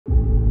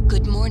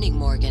Good morning,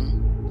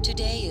 Morgan.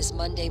 Today is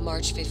Monday,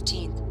 March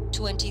 15th,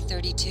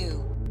 2032.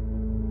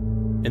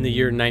 In the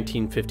year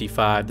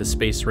 1955, the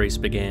space race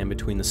began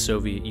between the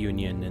Soviet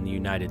Union and the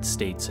United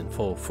States in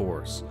full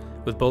force,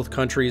 with both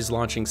countries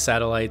launching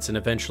satellites and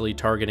eventually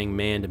targeting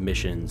manned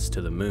missions to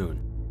the moon.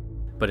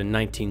 But in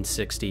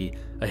 1960,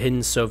 a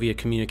hidden Soviet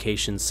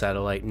communications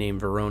satellite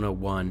named Verona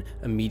 1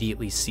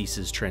 immediately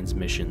ceases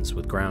transmissions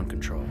with ground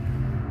control.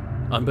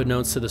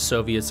 Unbeknownst to the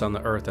Soviets on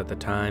the Earth at the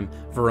time,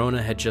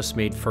 Verona had just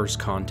made first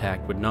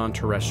contact with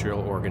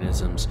non-terrestrial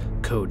organisms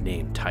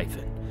codenamed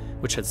Typhon,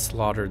 which had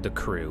slaughtered the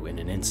crew in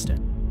an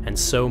instant. And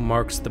so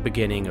marks the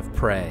beginning of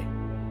Prey,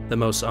 the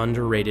most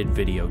underrated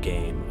video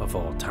game of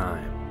all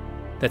time,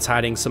 that's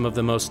hiding some of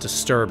the most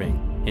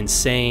disturbing,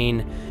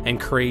 insane, and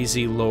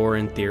crazy lore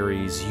and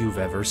theories you've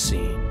ever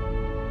seen.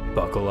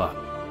 Buckle up.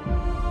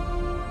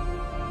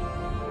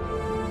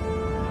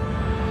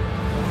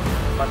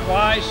 But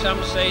why,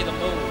 some say, the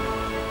moon?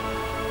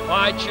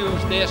 Why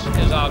choose this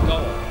as our goal?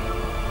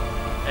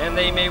 And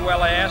they may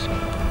well ask,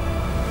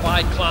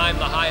 why climb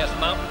the highest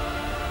mountain?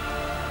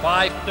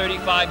 Why,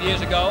 35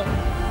 years ago,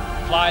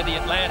 fly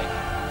the Atlantic?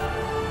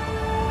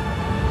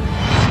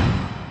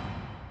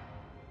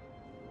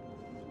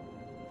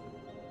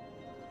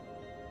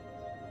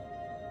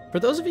 For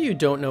those of you who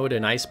don't know what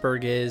an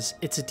iceberg is,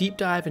 it's a deep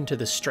dive into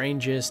the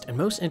strangest and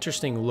most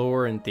interesting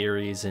lore and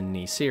theories in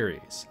the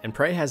series, and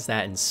Prey has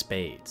that in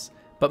spades.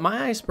 But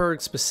my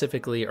icebergs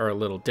specifically are a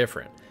little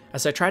different,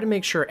 as I try to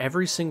make sure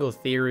every single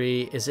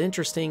theory is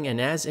interesting and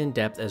as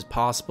in-depth as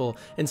possible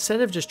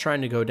instead of just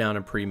trying to go down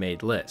a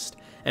pre-made list.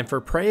 And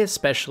for Prey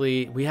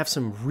especially, we have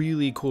some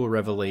really cool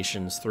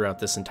revelations throughout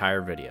this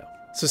entire video.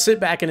 So sit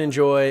back and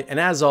enjoy,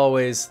 and as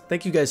always,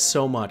 thank you guys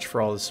so much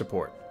for all the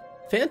support.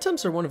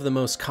 Phantoms are one of the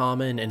most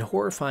common and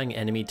horrifying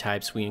enemy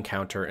types we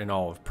encounter in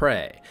all of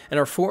Prey, and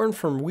are formed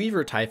from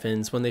Weaver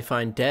Typhons when they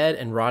find dead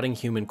and rotting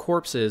human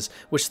corpses,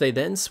 which they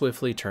then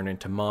swiftly turn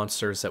into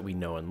monsters that we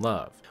know and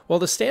love. While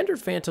the standard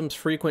Phantoms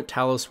frequent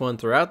Talos 1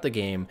 throughout the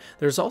game,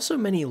 there's also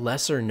many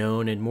lesser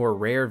known and more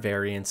rare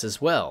variants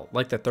as well,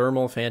 like the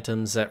Thermal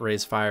Phantoms that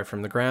raise fire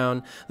from the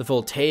ground, the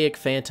Voltaic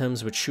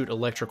Phantoms which shoot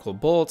electrical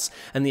bolts,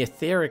 and the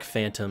Etheric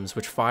Phantoms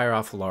which fire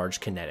off large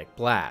kinetic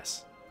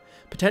blasts.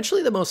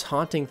 Potentially the most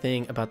haunting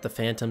thing about the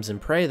Phantoms in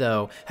Prey,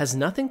 though, has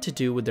nothing to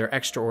do with their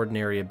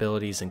extraordinary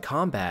abilities in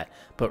combat,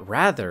 but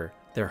rather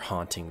their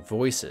haunting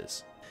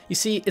voices. You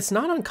see, it's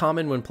not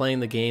uncommon when playing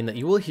the game that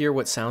you will hear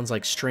what sounds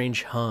like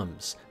strange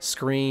hums,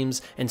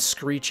 screams, and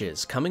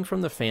screeches coming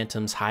from the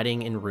Phantoms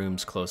hiding in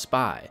rooms close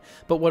by.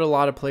 But what a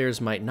lot of players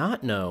might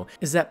not know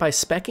is that by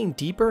speccing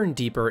deeper and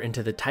deeper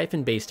into the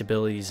Typhon-based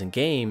abilities in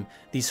game,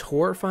 these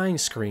horrifying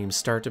screams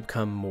start to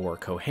become more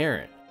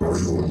coherent. Are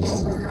you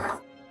alone?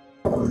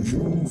 Are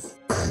you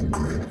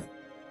angry?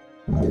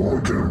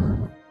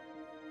 Morgan,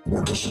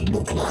 what does it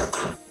look like?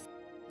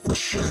 The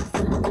shape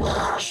in the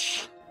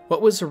glass.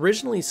 What was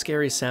originally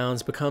scary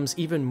sounds becomes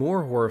even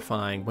more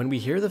horrifying when we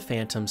hear the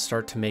Phantoms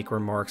start to make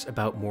remarks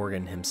about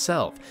Morgan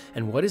himself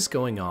and what is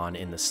going on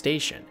in the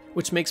station,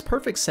 which makes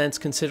perfect sense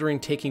considering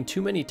taking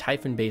too many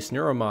Typhon-based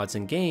neuromods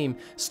in game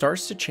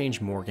starts to change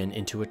Morgan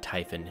into a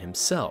Typhon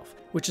himself,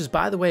 which is,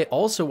 by the way,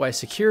 also why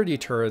security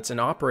turrets and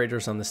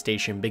operators on the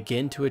station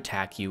begin to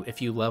attack you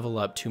if you level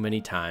up too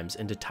many times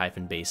into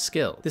Typhon-based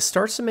skill. This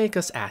starts to make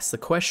us ask the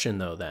question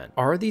though then,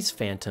 are these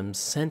Phantoms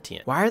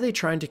sentient? Why are they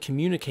trying to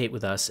communicate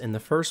with us in the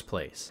first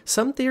place?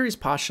 Some theories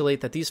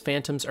postulate that these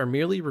Phantoms are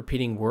merely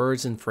repeating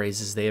words and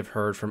phrases they have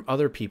heard from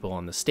other people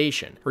on the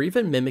station, or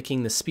even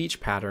mimicking the speech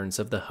patterns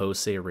of the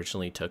hosts they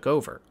originally took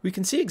over. We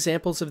can see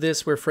examples of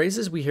this where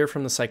phrases we hear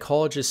from the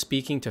psychologist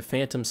speaking to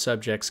Phantom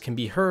subjects can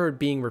be heard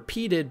being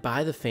repeated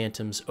by the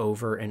Phantoms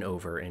over and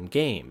over in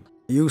game.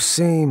 You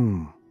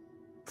seem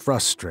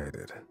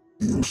frustrated.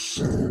 You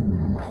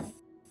seem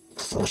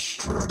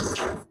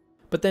frustrated.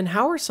 But then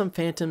how are some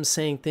Phantoms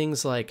saying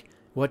things like,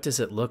 "What does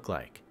it look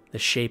like? The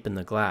shape in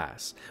the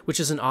glass," which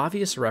is an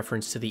obvious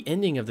reference to the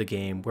ending of the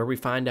game where we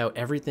find out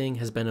everything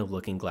has been a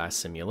looking glass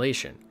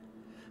simulation.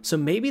 So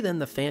maybe then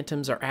the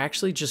Phantoms are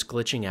actually just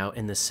glitching out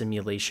in the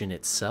simulation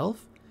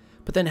itself?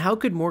 But then how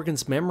could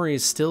Morgan's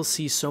memories still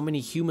see so many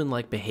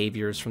human-like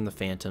behaviors from the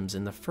Phantoms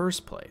in the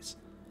first place?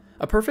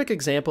 A perfect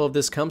example of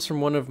this comes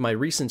from one of my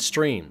recent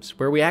streams,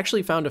 where we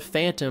actually found a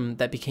Phantom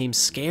that became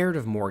scared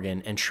of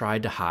Morgan and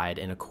tried to hide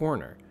in a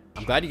corner.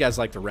 I'm glad you guys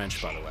like the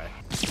wrench, by the way.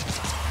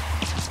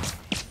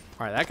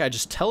 Alright, that guy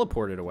just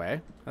teleported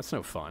away. That's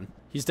no fun.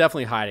 He's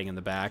definitely hiding in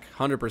the back.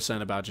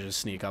 100% about to just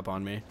sneak up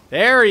on me.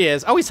 There he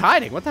is! Oh, he's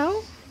hiding! What the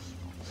hell?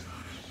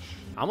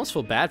 I almost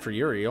feel bad for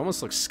Yuri. He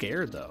almost looks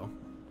scared, though.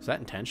 Is that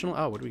intentional?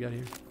 Oh, what do we got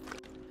here?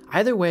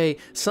 Either way,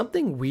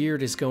 something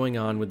weird is going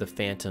on with the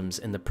Phantoms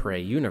in the Prey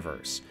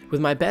universe,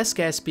 with my best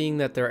guess being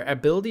that their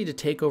ability to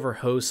take over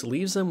hosts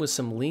leaves them with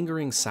some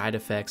lingering side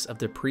effects of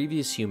the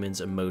previous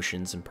humans'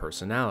 emotions and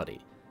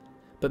personality.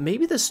 But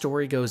maybe the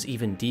story goes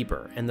even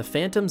deeper, and the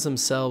Phantoms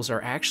themselves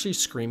are actually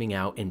screaming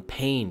out in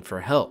pain for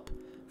help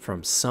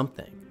from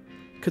something.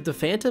 Could the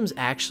Phantoms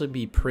actually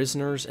be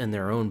prisoners in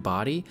their own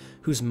body,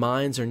 whose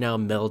minds are now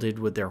melded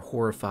with their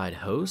horrified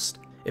host?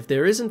 If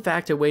there is in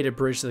fact a way to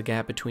bridge the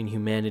gap between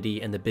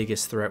humanity and the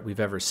biggest threat we've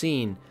ever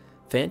seen,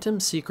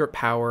 Phantom's secret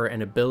power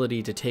and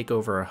ability to take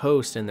over a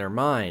host in their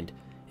mind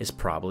is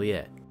probably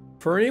it.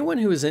 For anyone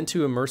who is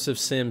into immersive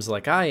sims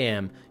like I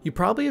am, you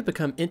probably have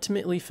become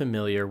intimately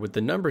familiar with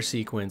the number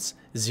sequence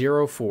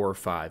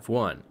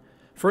 0451.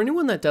 For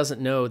anyone that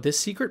doesn't know, this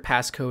secret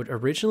passcode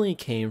originally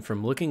came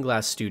from Looking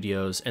Glass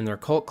Studios and their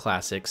cult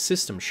classic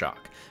System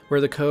Shock,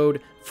 where the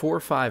code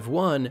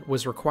 451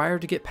 was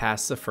required to get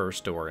past the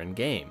first door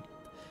in-game.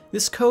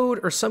 This code,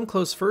 or some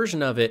close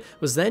version of it,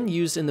 was then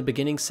used in the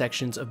beginning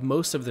sections of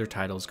most of their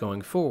titles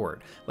going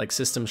forward, like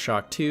System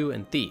Shock 2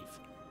 and Thief.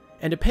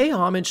 And to pay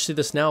homage to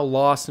this now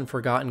lost and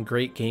forgotten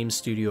great game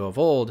studio of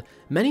old,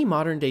 many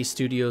modern-day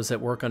studios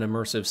that work on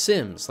immersive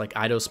sims, like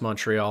Eidos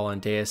Montreal on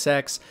Deus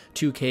Ex,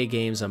 2K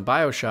Games on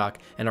Bioshock,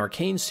 and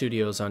Arkane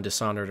Studios on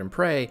Dishonored and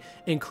Prey,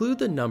 include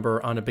the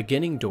number on a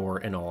beginning door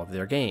in all of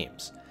their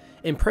games.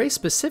 In Prey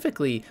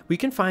specifically, we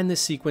can find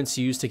this sequence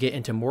used to get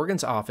into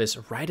Morgan's office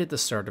right at the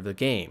start of the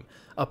game,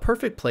 a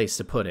perfect place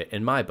to put it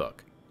in my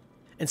book.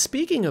 And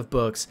speaking of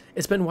books,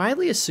 it's been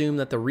widely assumed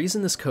that the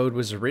reason this code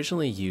was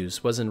originally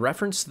used was in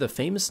reference to the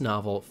famous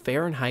novel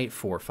Fahrenheit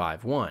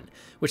 451,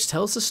 which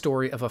tells the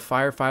story of a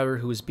firefighter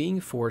who is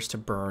being forced to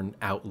burn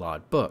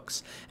outlawed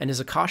books, and is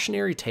a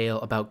cautionary tale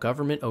about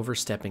government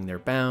overstepping their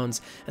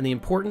bounds and the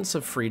importance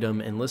of freedom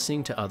and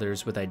listening to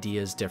others with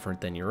ideas different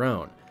than your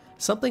own.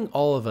 Something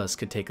all of us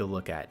could take a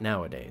look at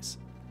nowadays.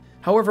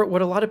 However,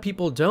 what a lot of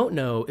people don't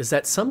know is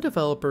that some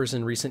developers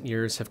in recent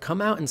years have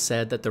come out and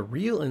said that the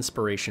real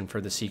inspiration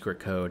for the secret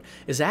code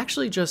is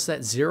actually just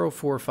that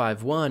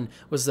 0451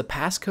 was the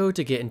passcode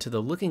to get into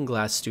the Looking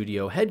Glass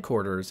Studio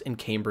headquarters in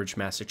Cambridge,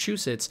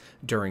 Massachusetts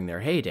during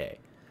their heyday.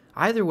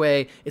 Either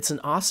way, it's an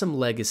awesome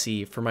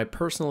legacy for my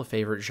personal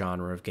favorite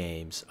genre of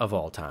games of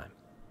all time.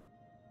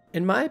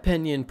 In my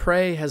opinion,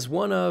 Prey has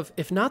one of,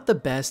 if not the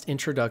best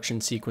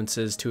introduction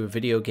sequences to a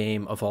video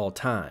game of all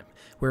time,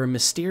 where a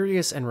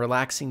mysterious and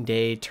relaxing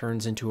day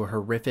turns into a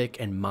horrific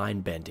and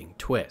mind-bending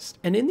twist.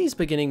 And in these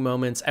beginning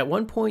moments, at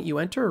one point you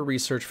enter a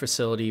research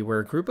facility where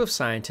a group of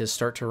scientists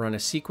start to run a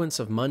sequence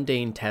of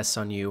mundane tests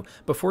on you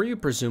before you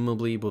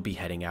presumably will be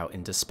heading out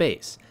into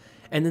space.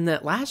 And in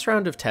that last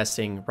round of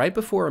testing, right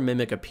before a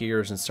mimic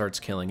appears and starts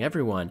killing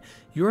everyone,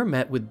 you are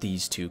met with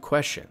these two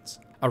questions.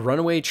 A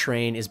runaway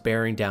train is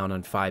bearing down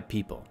on 5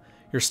 people.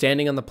 You're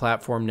standing on the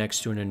platform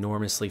next to an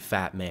enormously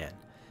fat man.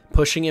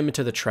 Pushing him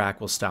into the track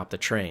will stop the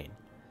train.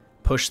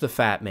 Push the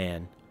fat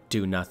man,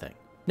 do nothing.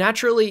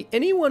 Naturally,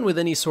 anyone with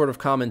any sort of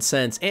common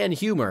sense and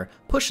humor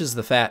pushes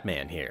the fat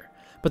man here.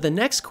 But the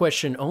next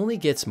question only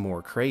gets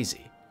more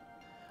crazy.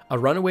 A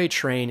runaway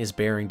train is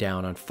bearing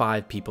down on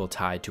 5 people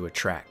tied to a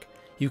track.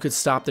 You could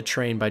stop the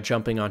train by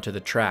jumping onto the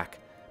track,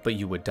 but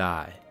you would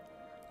die.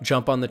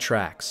 Jump on the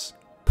tracks.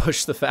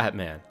 Push the fat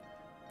man.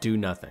 Do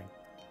nothing.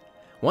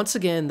 Once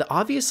again, the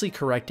obviously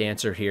correct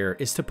answer here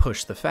is to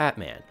push the fat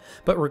man,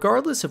 but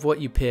regardless of what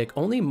you pick,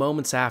 only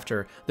moments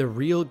after, the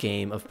real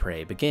game of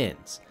Prey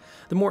begins.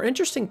 The more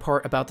interesting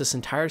part about this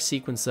entire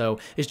sequence though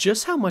is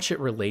just how much it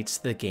relates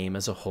to the game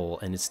as a whole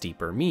and its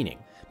deeper meaning.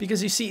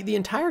 Because you see, the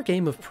entire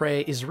game of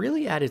Prey is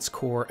really at its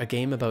core a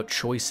game about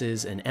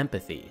choices and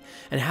empathy,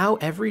 and how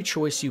every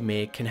choice you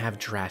make can have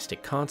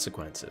drastic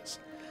consequences.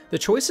 The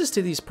choices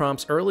to these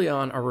prompts early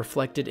on are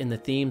reflected in the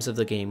themes of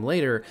the game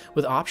later,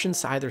 with options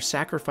to either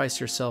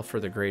sacrifice yourself for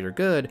the greater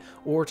good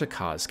or to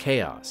cause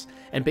chaos.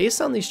 And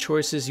based on these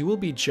choices, you will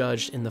be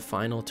judged in the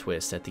final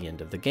twist at the end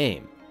of the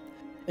game.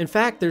 In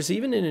fact, there's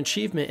even an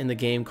achievement in the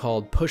game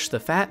called Push the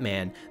Fat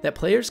Man that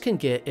players can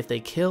get if they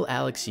kill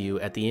Alex Yu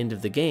at the end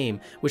of the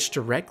game, which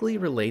directly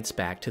relates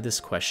back to this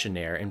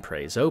questionnaire in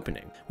Prey's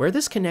opening. Where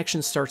this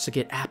connection starts to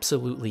get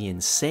absolutely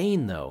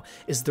insane though,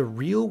 is the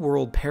real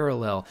world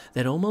parallel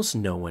that almost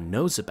no one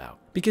knows about.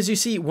 Because you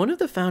see, one of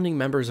the founding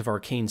members of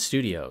Arkane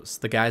Studios,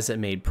 the guys that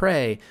made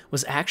Prey,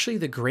 was actually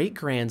the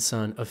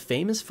great-grandson of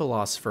famous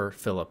philosopher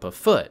Philippa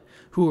Foot,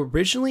 who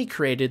originally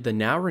created the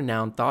now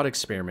renowned thought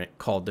experiment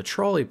called the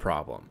trolley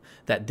problem,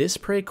 that this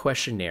Prey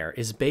questionnaire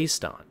is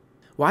based on.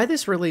 Why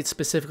this relates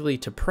specifically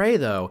to Prey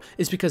though,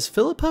 is because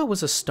Philippa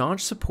was a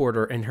staunch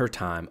supporter in her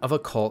time of a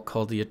cult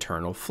called the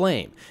Eternal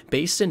Flame,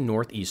 based in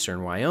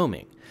northeastern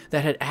Wyoming,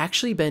 that had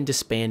actually been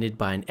disbanded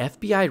by an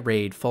FBI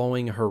raid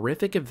following a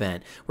horrific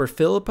event where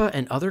Philippa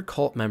and other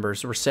cult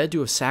members were said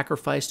to have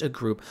sacrificed a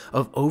group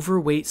of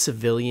overweight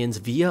civilians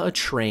via a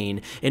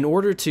train in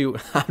order to...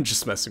 I'm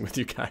just messing with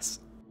you guys.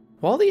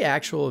 While the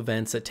actual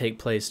events that take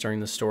place during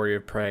the story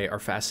of Prey are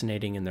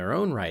fascinating in their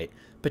own right,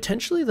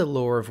 potentially the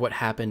lore of what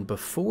happened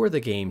before the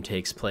game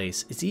takes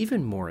place is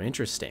even more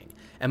interesting,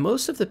 and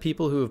most of the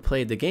people who have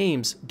played the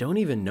games don't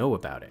even know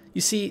about it.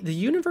 You see, the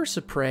universe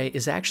of Prey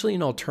is actually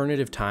an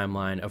alternative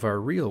timeline of our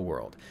real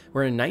world,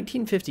 where in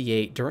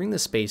 1958, during the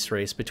space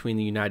race between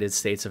the United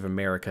States of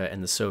America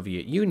and the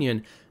Soviet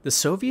Union, the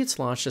Soviets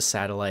launched a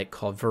satellite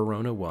called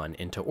Verona 1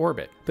 into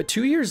orbit. But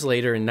 2 years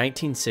later, in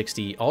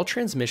 1960, all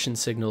transmission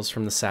signals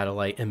from the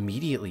satellite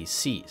immediately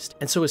ceased,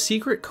 and so a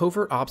secret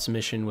covert ops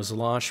mission was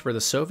launched where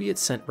the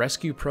Soviets sent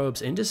rescue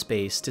probes into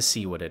space to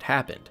see what had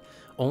happened,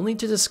 only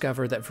to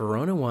discover that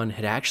Verona 1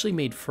 had actually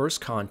made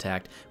first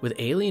contact with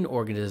alien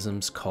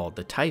organisms called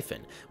the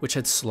Typhon, which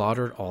had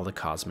slaughtered all the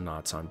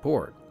cosmonauts on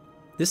board.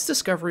 This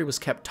discovery was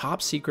kept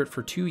top secret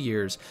for 2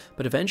 years,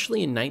 but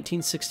eventually in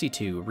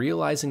 1962,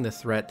 realizing the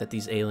threat that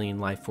these alien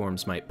life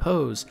forms might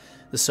pose,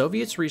 the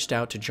Soviets reached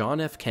out to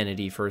John F.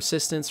 Kennedy for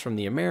assistance from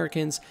the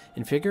Americans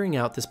in figuring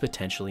out this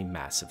potentially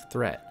massive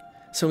threat.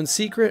 So in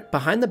secret,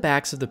 behind the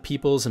backs of the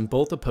peoples in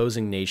both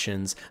opposing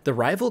nations, the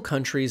rival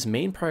countries'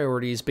 main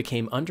priorities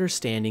became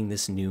understanding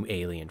this new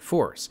alien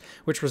force,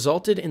 which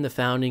resulted in the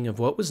founding of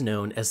what was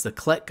known as the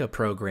Kletka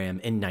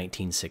program in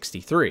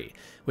 1963,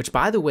 which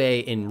by the way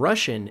in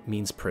Russian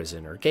means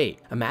prison or gate.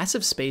 A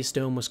massive space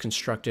dome was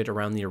constructed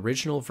around the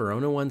original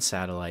Verona 1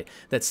 satellite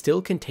that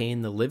still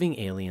contained the living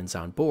aliens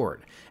on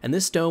board, and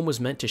this dome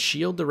was meant to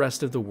shield the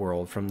rest of the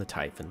world from the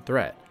Typhon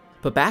threat.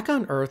 But back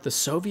on Earth, the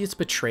Soviets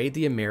betrayed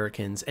the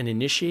Americans and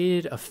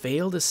initiated a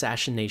failed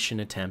assassination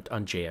attempt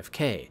on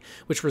JFK,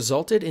 which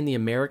resulted in the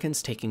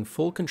Americans taking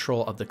full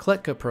control of the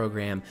Kletka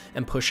program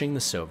and pushing the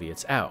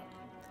Soviets out.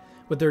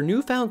 With their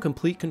newfound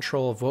complete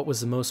control of what was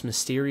the most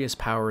mysterious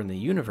power in the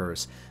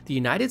universe, the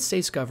United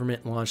States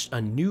government launched a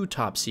new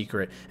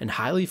top-secret and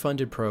highly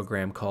funded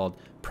program called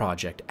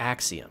Project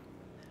Axiom.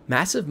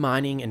 Massive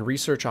mining and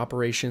research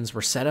operations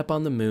were set up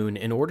on the moon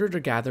in order to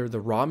gather the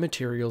raw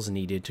materials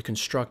needed to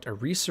construct a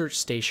research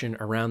station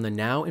around the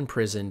now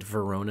imprisoned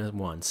Verona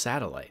 1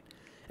 satellite.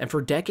 And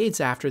for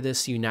decades after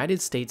this, the United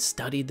States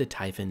studied the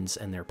Typhons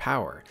and their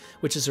power,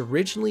 which is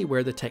originally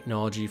where the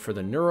technology for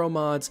the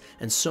neuromods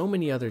and so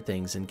many other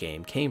things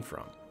in-game came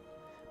from.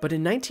 But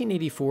in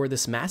 1984,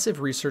 this massive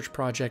research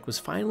project was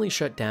finally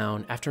shut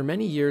down after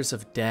many years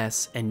of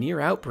deaths and near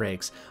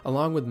outbreaks,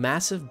 along with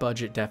massive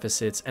budget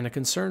deficits and a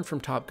concern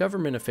from top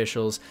government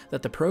officials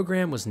that the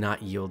program was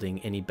not yielding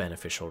any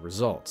beneficial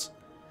results.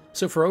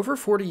 So for over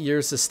 40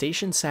 years, the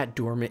station sat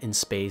dormant in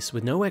space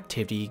with no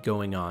activity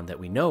going on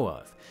that we know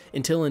of,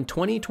 until in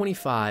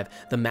 2025,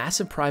 the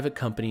massive private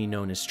company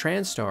known as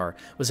TranStar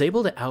was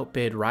able to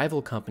outbid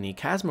rival company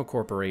Casmo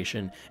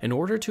Corporation in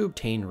order to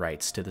obtain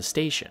rights to the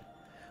station.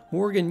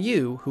 Morgan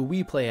Yu, who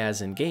we play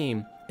as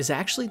in-game, is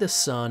actually the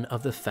son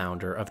of the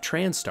founder of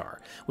TranStar,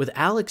 with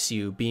Alex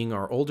Yu being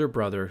our older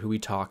brother who we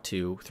talk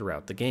to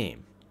throughout the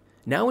game.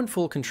 Now in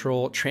full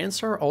control,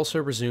 TranStar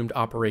also resumed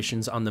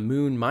operations on the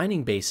moon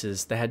mining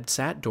bases that had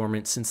sat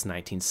dormant since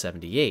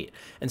 1978,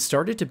 and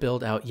started to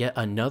build out yet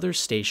another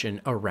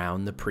station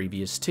around the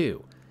previous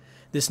two.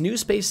 This new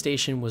space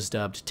station was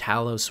dubbed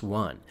Talos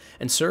 1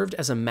 and served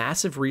as a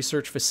massive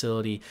research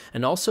facility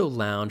and also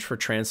lounge for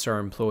TranStar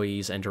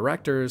employees and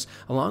directors,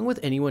 along with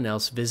anyone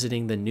else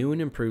visiting the new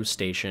and improved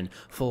station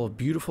full of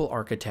beautiful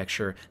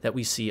architecture that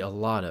we see a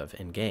lot of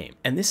in-game.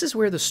 And this is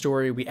where the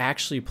story we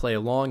actually play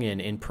along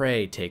in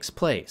Prey takes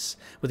place,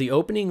 with the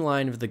opening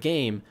line of the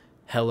game,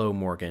 "Hello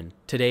Morgan.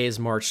 Today is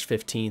March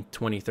 15th,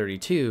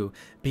 2032,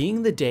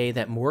 being the day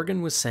that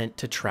Morgan was sent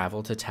to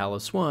travel to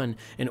Talos 1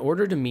 in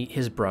order to meet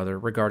his brother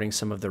regarding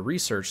some of the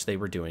research they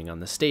were doing on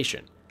the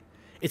station."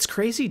 It's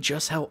crazy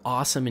just how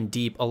awesome and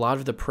deep a lot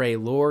of the Prey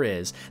lore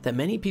is that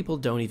many people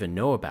don't even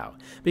know about,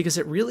 because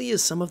it really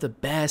is some of the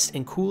best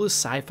and coolest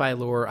sci-fi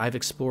lore I've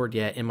explored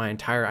yet in my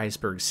entire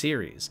Iceberg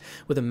series,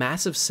 with a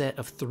massive set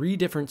of 3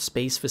 different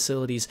space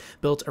facilities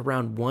built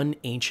around one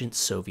ancient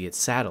Soviet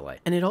satellite.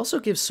 And it also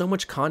gives so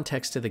much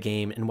context to the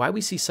game and why we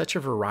see such a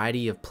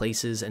variety of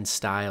places and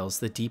styles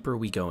the deeper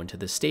we go into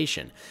the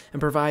station, and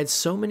provides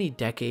so many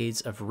decades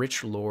of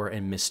rich lore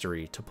and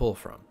mystery to pull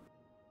from.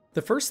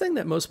 The first thing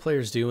that most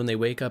players do when they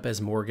wake up as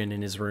Morgan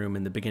in his room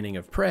in the beginning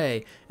of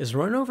Prey is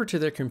run over to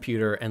their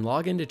computer and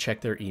log in to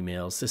check their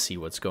emails to see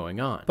what's going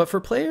on. But for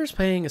players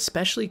paying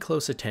especially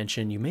close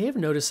attention, you may have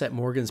noticed that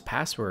Morgan's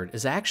password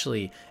is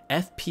actually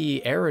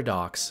FP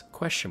Aradox ?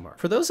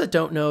 For those that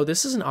don't know,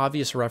 this is an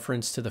obvious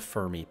reference to the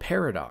Fermi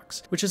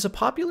paradox, which is a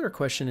popular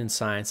question in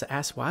science that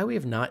asks why we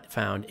have not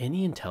found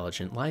any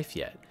intelligent life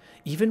yet,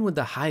 even with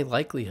the high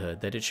likelihood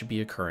that it should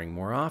be occurring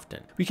more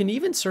often. We can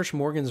even search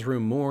Morgan's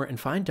room more and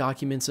find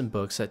documents and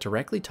books that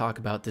directly talk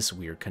about this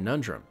weird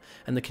conundrum,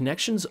 and the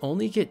connections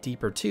only get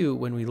deeper too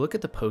when we look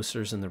at the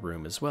posters in the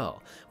room as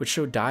well, which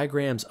show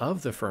diagrams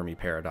of the Fermi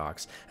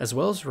paradox, as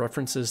well as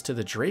references to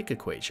the Drake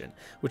equation,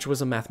 which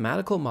was a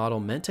mathematical model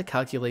meant to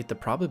calculate the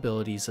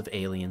probabilities of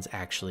aliens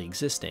actually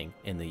existing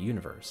in the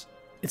universe.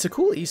 It's a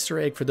cool Easter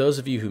egg for those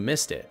of you who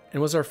missed it,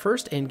 and was our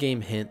first in-game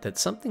hint that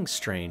something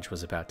strange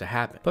was about to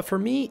happen. But for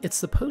me,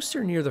 it's the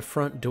poster near the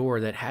front door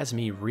that has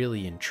me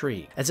really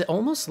intrigued, as it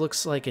almost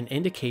looks like an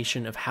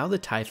indication of how the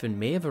Typhon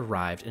may have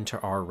arrived into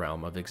our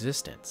realm of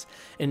existence.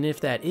 And if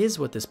that is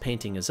what this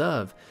painting is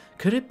of,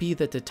 could it be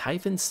that the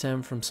Typhon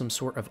stem from some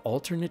sort of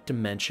alternate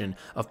dimension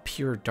of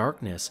pure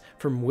darkness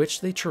from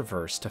which they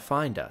traverse to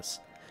find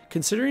us?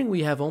 Considering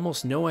we have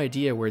almost no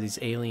idea where these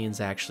aliens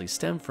actually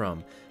stem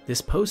from, this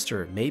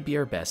poster may be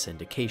our best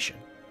indication.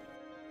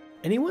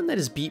 Anyone that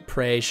has beat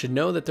Prey should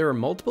know that there are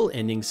multiple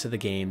endings to the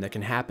game that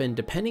can happen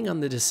depending on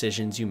the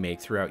decisions you make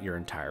throughout your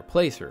entire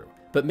playthrough.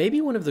 But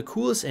maybe one of the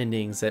coolest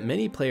endings that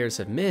many players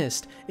have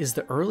missed is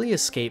the early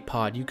escape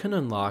pod you can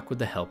unlock with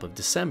the help of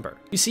December.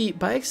 You see,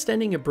 by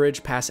extending a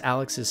bridge past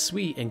Alex's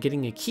suite and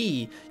getting a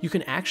key, you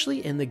can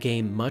actually end the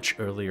game much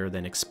earlier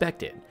than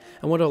expected.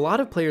 And what a lot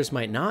of players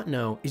might not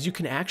know is you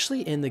can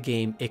actually end the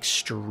game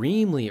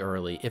extremely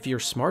early if you're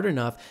smart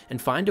enough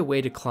and find a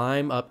way to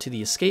climb up to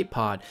the escape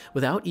pod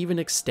without even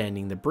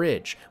extending the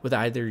bridge, with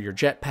either your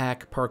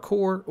jetpack,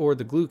 parkour, or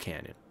the glue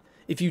cannon.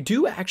 If you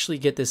do actually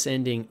get this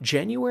ending,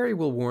 January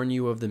will warn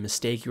you of the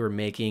mistake you are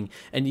making,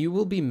 and you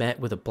will be met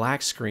with a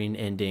black screen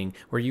ending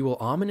where you will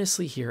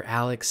ominously hear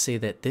Alex say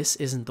that this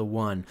isn't the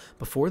one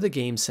before the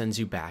game sends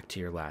you back to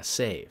your last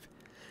save.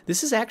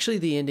 This is actually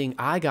the ending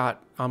I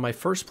got on my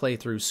first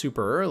playthrough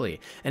super early,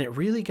 and it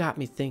really got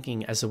me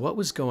thinking as to what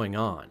was going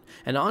on.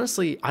 And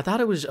honestly, I thought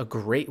it was a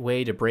great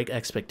way to break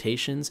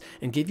expectations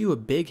and give you a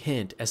big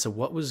hint as to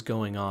what was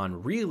going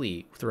on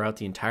really throughout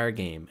the entire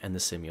game and the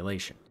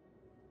simulation.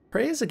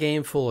 Prey is a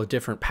game full of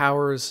different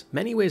powers,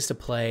 many ways to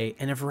play,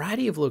 and a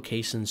variety of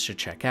locations to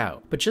check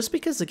out. But just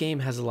because the game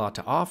has a lot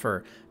to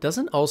offer,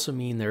 doesn't also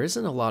mean there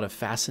isn't a lot of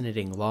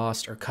fascinating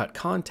lost or cut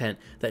content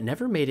that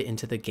never made it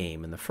into the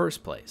game in the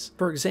first place.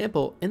 For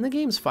example, in the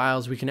game's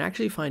files we can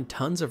actually find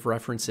tons of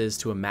references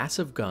to a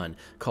massive gun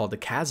called the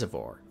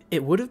Casivore.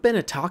 It would have been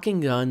a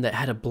talking gun that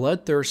had a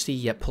bloodthirsty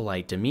yet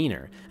polite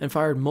demeanor, and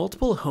fired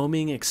multiple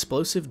homing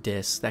explosive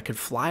discs that could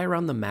fly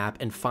around the map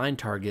and find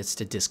targets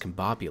to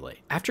discombobulate.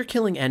 After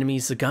killing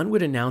enemies, the gun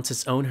would announce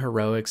its own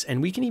heroics,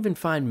 and we can even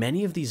find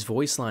many of these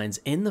voice lines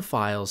in the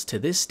files to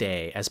this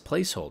day as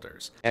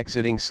placeholders.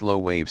 Exiting slow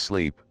wave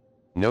sleep.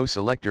 No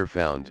selector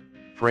found.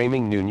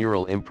 Framing new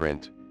neural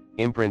imprint.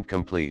 Imprint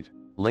complete.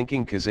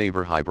 Linking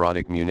Casivore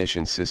hydraulic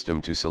munition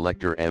system to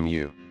selector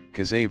MU.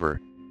 Casivore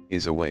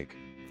is awake.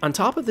 On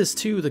top of this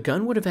too, the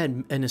gun would have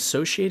had an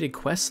associated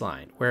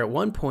questline, where at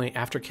one point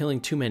after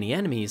killing too many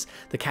enemies,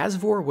 the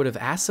Casivore would have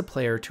asked the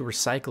player to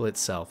recycle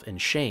itself in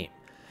shame,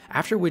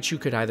 after which you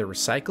could either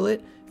recycle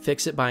it,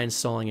 fix it by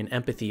installing an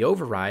empathy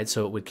override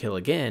so it would kill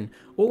again,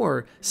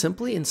 or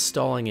simply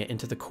installing it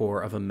into the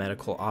core of a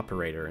medical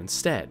operator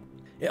instead.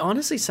 It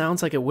honestly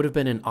sounds like it would have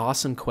been an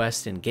awesome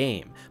quest in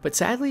game, but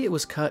sadly it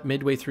was cut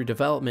midway through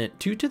development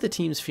due to the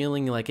teams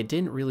feeling like it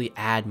didn't really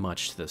add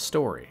much to the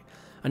story.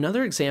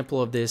 Another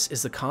example of this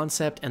is the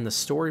concept and the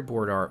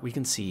storyboard art we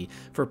can see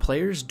for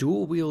players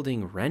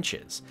dual-wielding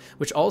wrenches,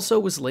 which also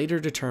was later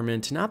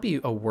determined to not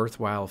be a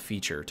worthwhile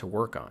feature to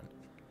work on.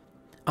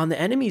 On the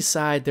enemy's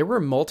side, there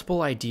were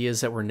multiple ideas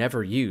that were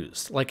never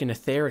used, like an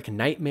etheric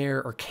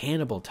nightmare or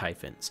cannibal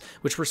typhons,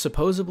 which were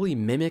supposedly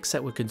mimics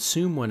that would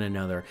consume one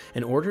another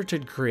in order to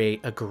create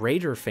a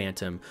greater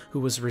phantom who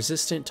was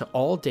resistant to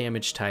all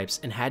damage types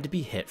and had to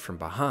be hit from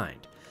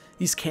behind.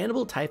 These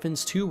cannibal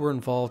typhons too were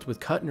involved with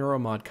cut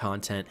neuromod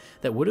content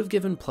that would have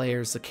given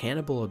players the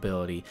cannibal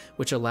ability,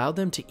 which allowed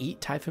them to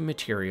eat typhon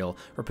material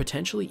or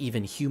potentially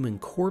even human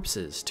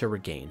corpses to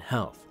regain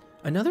health.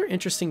 Another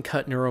interesting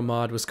cut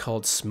neuromod was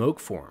called Smoke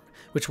Form,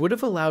 which would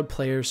have allowed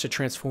players to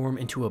transform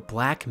into a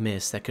black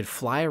mist that could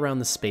fly around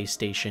the space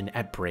station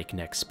at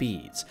breakneck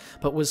speeds,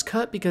 but was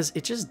cut because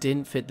it just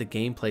didn't fit the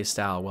gameplay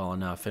style well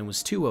enough and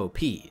was too OP.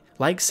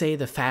 Like say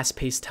the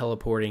fast-paced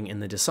teleporting in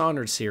the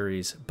Dishonored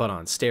series, but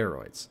on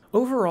steroids.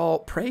 Overall,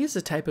 Prey is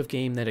the type of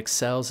game that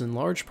excels in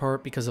large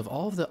part because of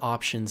all of the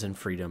options and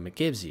freedom it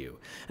gives you,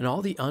 and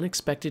all the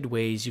unexpected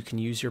ways you can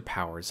use your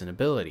powers and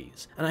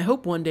abilities. And I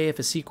hope one day if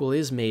a sequel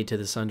is made to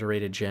this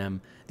underrated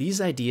gem, these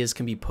ideas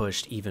can be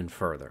pushed even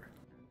further.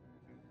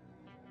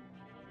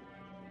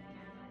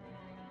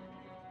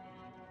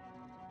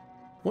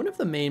 One of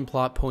the main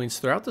plot points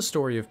throughout the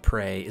story of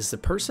Prey is the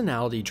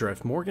personality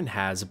drift Morgan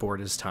has aboard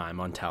his time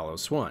on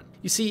Talos 1.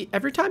 You see,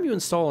 every time you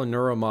install a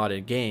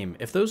neuromodded game,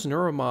 if those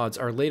neuromods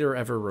are later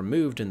ever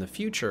removed in the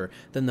future,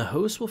 then the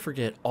host will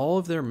forget all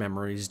of their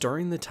memories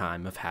during the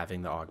time of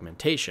having the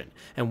augmentation,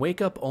 and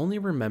wake up only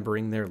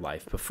remembering their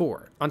life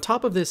before. On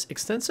top of this,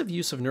 extensive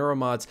use of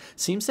neuromods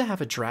seems to have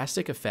a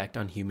drastic effect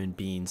on human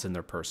beings and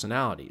their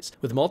personalities.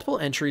 With multiple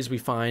entries we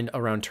find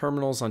around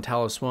terminals on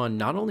Talos 1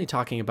 not only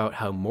talking about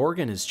how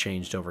Morgan has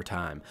changed over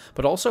time,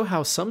 but also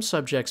how some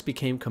subjects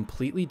became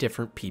completely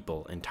different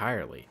people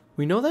entirely.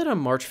 We know that on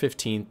March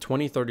 15,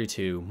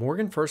 2032,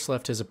 Morgan first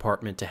left his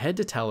apartment to head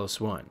to Talos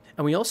 1,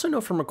 and we also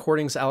know from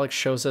recordings Alex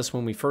shows us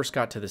when we first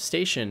got to the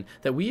station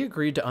that we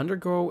agreed to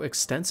undergo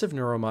extensive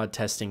neuromod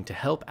testing to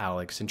help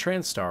Alex and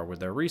TranStar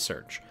with their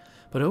research.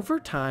 But over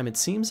time, it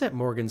seems that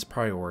Morgan's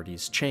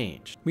priorities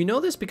changed. We know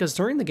this because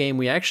during the game,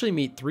 we actually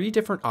meet 3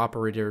 different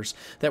operators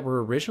that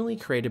were originally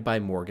created by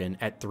Morgan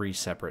at 3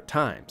 separate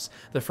times.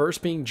 The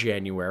first being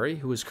January,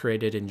 who was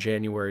created in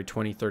January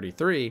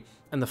 2033,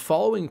 and the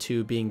following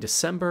 2 being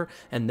December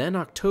and then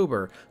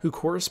October, who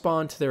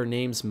correspond to their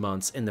names'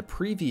 months in the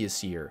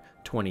previous year,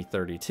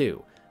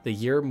 2032, the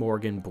year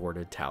Morgan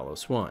boarded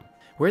Talos 1.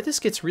 Where this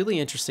gets really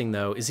interesting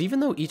though is even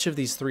though each of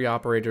these 3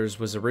 operators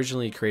was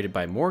originally created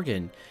by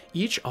Morgan,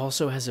 each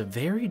also has a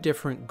very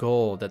different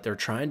goal that they're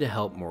trying to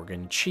help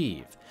Morgan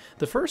achieve.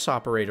 The first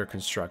operator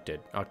constructed,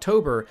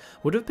 October,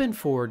 would have been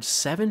forged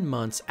 7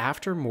 months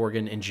after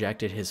Morgan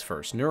injected his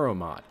first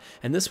neuromod,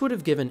 and this would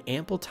have given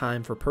ample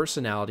time for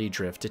personality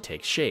drift to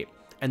take shape.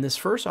 And this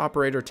first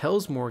operator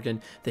tells Morgan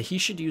that he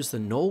should use the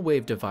null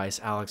wave device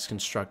Alex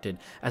constructed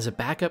as a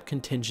backup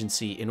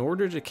contingency in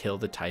order to kill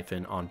the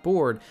Typhon on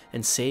board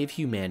and save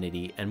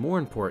humanity and, more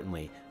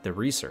importantly, the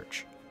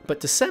research.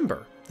 But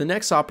December, the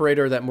next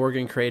operator that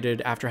Morgan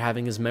created after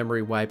having his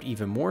memory wiped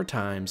even more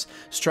times,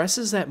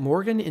 stresses that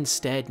Morgan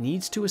instead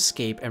needs to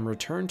escape and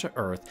return to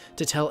Earth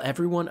to tell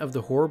everyone of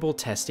the horrible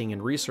testing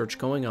and research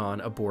going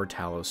on aboard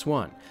Talos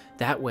 1.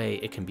 That way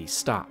it can be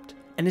stopped.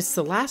 And it's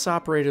the last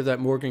operator that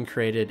Morgan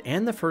created,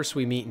 and the first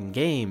we meet in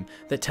game,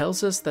 that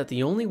tells us that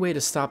the only way to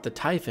stop the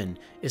Typhon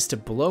is to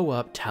blow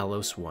up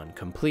Talos 1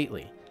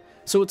 completely.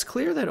 So it's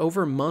clear that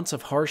over months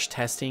of harsh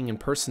testing and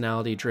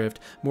personality drift,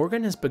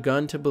 Morgan has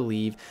begun to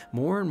believe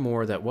more and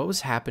more that what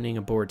was happening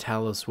aboard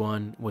Talos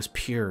 1 was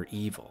pure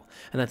evil,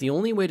 and that the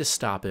only way to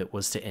stop it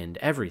was to end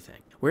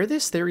everything. Where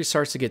this theory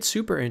starts to get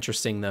super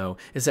interesting though,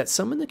 is that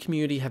some in the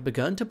community have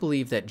begun to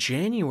believe that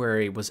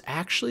January was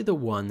actually the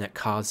one that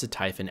caused the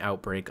Typhon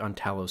outbreak on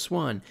Talos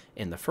 1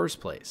 in the first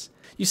place.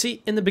 You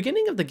see, in the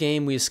beginning of the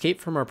game we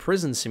escaped from our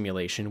prison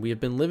simulation we have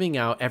been living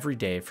out every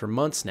day for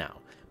months now.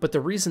 But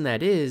the reason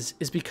that is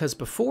because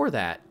before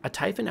that, a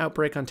Typhon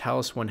outbreak on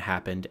Talos 1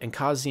 happened and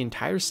caused the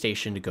entire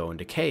station to go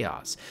into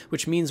chaos,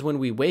 which means when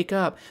we wake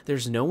up,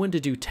 there's no one to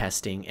do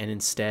testing and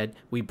instead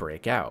we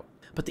break out.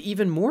 But the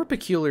even more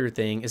peculiar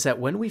thing is that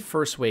when we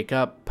first wake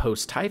up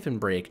post-Typhon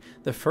break,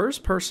 the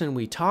first person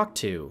we talk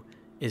to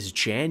is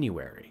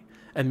January.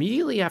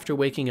 Immediately after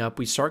waking up,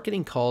 we start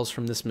getting calls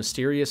from this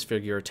mysterious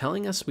figure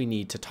telling us we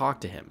need to talk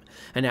to him.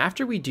 And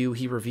after we do,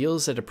 he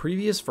reveals that a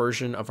previous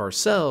version of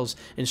ourselves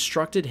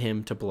instructed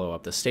him to blow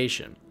up the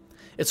station.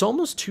 It's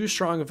almost too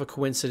strong of a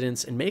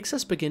coincidence and makes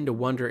us begin to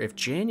wonder if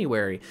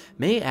January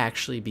may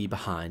actually be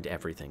behind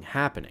everything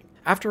happening.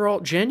 After all,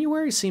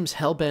 January seems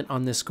hellbent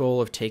on this goal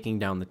of taking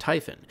down the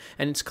Typhon,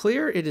 and it's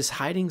clear it is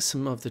hiding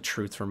some of the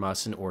truth from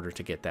us in order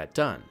to get that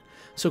done.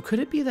 So could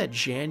it be that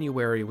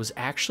January was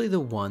actually the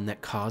one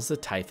that caused the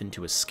Typhon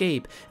to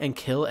escape and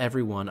kill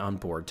everyone on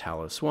board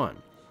Talos 1?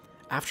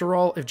 After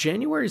all, if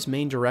January's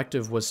main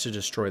directive was to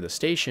destroy the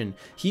station,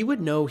 he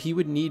would know he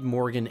would need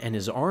Morgan and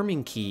his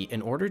arming key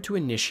in order to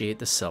initiate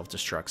the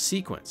self-destruct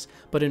sequence.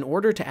 But in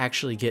order to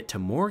actually get to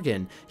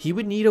Morgan, he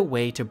would need a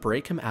way to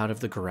break him out of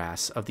the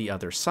grasp of the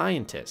other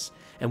scientists.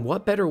 And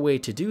what better way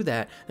to do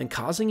that than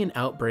causing an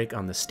outbreak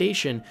on the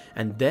station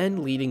and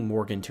then leading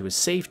Morgan to his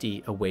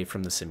safety away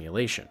from the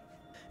simulation?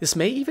 This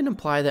may even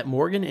imply that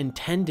Morgan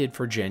intended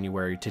for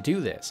January to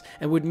do this,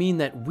 and would mean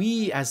that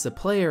we as the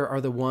player are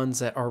the ones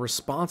that are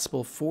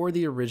responsible for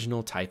the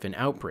original Typhon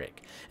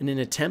outbreak, in an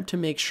attempt to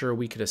make sure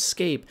we could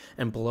escape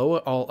and blow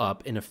it all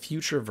up in a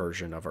future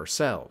version of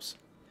ourselves.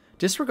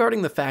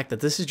 Disregarding the fact that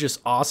this is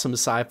just awesome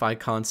sci-fi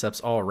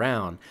concepts all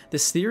around,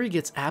 this theory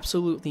gets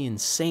absolutely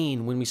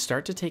insane when we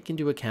start to take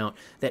into account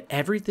that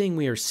everything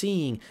we are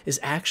seeing is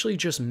actually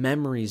just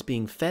memories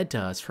being fed to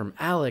us from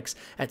Alex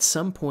at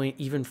some point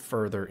even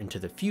further into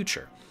the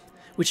future.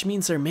 Which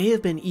means there may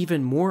have been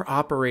even more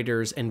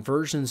operators and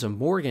versions of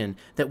Morgan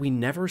that we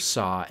never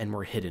saw and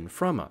were hidden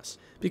from us.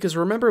 Because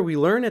remember, we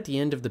learn at the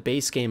end of the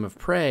base game of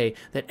Prey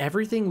that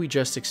everything we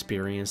just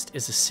experienced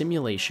is a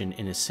simulation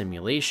in a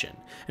simulation,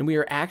 and we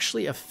are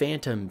actually a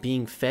phantom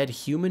being fed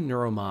human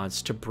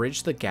neuromods to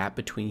bridge the gap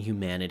between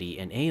humanity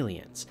and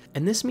aliens.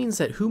 And this means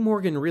that who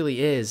Morgan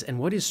really is and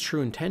what his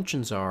true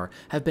intentions are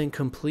have been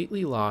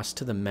completely lost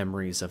to the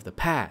memories of the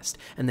past,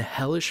 and the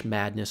hellish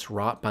madness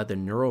wrought by the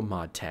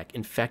neuromod tech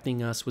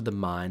infecting us with the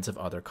minds of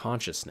other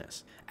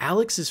consciousness.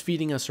 Alex is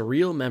feeding us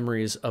real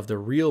memories of the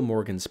real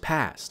Morgan's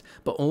past,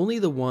 but only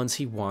the ones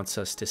he wants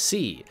us to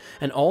see,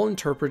 and all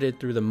interpreted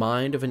through the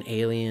mind of an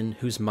alien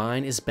whose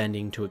mind is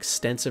bending to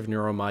extensive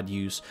neuromod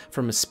use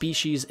from a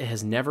species it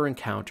has never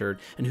encountered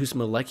and whose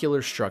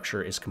molecular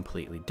structure is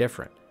completely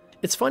different.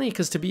 It's funny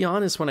because, to be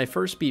honest, when I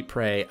first beat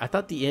Prey, I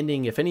thought the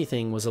ending, if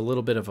anything, was a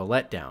little bit of a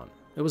letdown.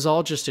 It was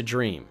all just a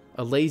dream,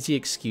 a lazy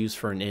excuse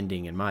for an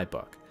ending in my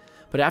book.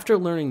 But after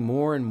learning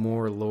more and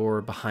more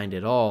lore behind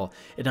it all,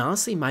 it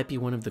honestly might be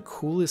one of the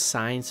coolest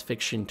science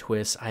fiction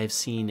twists I have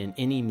seen in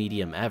any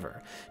medium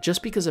ever,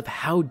 just because of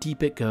how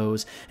deep it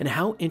goes and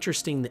how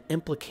interesting the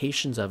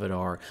implications of it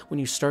are when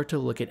you start to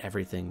look at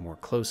everything more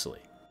closely.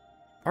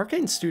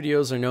 Arkane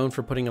Studios are known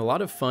for putting a lot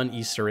of fun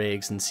Easter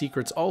eggs and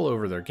secrets all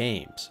over their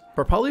games,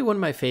 but probably one of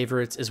my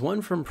favorites is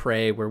one from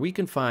Prey where we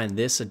can find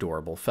this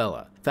adorable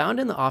fella. Found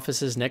in the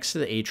offices next to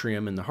the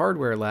atrium in the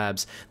hardware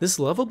labs, this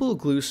lovable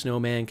glue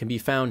snowman can be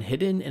found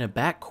hidden in a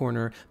back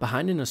corner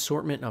behind an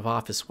assortment of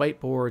office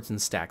whiteboards and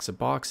stacks of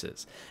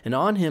boxes, and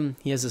on him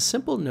he has a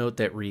simple note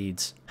that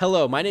reads,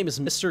 "Hello, my name is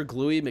Mr.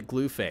 Gluey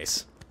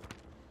McGlueface."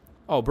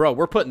 Oh bro,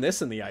 we're putting this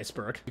in the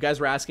iceberg. You guys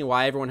were asking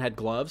why everyone had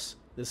gloves?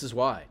 This is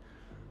why.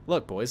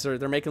 Look, boys,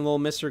 they're making little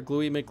Mr.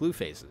 Gluey McGlue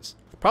faces.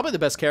 Probably the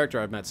best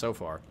character I've met so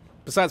far.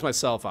 Besides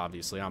myself,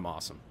 obviously, I'm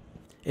awesome.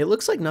 It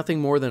looks like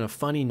nothing more than a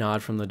funny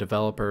nod from the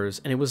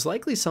developers, and it was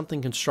likely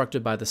something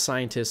constructed by the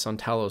scientists on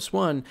Talos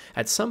 1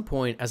 at some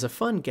point as a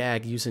fun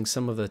gag using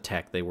some of the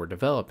tech they were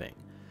developing.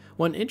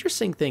 One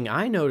interesting thing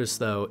I noticed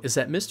though is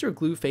that Mr.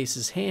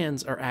 Glueface's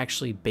hands are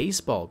actually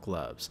baseball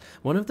gloves,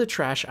 one of the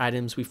trash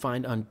items we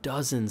find on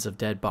dozens of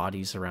dead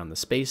bodies around the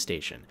space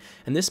station,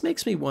 and this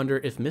makes me wonder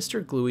if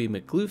Mr. Gluey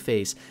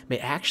McGlueface may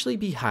actually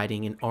be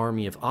hiding an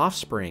army of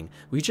offspring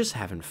we just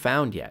haven't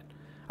found yet.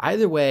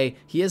 Either way,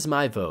 he has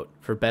my vote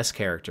for best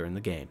character in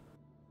the game.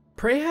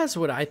 Prey has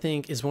what I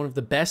think is one of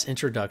the best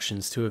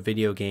introductions to a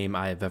video game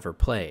I have ever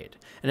played,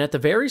 and at the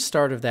very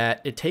start of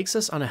that, it takes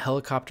us on a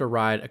helicopter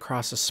ride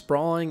across a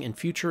sprawling and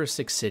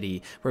futuristic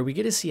city where we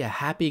get to see a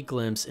happy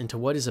glimpse into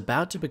what is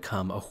about to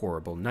become a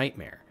horrible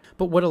nightmare.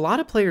 But what a lot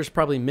of players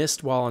probably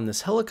missed while on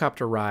this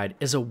helicopter ride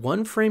is a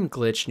one-frame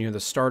glitch near the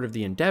start of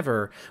the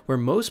endeavor where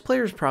most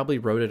players probably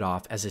wrote it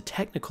off as a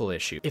technical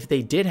issue, if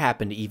they did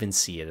happen to even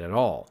see it at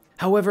all.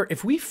 However,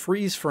 if we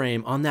freeze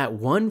frame on that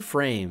one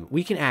frame,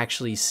 we can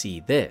actually see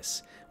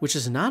this, which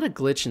is not a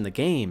glitch in the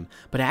game,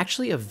 but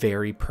actually a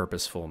very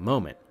purposeful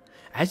moment.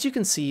 As you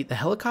can see, the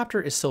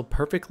helicopter is still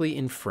perfectly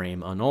in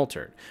frame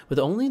unaltered, with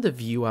only the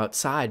view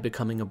outside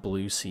becoming a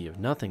blue sea of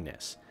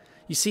nothingness.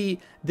 You see,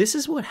 this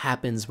is what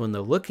happens when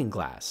the looking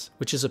glass,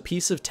 which is a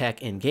piece of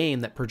tech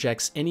in-game that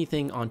projects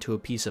anything onto a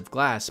piece of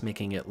glass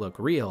making it look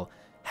real,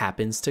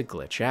 happens to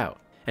glitch out.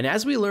 And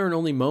as we learn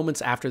only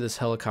moments after this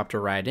helicopter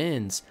ride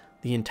ends,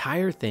 the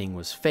entire thing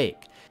was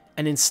fake,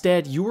 and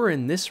instead you were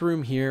in this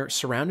room here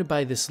surrounded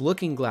by this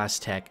looking glass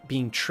tech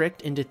being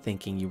tricked into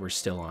thinking you were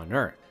still on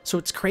Earth. So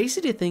it's crazy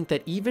to think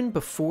that even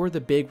before the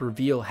big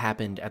reveal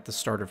happened at the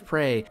start of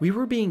Prey, we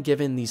were being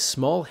given these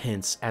small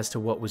hints as to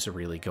what was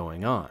really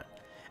going on.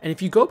 And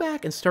if you go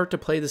back and start to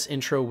play this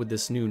intro with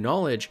this new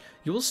knowledge,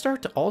 you will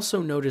start to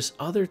also notice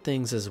other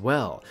things as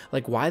well,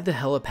 like why the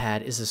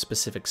helipad is a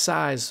specific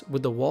size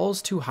with the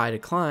walls too high to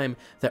climb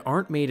that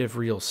aren't made of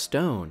real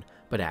stone,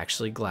 but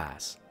actually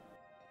glass.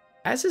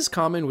 As is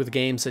common with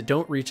games that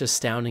don't reach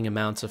astounding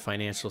amounts of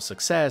financial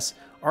success,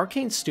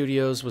 Arkane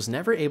Studios was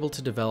never able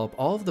to develop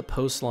all of the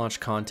post-launch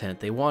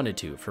content they wanted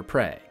to for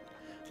Prey.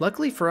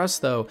 Luckily for us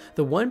though,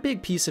 the one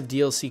big piece of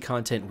DLC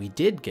content we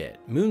did get,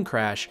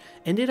 Mooncrash,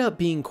 ended up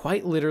being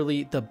quite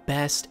literally the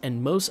best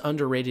and most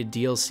underrated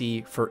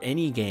DLC for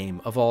any game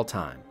of all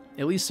time,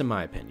 at least in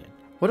my opinion.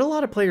 What a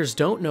lot of players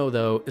don't know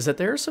though is that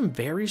there are some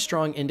very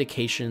strong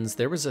indications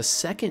there was a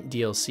second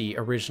DLC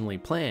originally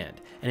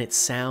planned, and it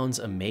sounds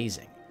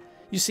amazing.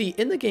 You see,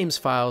 in the game's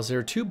files there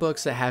are two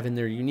books that have in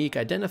their unique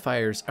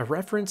identifiers a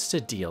reference to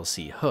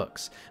DLC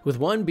hooks, with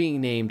one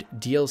being named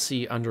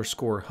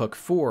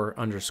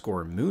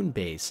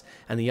DLC_Hook4_Moonbase,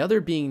 and the other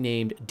being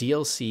named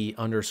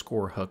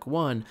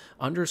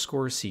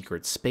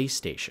DLC_Hook1_Secret Space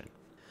Station.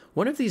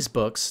 One of these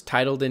books,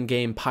 titled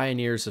in-game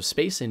Pioneers of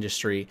Space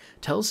Industry,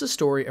 tells the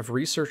story of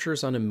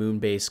researchers on a moon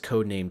base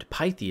codenamed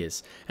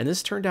Pythias, and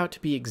this turned out to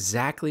be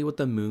exactly what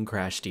the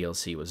Mooncrash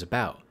DLC was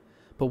about.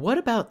 But what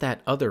about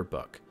that other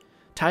book?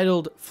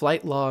 Titled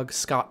Flight Log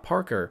Scott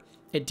Parker,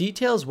 it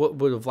details what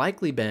would have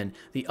likely been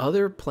the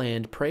other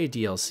planned Prey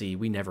DLC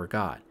we never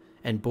got,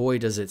 and boy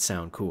does it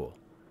sound cool.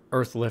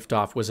 Earth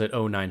liftoff was at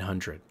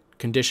 0900,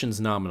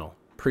 conditions nominal,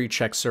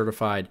 pre-check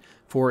certified,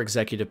 4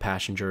 executive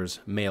passengers,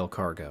 mail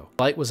cargo.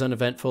 Flight was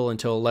uneventful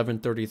until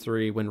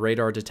 11:33 when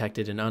radar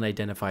detected an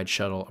unidentified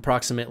shuttle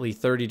approximately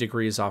 30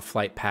 degrees off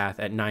flight path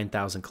at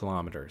 9,000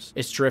 kilometers.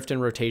 Its drift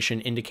and rotation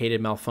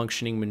indicated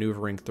malfunctioning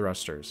maneuvering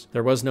thrusters.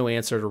 There was no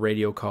answer to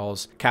radio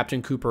calls.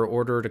 Captain Cooper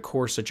ordered a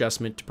course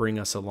adjustment to bring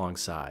us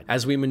alongside.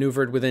 As we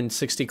maneuvered within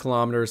 60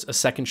 kilometers, a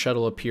second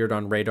shuttle appeared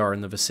on radar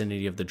in the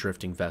vicinity of the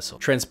drifting vessel.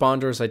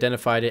 Transponders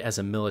identified it as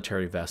a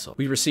military vessel.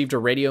 We received a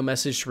radio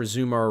message to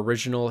resume our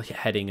original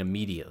heading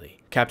immediately.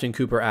 Captain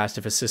Cooper asked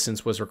if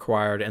assistance was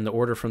required, and the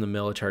order from the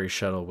military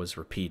shuttle was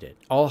repeated.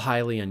 All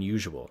highly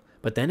unusual,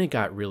 but then it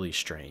got really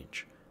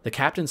strange. The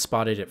captain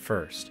spotted it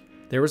first.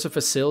 There was a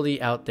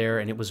facility out there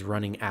and it was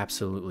running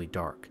absolutely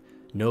dark.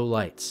 No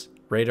lights,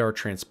 radar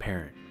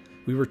transparent.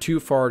 We were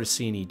too far to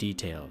see any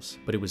details,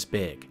 but it was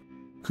big.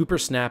 Cooper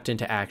snapped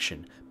into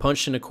action,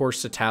 punched in a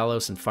course to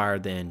Talos and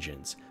fired the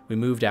engines. We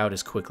moved out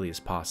as quickly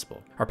as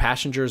possible. Our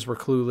passengers were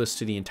clueless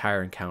to the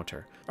entire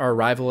encounter. Our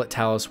arrival at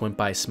Talos went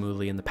by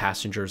smoothly and the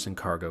passengers and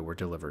cargo were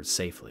delivered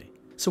safely.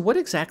 So what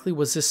exactly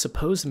was this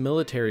supposed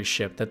military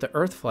ship that the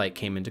Earth flight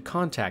came into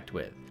contact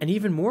with? And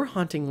even more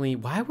hauntingly,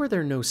 why were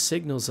there no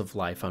signals of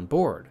life on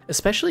board?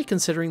 Especially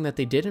considering that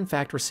they did in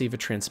fact receive a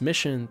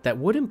transmission that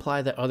would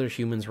imply that other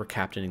humans were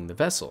captaining the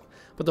vessel.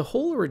 But the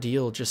whole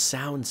ordeal just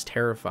sounds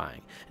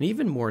terrifying, and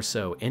even more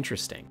so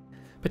interesting.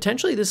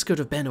 Potentially this could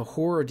have been a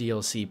horror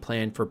DLC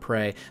planned for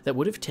Prey that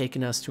would have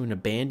taken us to an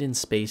abandoned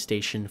space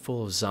station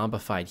full of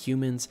zombified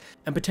humans,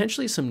 and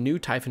potentially some new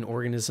Typhon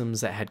organisms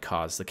that had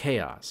caused the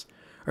chaos.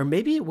 Or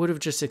maybe it would have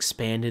just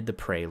expanded the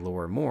Prey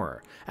lore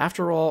more.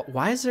 After all,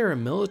 why is there a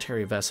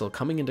military vessel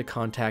coming into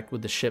contact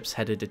with the ships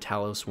headed to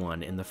Talos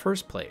 1 in the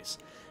first place?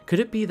 Could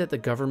it be that the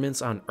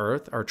governments on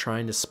Earth are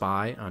trying to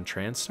spy on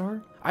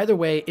TranStar? Either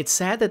way, it's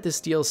sad that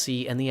this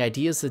DLC and the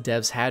ideas the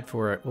devs had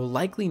for it will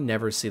likely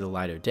never see the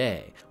light of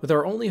day, with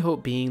our only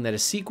hope being that a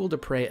sequel to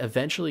Prey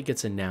eventually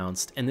gets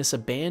announced and this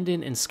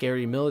abandoned and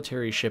scary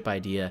military ship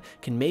idea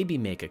can maybe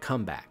make a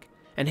comeback.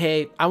 And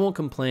hey, I won't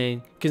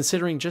complain,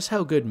 considering just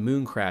how good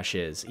Mooncrash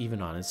is,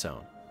 even on its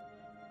own.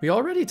 We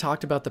already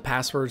talked about the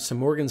passwords to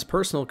Morgan's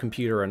personal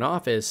computer and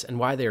office and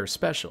why they are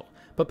special,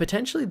 but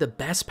potentially the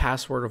best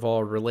password of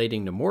all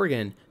relating to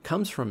Morgan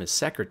comes from his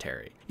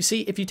secretary. You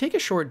see, if you take a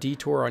short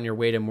detour on your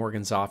way to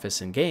Morgan's office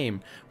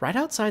in-game, right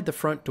outside the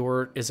front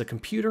door is a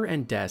computer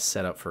and desk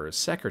set up for his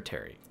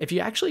secretary. If you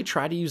actually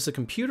try to use the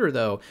computer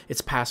though,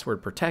 it's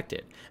password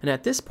protected, and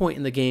at this point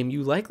in the game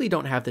you likely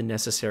don't have the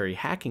necessary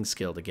hacking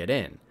skill to get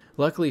in.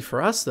 Luckily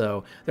for us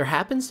though, there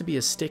happens to be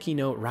a sticky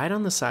note right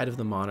on the side of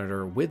the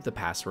monitor with the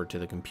password to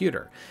the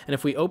computer, and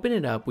if we open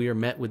it up we are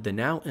met with the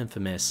now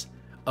infamous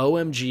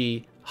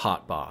OMG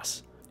Hot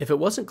Boss. If it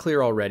wasn't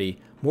clear already,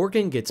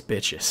 Morgan gets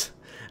bitches.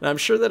 And I'm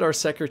sure that our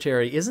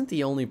secretary isn't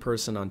the only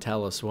person on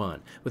Talos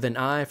 1 with an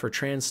eye for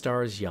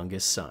TranStar's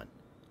youngest son.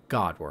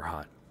 God, we're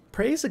hot.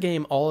 Prey is a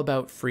game all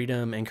about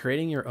freedom and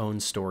creating your own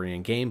story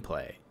and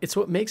gameplay. It's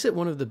what makes it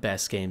one of the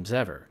best games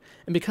ever.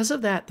 And because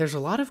of that, there's a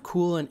lot of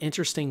cool and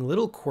interesting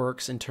little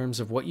quirks in terms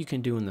of what you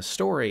can do in the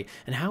story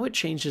and how it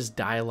changes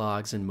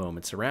dialogues and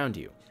moments around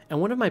you. And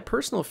one of my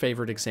personal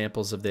favorite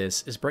examples of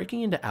this is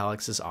breaking into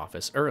Alex's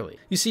office early.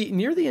 You see,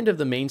 near the end of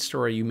the main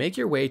story, you make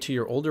your way to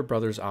your older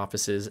brother's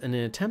offices in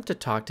an attempt to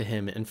talk to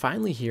him and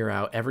finally hear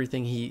out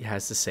everything he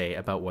has to say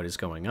about what is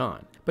going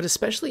on. But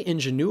especially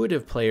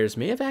ingenuitive players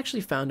may have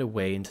actually found a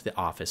way into the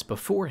office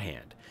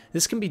beforehand.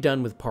 This can be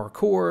done with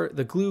parkour,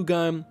 the glue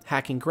gun,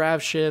 hacking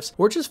grav shifts,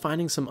 or just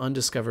finding some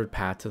undiscovered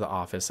path to the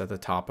office at the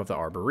top of the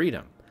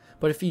Arboretum.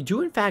 But if you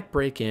do in fact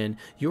break in,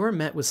 you are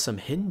met with some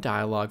hidden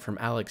dialogue from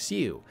Alex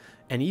Yu.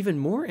 And even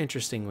more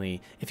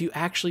interestingly, if you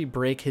actually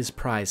break his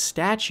prized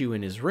statue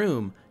in his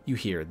room, you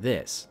hear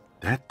this.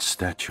 That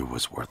statue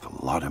was worth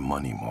a lot of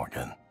money,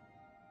 Morgan.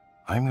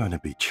 I'm going to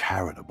be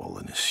charitable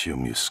and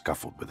assume you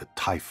scuffled with a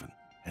Typhon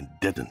and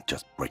didn't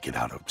just break it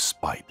out of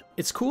spite.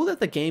 It's cool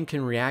that the game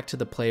can react to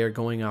the player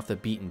going off the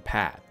beaten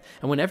path,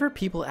 and whenever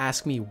people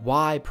ask me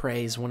why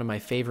Prey is one of my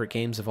favorite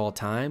games of all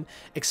time,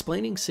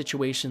 explaining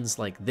situations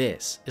like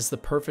this is the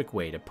perfect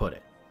way to put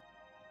it.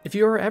 If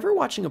you are ever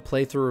watching a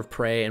playthrough of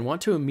Prey and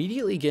want to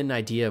immediately get an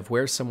idea of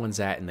where someone's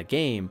at in the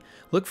game,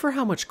 look for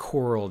how much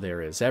coral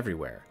there is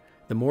everywhere.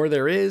 The more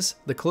there is,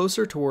 the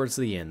closer towards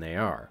the end they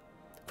are.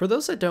 For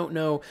those that don't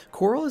know,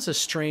 coral is a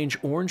strange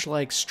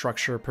orange-like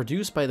structure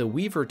produced by the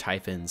Weaver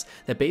Typhons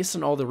that, based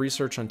on all the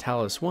research on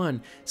Talos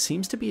 1,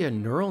 seems to be a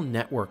neural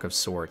network of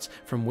sorts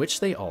from which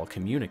they all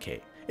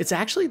communicate. It's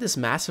actually this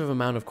massive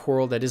amount of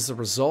coral that is the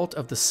result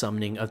of the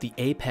summoning of the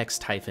Apex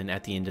Typhon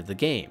at the end of the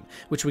game,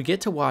 which we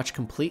get to watch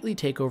completely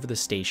take over the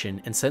station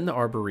and send the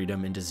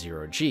Arboretum into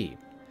 0G.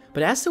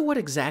 But as to what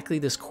exactly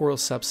this coral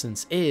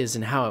substance is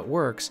and how it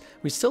works,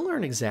 we still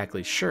aren't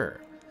exactly sure.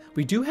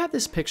 We do have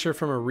this picture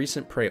from a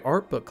recent Prey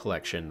art book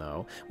collection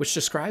though, which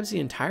describes the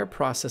entire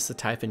process the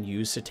Typhon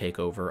used to take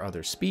over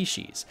other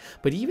species,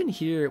 but even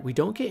here we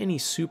don't get any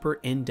super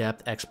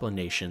in-depth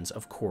explanations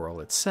of coral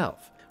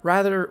itself.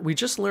 Rather, we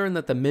just learn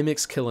that the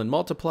mimics kill and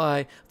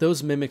multiply,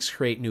 those mimics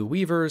create new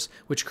weavers,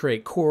 which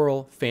create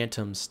coral,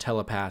 phantoms,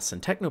 telepaths,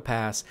 and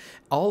technopaths,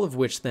 all of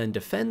which then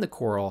defend the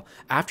coral,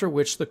 after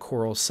which the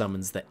coral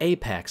summons the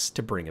Apex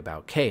to bring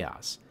about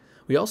chaos.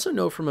 We also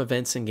know from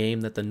events in-game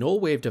that the null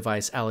wave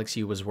device Alex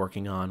Yu was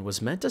working on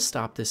was meant to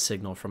stop this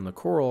signal from the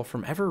coral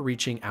from ever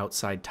reaching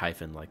outside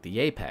Typhon like the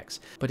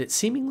Apex, but it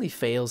seemingly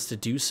fails to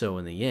do so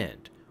in the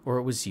end, or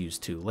it was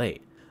used too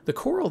late. The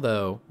coral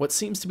though, what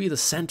seems to be the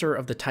center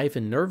of the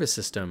Typhon nervous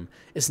system,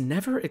 is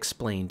never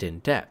explained in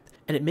depth,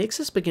 and it makes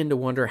us begin to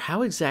wonder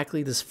how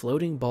exactly this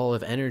floating ball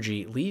of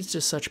energy leads to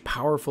such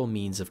powerful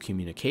means of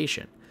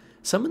communication.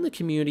 Some in the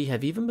community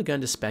have even begun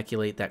to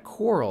speculate that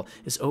coral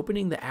is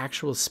opening the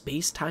actual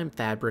space-time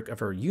fabric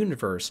of our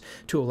universe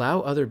to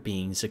allow other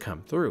beings to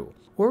come through.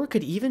 Or it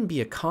could even be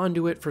a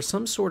conduit for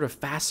some sort of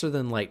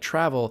faster-than-light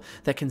travel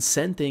that can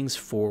send things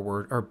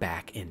forward or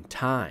back in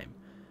time.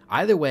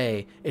 Either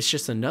way, it's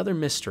just another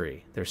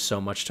mystery there's so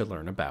much to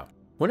learn about.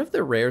 One of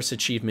the rarest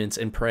achievements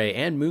in Prey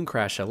and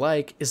Mooncrash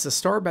alike is the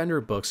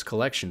Starbender Books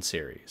collection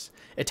series.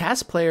 It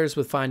tasks players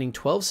with finding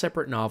 12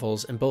 separate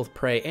novels in both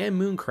Prey and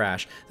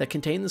Mooncrash that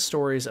contain the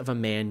stories of a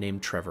man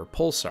named Trevor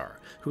Pulsar,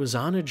 who is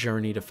on a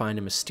journey to find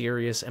a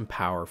mysterious and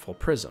powerful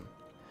prism.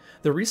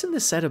 The reason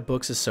this set of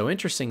books is so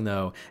interesting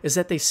though, is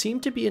that they seem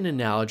to be an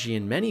analogy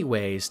in many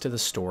ways to the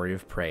story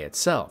of Prey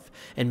itself,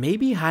 and may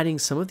be hiding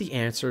some of the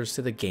answers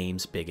to the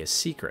game's biggest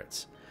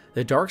secrets.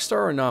 The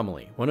Darkstar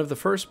Anomaly, one of the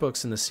first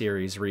books in the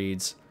series,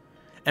 reads,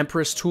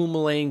 Empress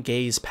Tourmaline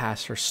gazed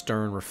past her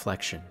stern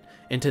reflection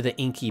into the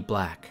inky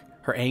black,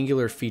 her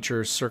angular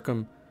features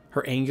circumscribed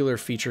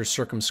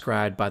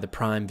by the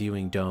prime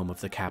viewing dome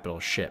of the capital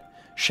ship,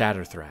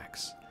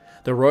 Shatterthrax.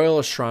 The royal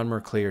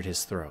astronomer cleared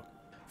his throat.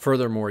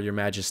 Furthermore, Your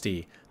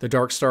Majesty, the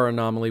Dark Star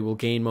anomaly will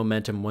gain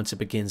momentum once it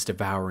begins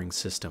devouring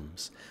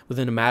systems.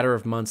 Within a matter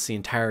of months, the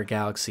entire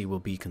galaxy will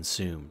be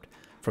consumed.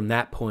 From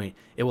that point,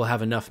 it will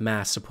have enough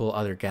mass to pull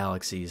other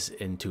galaxies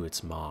into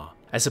its maw.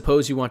 I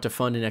suppose you want to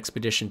fund an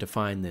expedition to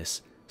find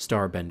this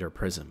Starbender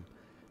Prism.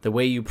 The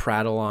way you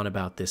prattle on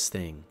about this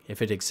thing,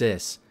 if it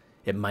exists,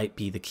 it might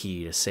be the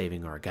key to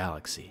saving our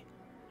galaxy.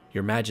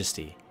 Your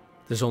Majesty,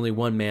 there's only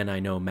one man I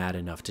know mad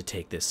enough to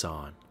take this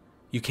on.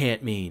 You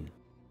can't mean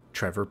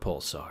Trevor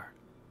Pulsar.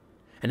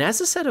 And as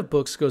the set of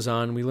books goes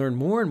on, we learn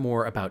more and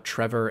more about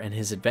Trevor and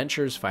his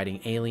adventures fighting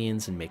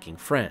aliens and making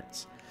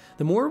friends.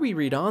 The more we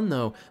read on,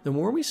 though, the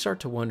more we start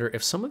to wonder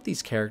if some of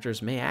these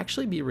characters may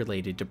actually be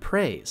related to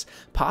Preys,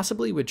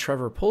 possibly with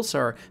Trevor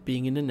Pulsar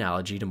being an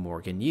analogy to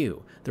Morgan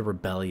Yu, the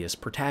rebellious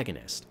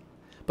protagonist.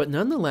 But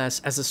nonetheless,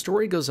 as the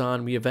story goes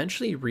on, we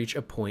eventually reach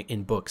a point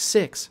in Book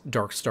 6,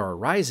 Dark Star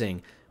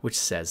Rising, which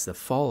says the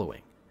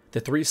following. The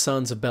three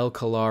sons of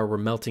Bel-Kalar were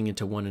melting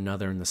into one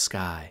another in the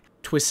sky,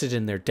 twisted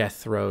in their death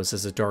throes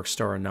as the Dark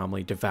Star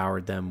anomaly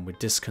devoured them with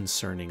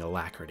disconcerting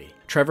alacrity.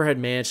 Trevor had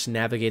managed to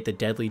navigate the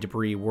deadly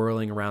debris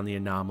whirling around the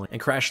anomaly and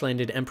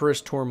crash-landed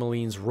Empress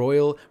Tourmaline's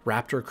Royal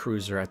Raptor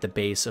cruiser at the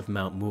base of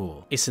Mount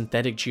Mool, a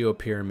synthetic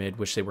geopyramid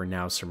which they were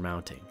now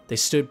surmounting. They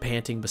stood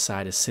panting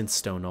beside a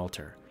synthstone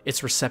altar,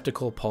 its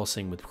receptacle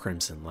pulsing with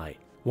crimson light.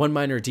 One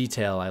minor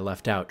detail I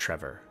left out,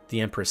 Trevor, the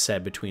Empress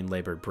said between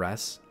labored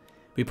breaths.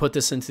 We put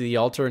this into the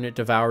altar and it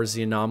devours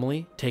the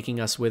anomaly, taking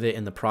us with it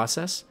in the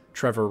process,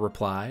 Trevor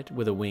replied,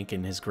 with a wink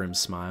in his grim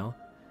smile.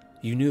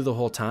 You knew the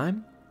whole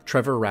time?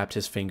 Trevor wrapped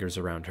his fingers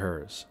around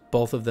hers,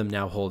 both of them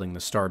now holding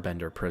the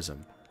Starbender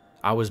prism.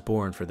 I was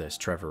born for this,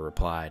 Trevor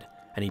replied,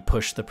 and he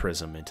pushed the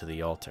prism into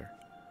the altar.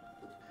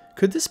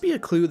 Could this be a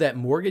clue that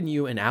Morgan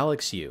Yu and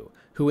Alex Yu,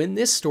 who in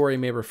this story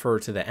may refer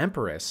to the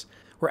Empress,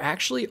 were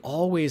actually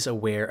always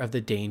aware of the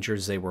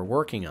dangers they were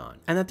working on,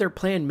 and that their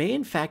plan may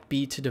in fact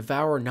be to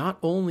devour not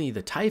only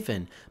the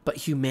Typhon, but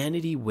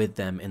humanity with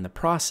them in the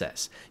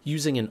process,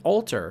 using an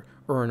altar,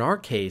 or in our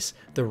case,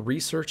 the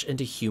research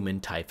into human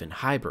Typhon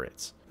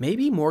hybrids.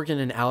 Maybe Morgan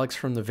and Alex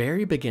from the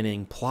very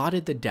beginning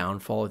plotted the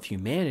downfall of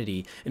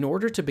humanity in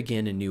order to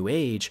begin a new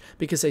age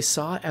because they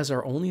saw it as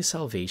our only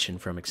salvation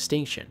from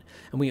extinction,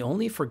 and we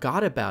only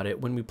forgot about it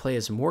when we play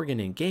as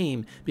Morgan in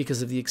game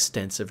because of the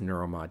extensive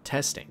neuromod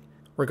testing.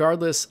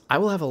 Regardless, I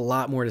will have a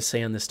lot more to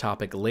say on this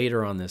topic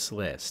later on this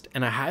list,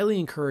 and I highly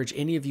encourage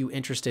any of you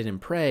interested in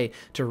Prey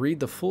to read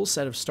the full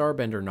set of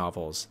Starbender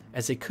novels,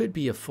 as they could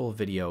be a full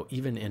video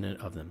even in and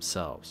of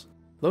themselves.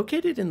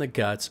 Located in the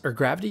guts or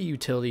gravity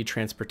utility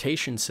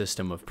transportation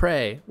system of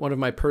Prey, one of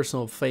my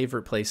personal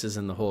favorite places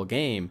in the whole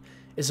game,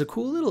 is a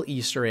cool little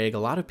Easter egg a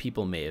lot of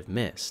people may have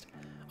missed.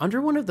 Under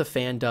one of the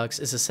fan ducts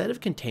is a set of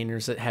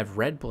containers that have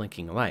red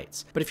blinking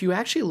lights, but if you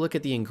actually look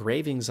at the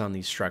engravings on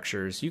these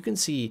structures, you can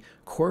see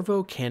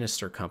Corvo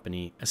Canister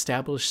Company,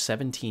 established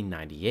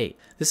 1798.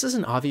 This is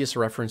an obvious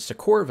reference to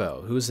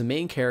Corvo, who is the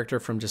main character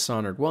from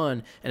Dishonored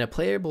 1 and a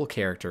playable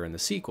character in the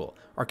sequel,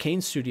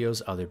 Arkane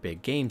Studios' other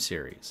big game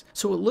series.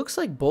 So it looks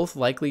like both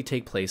likely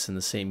take place in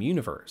the same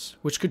universe,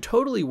 which could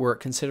totally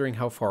work considering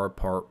how far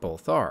apart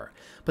both are.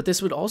 But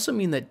this would also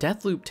mean that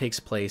Deathloop takes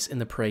place in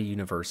the Prey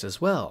universe as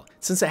well,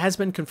 since it has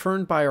been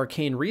confirmed by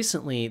Arkane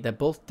recently that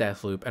both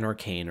Deathloop and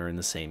Arkane are in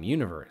the same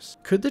universe.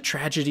 Could the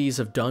tragedies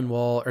of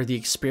Dunwall or the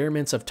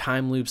experiments of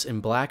time loops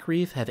in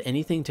Blackreef have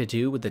anything to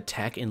do with the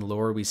tech and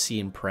lore we see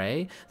in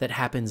Prey that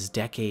happens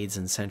decades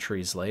and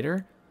centuries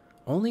later?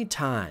 Only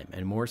time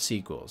and more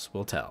sequels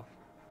will tell.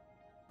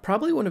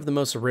 Probably one of the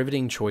most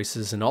riveting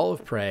choices in all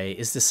of Prey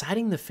is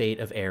deciding the fate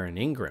of Aaron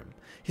Ingram.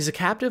 He's a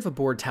captive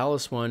aboard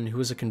Talos 1 who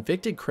is a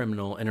convicted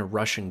criminal in a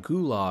Russian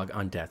gulag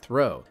on death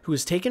row, who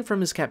was taken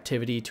from his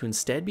captivity to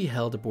instead be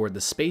held aboard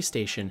the space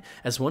station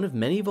as one of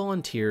many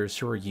volunteers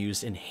who are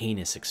used in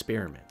heinous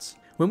experiments.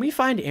 When we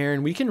find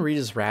Aaron, we can read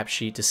his rap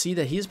sheet to see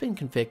that he has been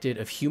convicted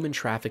of human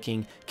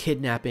trafficking,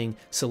 kidnapping,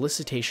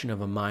 solicitation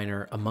of a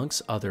minor,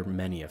 amongst other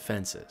many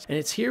offenses. And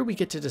it's here we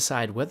get to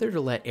decide whether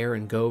to let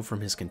Aaron go from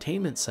his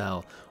containment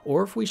cell,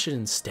 or if we should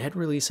instead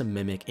release a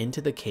mimic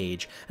into the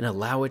cage and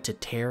allow it to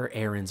tear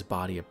Aaron's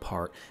body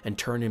apart and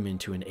turn him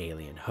into an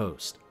alien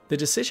host. The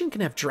decision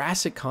can have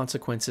drastic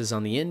consequences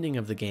on the ending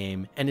of the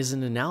game and is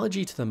an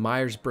analogy to the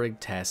Myers-Briggs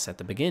tests at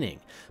the beginning,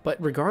 but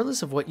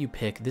regardless of what you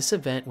pick, this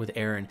event with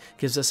Aaron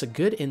gives us a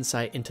good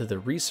insight into the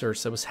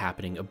research that was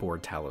happening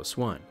aboard Talos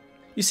 1.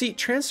 You see,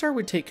 TranStar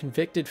would take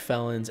convicted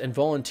felons and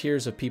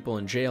volunteers of people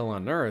in jail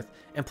on Earth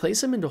and place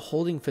them into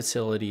holding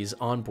facilities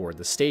on board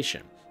the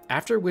station,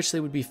 after which they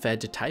would be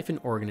fed to Typhon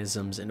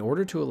organisms in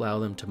order to allow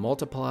them to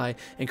multiply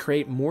and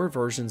create more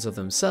versions of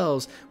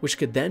themselves, which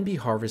could then be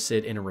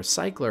harvested in a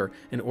recycler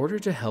in order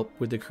to help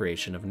with the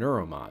creation of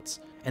neuromods.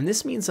 And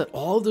this means that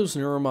all of those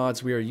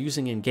neuromods we are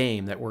using in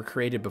game that were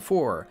created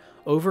before,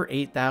 over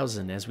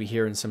 8,000 as we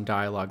hear in some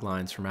dialogue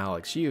lines from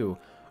Alex Yu,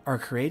 are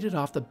created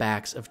off the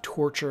backs of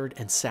tortured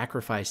and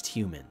sacrificed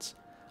humans.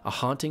 A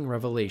haunting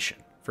revelation,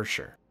 for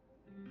sure.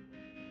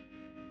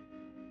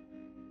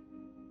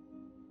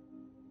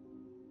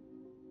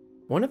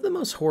 One of the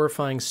most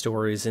horrifying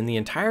stories in the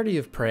entirety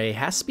of Prey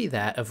has to be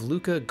that of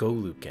Luka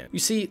Golukin. You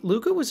see,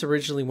 Luka was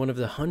originally one of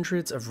the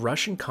hundreds of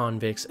Russian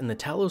convicts in the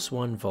Talos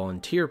 1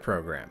 volunteer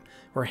program,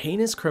 where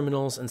heinous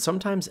criminals and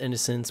sometimes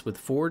innocents with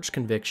forged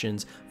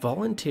convictions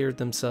volunteered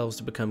themselves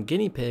to become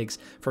guinea pigs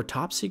for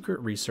top-secret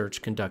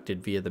research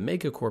conducted via the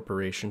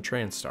megacorporation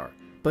Transstar.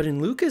 But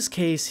in Luka's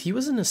case, he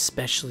was an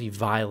especially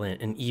violent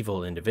and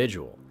evil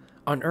individual.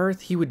 On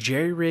Earth, he would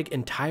jerry-rig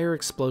entire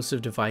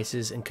explosive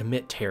devices and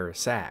commit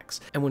terrorist acts,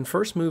 and when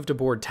first moved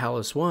aboard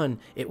Talos 1,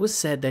 it was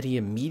said that he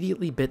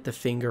immediately bit the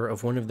finger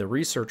of one of the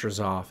researchers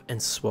off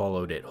and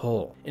swallowed it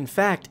whole. In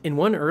fact, in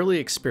one early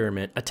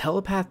experiment, a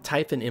telepath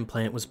Typhon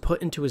implant was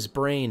put into his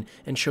brain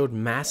and showed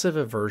massive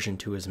aversion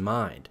to his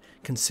mind,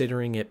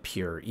 considering it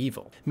pure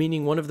evil,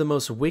 meaning one of the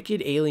most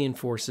wicked alien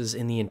forces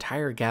in the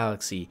entire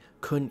galaxy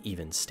couldn't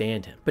even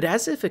stand him. But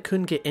as if it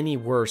couldn't get any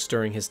worse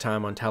during his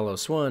time on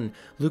Talos 1,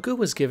 Luka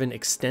was given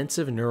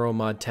extensive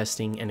neuromod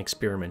testing and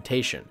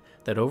experimentation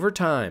that over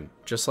time,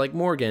 just like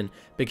Morgan,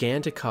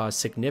 began to cause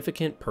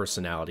significant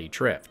personality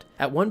drift.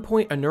 At one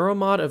point, a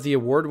neuromod of the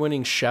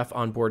award-winning chef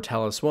on board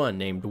Talos 1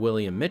 named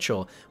William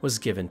Mitchell was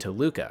given to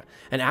Luka,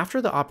 and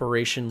after the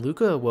operation,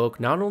 Luka awoke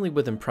not only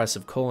with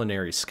impressive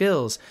culinary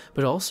skills,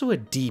 but also a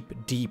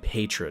deep, deep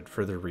hatred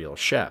for the real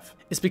chef.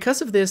 It's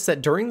because of this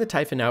that during the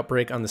Typhon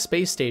outbreak on the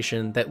space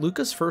station that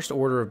Luka's first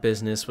order of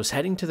business was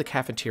heading to the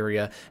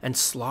cafeteria and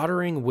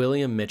slaughtering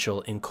William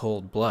Mitchell in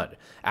cold blood,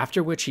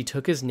 after which he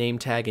took his name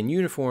tag and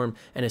uniform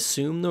and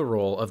assumed the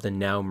role of the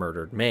now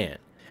murdered man.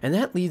 And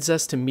that leads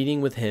us to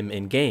meeting with him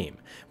in-game,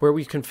 where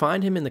we can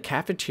find him in the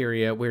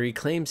cafeteria where he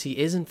claims he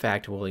is in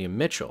fact William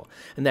Mitchell,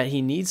 and that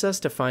he needs us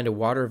to find a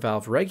water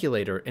valve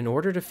regulator in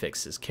order to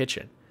fix his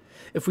kitchen.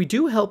 If we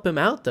do help him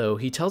out though,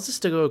 he tells us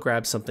to go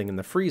grab something in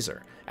the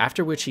freezer,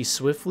 after which he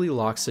swiftly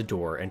locks the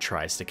door and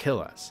tries to kill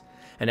us.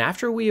 And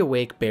after we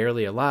awake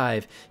barely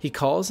alive, he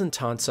calls and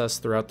taunts us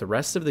throughout the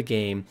rest of the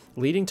game,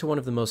 leading to one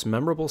of the most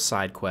memorable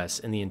side quests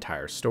in the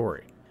entire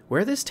story.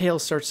 Where this tale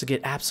starts to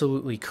get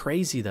absolutely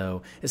crazy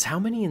though, is how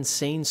many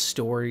insane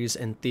stories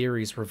and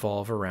theories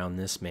revolve around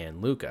this man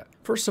Luka.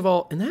 First of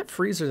all, in that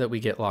freezer that we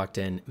get locked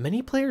in,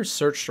 many players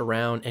searched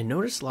around and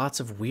noticed lots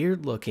of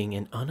weird looking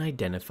and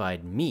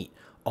unidentified meat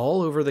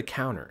all over the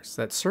counters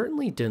that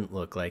certainly didn't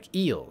look like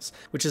eels,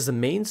 which is the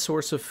main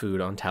source of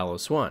food on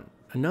Talos 1.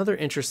 Another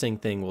interesting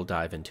thing we'll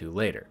dive into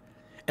later.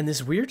 And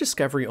this weird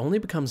discovery only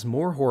becomes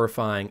more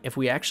horrifying if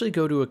we actually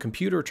go to a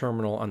computer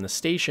terminal on the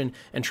station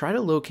and try to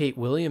locate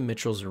William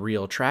Mitchell's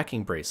real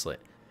tracking bracelet.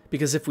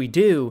 Because if we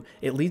do,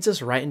 it leads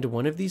us right into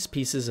one of these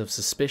pieces of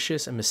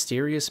suspicious and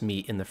mysterious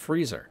meat in the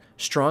freezer,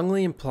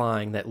 strongly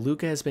implying that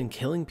Luka has been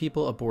killing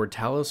people aboard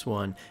Talos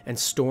 1 and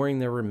storing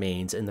their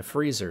remains in the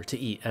freezer to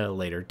eat at a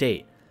later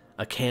date.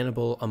 A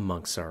cannibal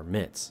amongst our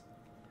midst.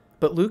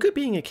 But Luka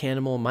being a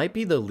cannibal might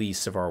be the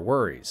least of our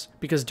worries,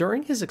 because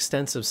during his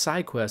extensive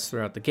side quests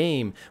throughout the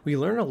game, we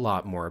learn a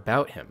lot more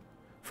about him.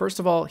 First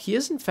of all, he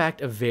is in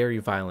fact a very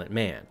violent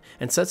man,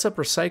 and sets up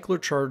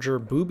recycler charger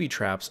booby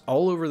traps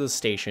all over the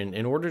station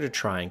in order to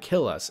try and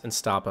kill us and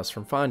stop us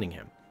from finding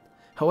him.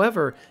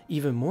 However,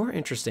 even more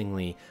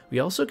interestingly, we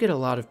also get a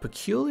lot of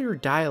peculiar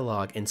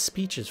dialogue and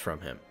speeches from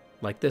him,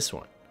 like this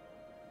one.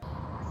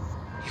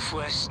 If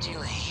we're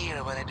still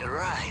here when it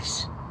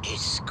arrives, it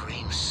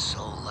screams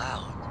so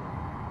loud.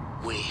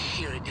 We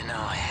hear it in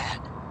our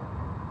head.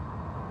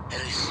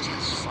 It is still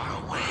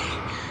far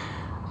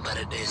away, but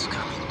it is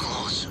coming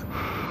closer.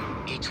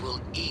 It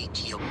will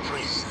eat your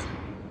prison,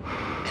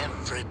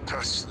 every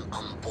person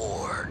on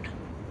board,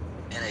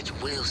 and it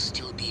will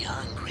still be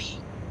hungry.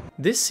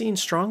 This scene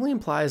strongly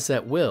implies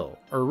that Will,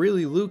 or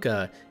really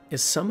Luka,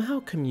 is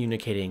somehow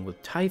communicating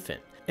with Typhon,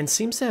 and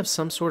seems to have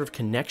some sort of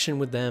connection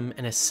with them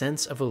and a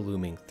sense of a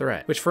looming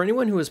threat, which for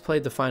anyone who has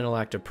played the final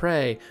act of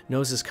Prey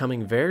knows is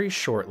coming very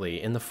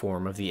shortly in the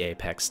form of the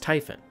Apex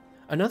Typhon.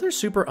 Another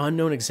super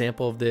unknown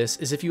example of this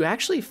is if you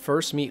actually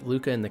first meet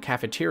Luka in the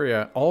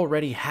cafeteria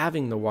already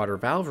having the water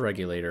valve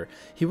regulator,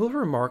 he will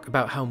remark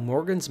about how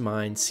Morgan's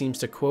mind seems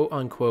to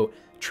quote-unquote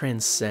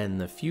transcend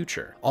the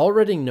future,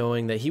 already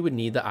knowing that he would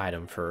need the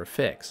item for a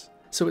fix.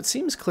 So it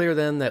seems clear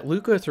then that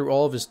Luka, through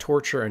all of his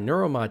torture and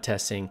neuromod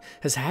testing,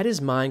 has had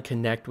his mind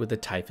connect with the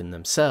Typhon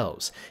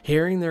themselves,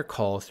 hearing their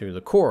call through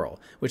the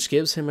coral, which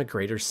gives him a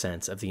greater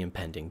sense of the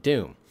impending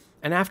doom.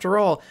 And after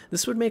all,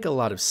 this would make a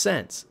lot of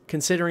sense,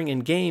 considering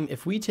in-game,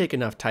 if we take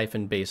enough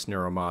Typhon-based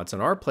neuromods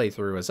on our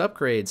playthrough as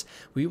upgrades,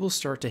 we will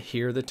start to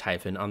hear the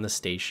Typhon on the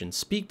station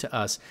speak to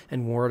us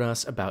and warn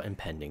us about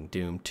impending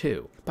doom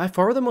too. By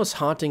far the most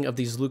haunting of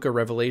these Luka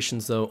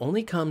revelations though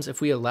only comes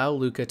if we allow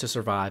Luka to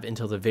survive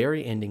until the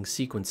very ending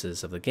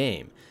sequences of the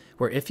game,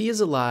 where if he is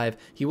alive,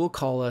 he will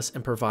call us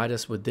and provide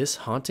us with this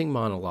haunting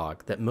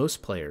monologue that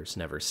most players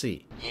never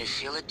see. You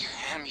feel it,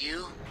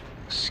 MU?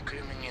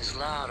 Screaming is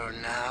louder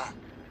now.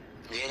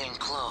 Getting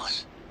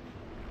close.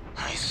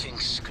 I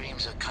think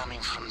screams are coming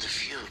from the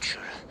future.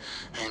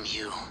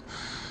 MU.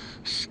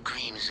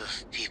 Screams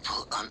of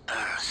people on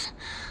Earth.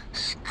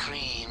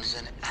 Screams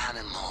an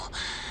animal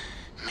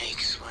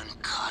makes when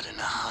caught in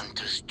a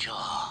hunter's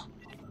jaw.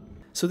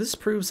 So this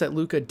proves that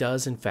Luca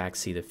does in fact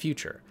see the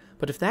future.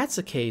 But if that's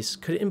the case,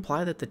 could it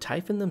imply that the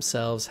Typhon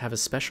themselves have a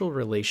special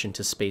relation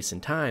to space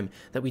and time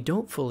that we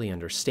don't fully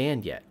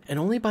understand yet? And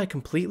only by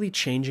completely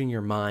changing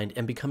your mind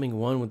and becoming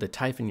one with the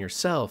Typhon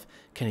yourself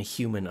can a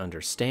human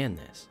understand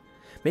this.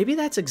 Maybe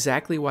that's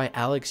exactly why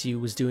Alex Yu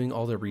was doing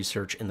all the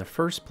research in the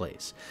first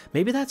place.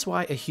 Maybe that's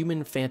why a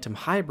human-phantom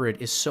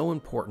hybrid is so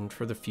important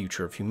for the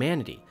future of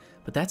humanity.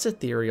 But that's a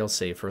theory I'll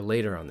save for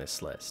later on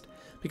this list,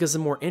 because the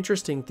more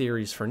interesting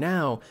theories for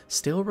now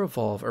still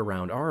revolve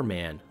around our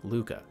man,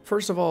 Luca.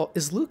 First of all,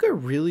 is Luca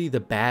really the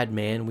bad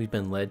man we've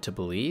been led to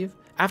believe?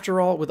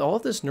 After all, with all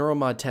of this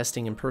neuromod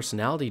testing and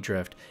personality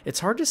drift, it's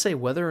hard to say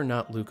whether or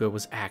not Luca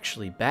was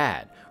actually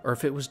bad, or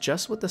if it was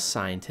just what the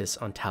scientists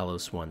on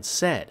Talos 1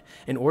 said,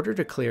 in order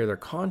to clear their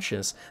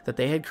conscience that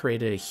they had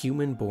created a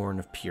human born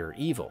of pure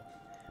evil.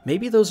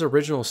 Maybe those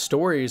original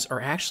stories are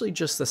actually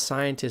just the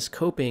scientists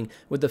coping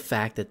with the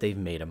fact that they've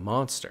made a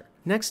monster.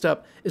 Next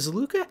up, is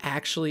Luca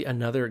actually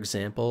another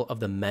example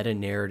of the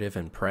meta-narrative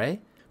in Prey?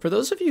 For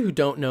those of you who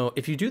don't know,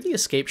 if you do the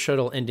escape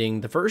shuttle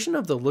ending, the version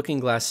of the looking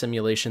glass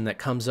simulation that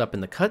comes up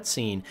in the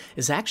cutscene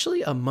is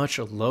actually a much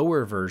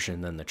lower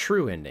version than the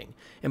true ending,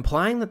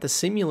 implying that the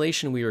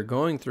simulation we are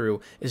going through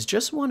is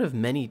just one of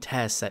many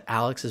tests that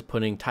Alex is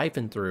putting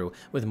Typhon through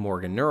with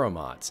Morgan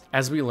neuromods,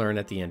 as we learn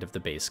at the end of the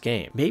base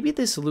game. Maybe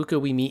this Luca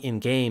we meet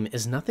in-game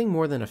is nothing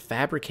more than a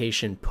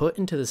fabrication put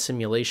into the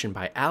simulation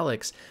by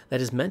Alex that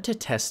is meant to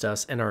test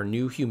us and our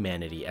new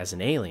humanity as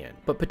an alien.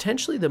 But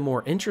potentially the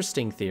more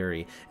interesting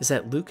theory is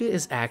that Luca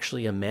is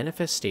actually a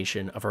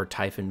manifestation of our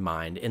Typhon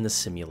mind in the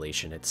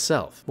simulation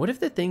itself. What if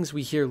the things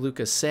we hear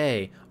Luca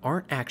say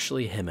aren't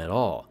actually him at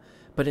all,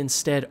 but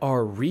instead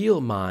our real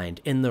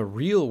mind in the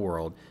real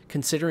world,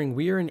 considering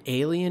we are an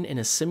alien in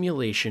a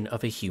simulation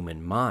of a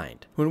human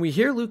mind? When we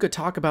hear Luca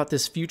talk about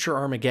this future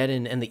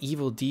Armageddon and the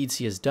evil deeds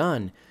he has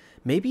done,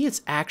 maybe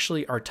it's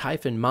actually our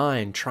Typhon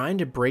mind trying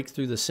to break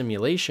through the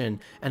simulation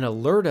and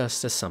alert us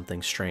to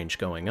something strange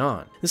going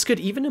on. This could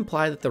even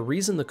imply that the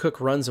reason the cook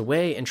runs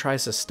away and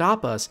tries to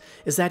stop us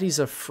is that he's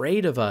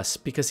afraid of us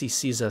because he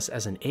sees us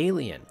as an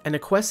alien. And a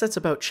quest that's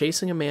about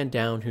chasing a man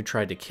down who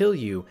tried to kill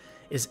you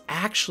is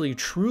actually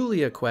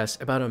truly a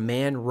quest about a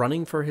man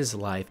running for his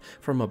life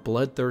from a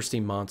bloodthirsty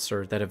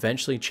monster that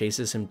eventually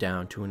chases him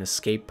down to an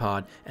escape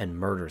pod and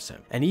murders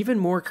him. And even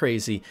more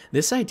crazy,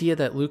 this idea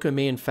that Luca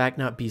may in fact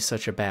not be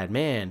such a bad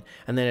man,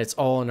 and that it's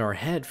all in our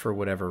head for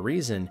whatever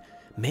reason,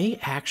 may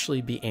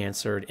actually be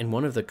answered in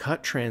one of the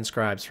cut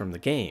transcribes from the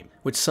game,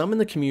 which some in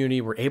the community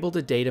were able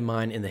to data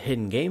mine in the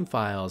hidden game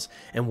files,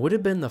 and would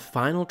have been the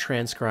final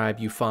transcribe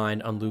you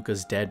find on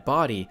Luca's dead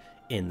body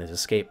in the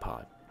escape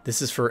pod.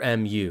 This is for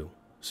MU.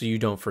 So you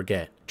don't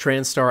forget.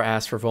 TranStar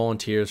asks for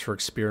volunteers for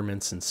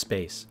experiments in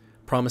space.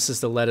 Promises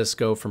to let us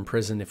go from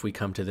prison if we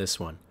come to this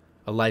one.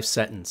 A life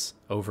sentence,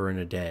 over in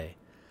a day.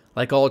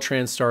 Like all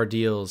TranStar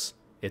deals,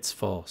 it's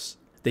false.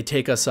 They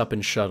take us up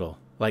in shuttle,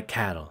 like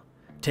cattle.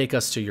 Take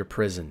us to your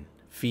prison.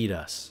 Feed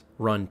us.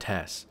 Run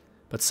tests.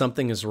 But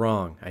something is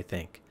wrong, I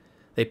think.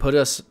 They put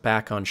us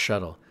back on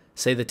shuttle.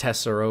 Say the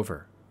tests are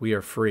over. We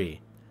are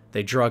free.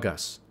 They drug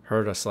us.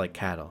 Herd us like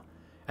cattle.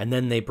 And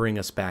then they bring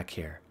us back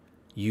here.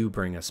 You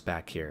bring us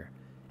back here,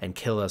 and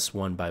kill us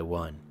one by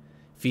one.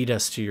 Feed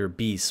us to your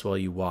beasts while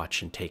you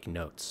watch and take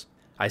notes.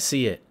 I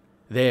see it.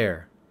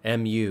 There,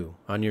 MU,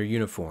 on your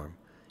uniform.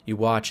 You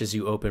watch as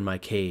you open my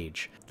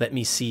cage. Let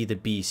me see the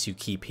beasts you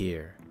keep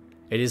here.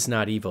 It is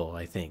not evil,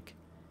 I think.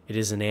 It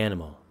is an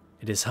animal.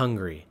 It is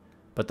hungry.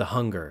 But the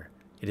hunger,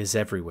 it is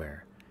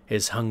everywhere. It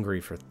is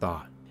hungry for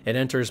thought. It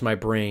enters my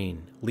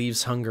brain,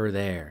 leaves hunger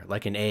there,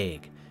 like an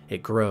egg.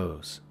 It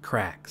grows,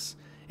 cracks.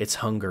 It's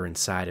hunger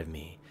inside of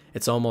me.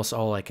 It's almost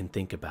all I can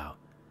think about.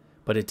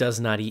 But it does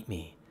not eat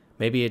me.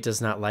 Maybe it does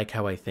not like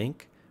how I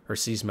think, or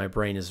sees my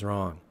brain is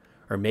wrong,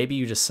 or maybe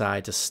you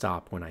decide to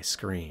stop when I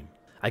scream.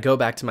 I go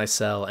back to my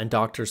cell, and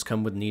doctors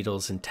come with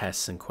needles and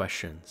tests and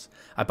questions.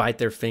 I bite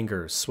their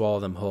fingers,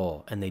 swallow them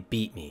whole, and they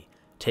beat me,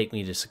 take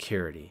me to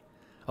security.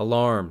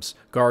 Alarms,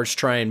 guards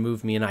try and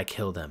move me and I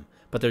kill them,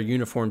 but their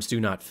uniforms do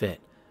not fit.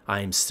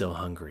 I am still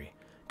hungry.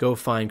 Go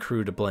find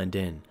crew to blend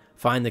in.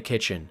 Find the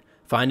kitchen.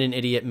 Find an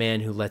idiot man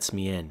who lets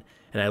me in.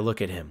 And I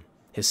look at him.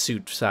 His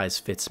suit size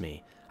fits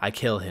me. I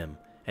kill him,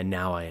 and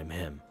now I am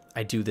him.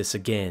 I do this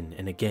again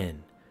and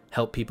again.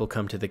 Help people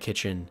come to the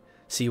kitchen,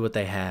 see what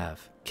they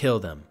have,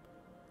 kill them.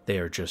 They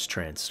are just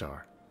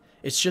TranStar.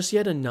 It's just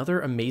yet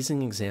another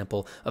amazing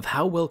example of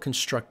how well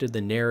constructed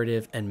the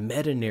narrative and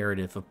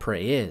meta-narrative of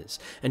Prey is,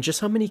 and just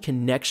how many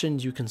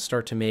connections you can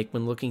start to make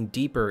when looking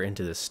deeper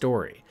into this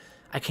story.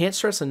 I can't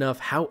stress enough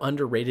how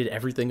underrated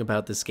everything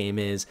about this game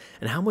is,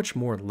 and how much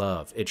more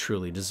love it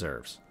truly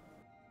deserves.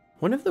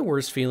 One of the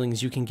worst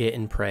feelings you can get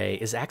in Prey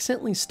is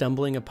accidentally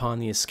stumbling upon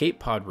the escape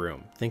pod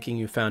room, thinking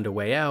you found a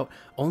way out,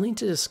 only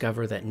to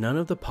discover that none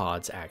of the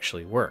pods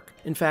actually work.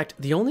 In fact,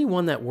 the only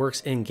one that works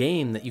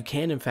in-game that you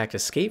can in fact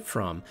escape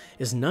from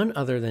is none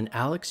other than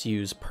Alex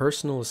Yu's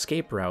personal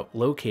escape route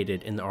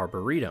located in the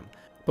Arboretum.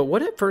 But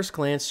what at first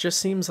glance just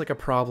seems like a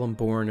problem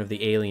born of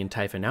the alien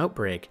Typhon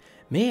outbreak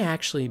may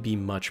actually be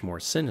much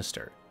more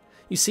sinister.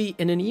 You see,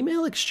 in an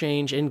email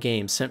exchange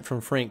in-game sent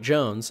from Frank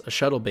Jones, a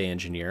shuttle bay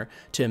engineer,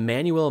 to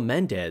Emmanuel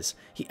Mendez,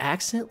 he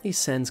accidentally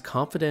sends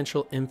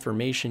confidential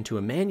information to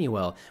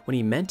Emmanuel when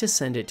he meant to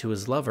send it to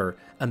his lover,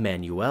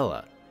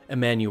 Emanuela.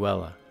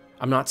 Emanuela,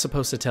 I'm not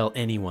supposed to tell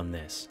anyone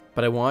this,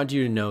 but I wanted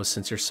you to know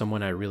since you're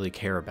someone I really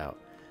care about.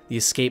 The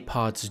escape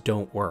pods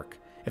don't work.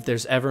 If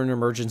there's ever an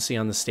emergency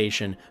on the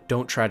station,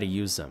 don't try to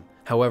use them.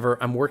 However,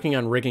 I'm working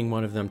on rigging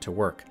one of them to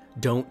work.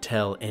 Don't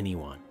tell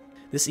anyone.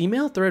 This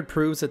email thread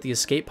proves that the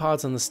escape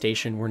pods on the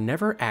station were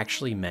never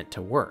actually meant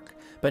to work.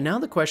 But now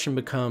the question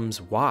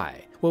becomes,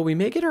 why? Well, we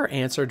may get our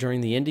answer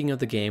during the ending of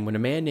the game when a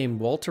man named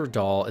Walter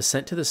Dahl is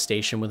sent to the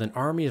station with an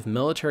army of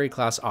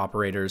military-class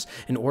operators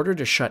in order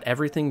to shut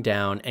everything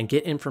down and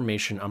get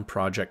information on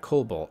Project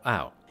Cobalt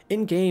out.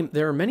 In-game,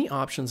 there are many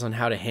options on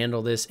how to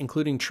handle this,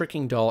 including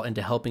tricking Dahl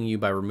into helping you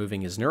by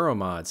removing his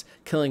neuromods,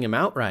 killing him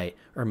outright,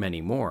 or many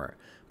more.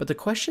 But the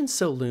question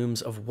still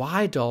looms of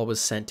why Dahl was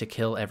sent to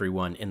kill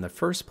everyone in the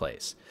first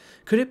place.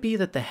 Could it be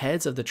that the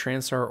heads of the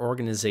Transtar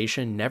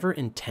organization never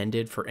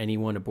intended for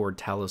anyone aboard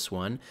Talos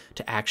 1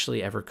 to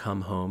actually ever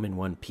come home in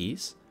one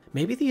piece?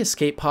 Maybe the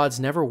escape pods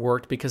never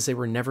worked because they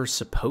were never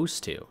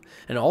supposed to,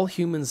 and all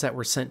humans that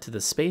were sent to the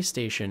space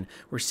station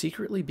were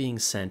secretly being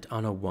sent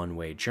on a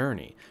one-way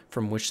journey,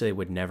 from which they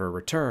would never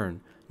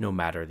return, no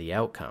matter the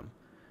outcome.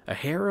 A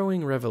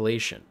harrowing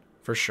revelation,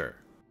 for sure.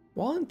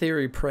 While in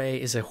theory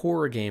Prey is a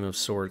horror game of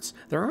sorts,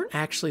 there aren't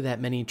actually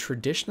that many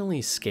traditionally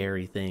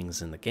scary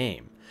things in the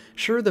game.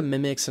 Sure, the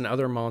mimics and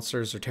other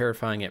monsters are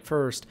terrifying at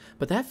first,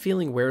 but that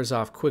feeling wears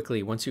off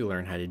quickly once you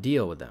learn how to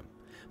deal with them.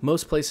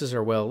 Most places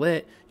are well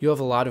lit, you have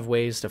a lot of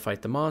ways to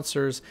fight the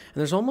monsters, and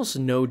there's almost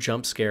no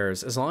jump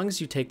scares as long as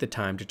you take the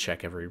time to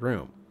check every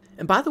room.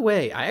 And by the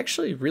way, I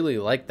actually really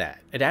like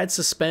that. It adds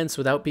suspense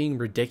without being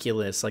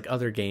ridiculous like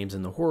other games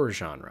in the horror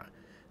genre.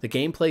 The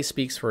gameplay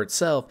speaks for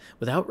itself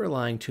without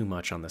relying too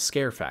much on the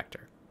scare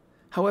factor.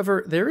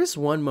 However, there is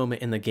one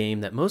moment in the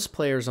game that most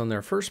players on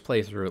their first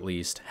playthrough at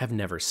least have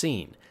never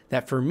seen,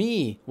 that for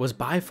me was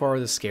by far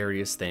the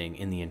scariest thing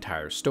in the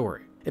entire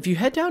story. If you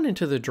head down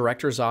into the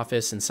director's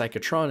office in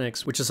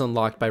Psychotronics, which is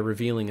unlocked by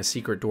revealing a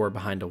secret door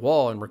behind a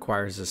wall and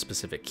requires a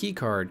specific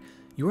keycard,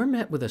 you are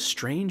met with a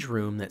strange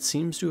room that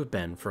seems to have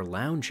been for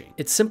lounging.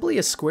 It's simply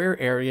a square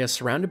area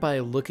surrounded by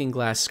a looking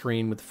glass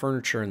screen with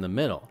furniture in the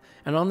middle,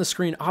 and on the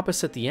screen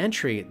opposite the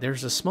entry,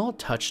 there's a small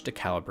touch to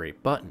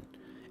calibrate button.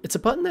 It's a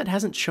button that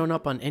hasn't shown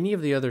up on any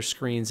of the other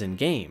screens in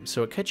game,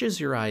 so it catches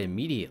your eye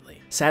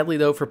immediately. Sadly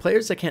though, for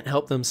players that can't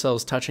help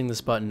themselves touching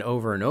this button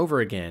over and over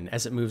again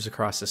as it moves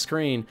across the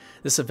screen,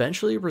 this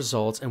eventually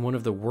results in one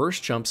of the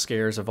worst jump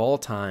scares of all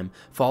time,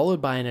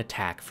 followed by an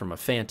attack from a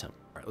phantom.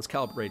 Alright, let's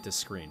calibrate this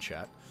screen,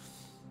 chat.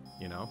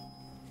 You know?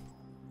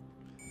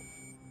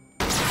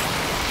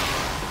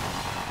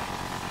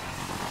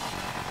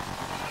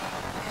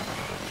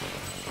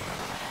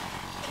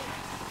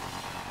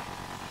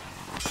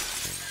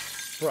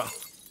 Bro,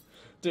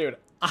 dude,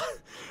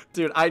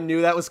 I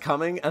knew that was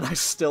coming and I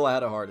still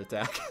had a heart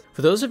attack.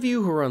 For those of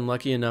you who are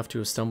unlucky enough to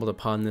have stumbled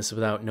upon this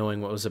without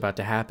knowing what was about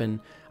to happen,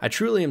 I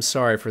truly am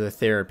sorry for the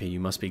therapy you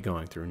must be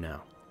going through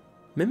now.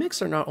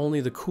 Mimics are not only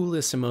the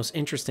coolest and most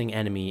interesting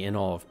enemy in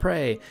all of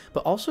Prey,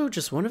 but also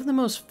just one of the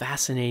most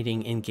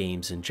fascinating in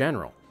games in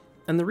general.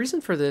 And the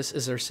reason for this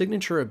is their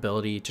signature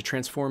ability to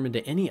transform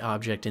into any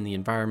object in the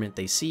environment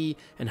they see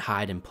and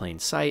hide in plain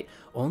sight,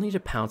 only to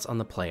pounce on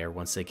the player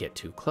once they get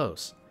too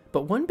close.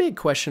 But one big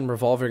question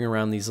revolving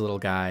around these little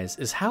guys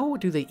is how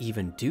do they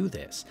even do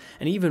this?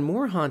 And even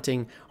more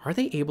haunting, are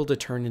they able to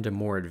turn into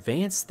more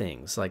advanced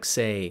things like,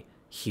 say,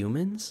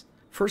 humans?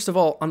 First of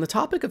all, on the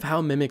topic of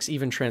how mimics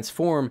even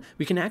transform,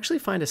 we can actually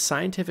find a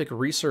scientific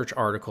research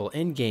article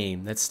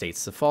in-game that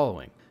states the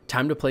following.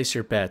 Time to place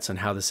your bets on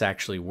how this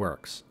actually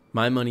works.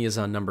 My money is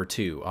on number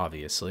 2,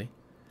 obviously.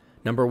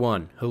 Number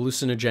 1,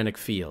 hallucinogenic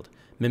field.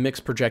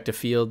 Mimics project a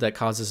field that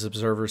causes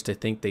observers to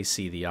think they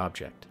see the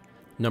object.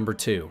 Number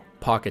 2,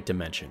 pocket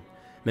dimension.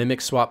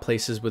 Mimics swap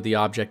places with the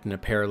object in a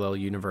parallel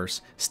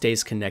universe,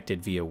 stays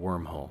connected via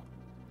wormhole.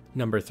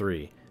 Number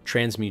 3,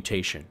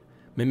 transmutation.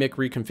 Mimic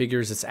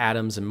reconfigures its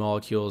atoms and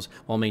molecules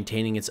while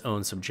maintaining its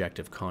own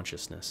subjective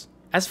consciousness.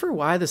 As for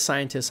why the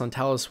scientists on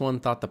Talos 1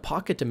 thought the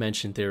pocket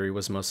dimension theory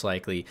was most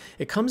likely,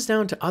 it comes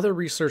down to other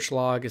research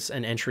logs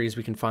and entries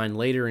we can find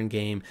later in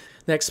game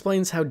that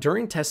explains how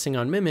during testing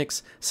on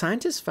mimics,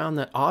 scientists found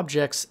that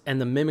objects and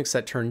the mimics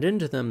that turned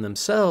into them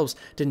themselves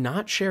did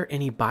not share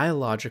any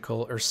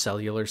biological or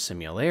cellular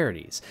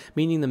similarities,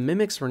 meaning the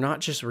mimics were not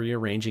just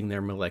rearranging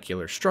their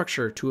molecular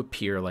structure to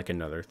appear like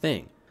another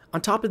thing. On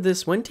top of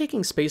this, when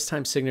taking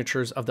space-time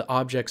signatures of the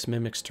objects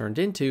mimics turned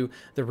into,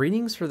 the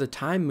readings for the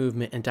time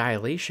movement and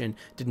dilation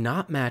did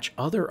not match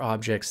other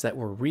objects that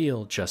were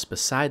real just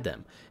beside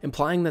them,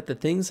 implying that the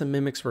things the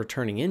mimics were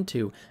turning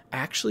into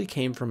actually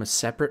came from a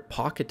separate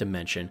pocket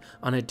dimension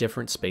on a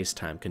different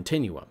space-time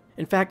continuum.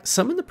 In fact,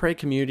 some in the Prey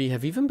community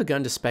have even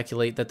begun to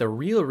speculate that the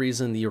real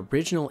reason the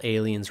original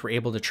aliens were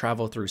able to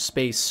travel through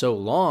space so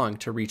long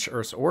to reach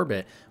Earth's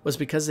orbit was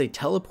because they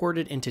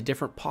teleported into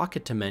different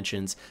pocket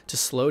dimensions to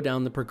slow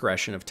down the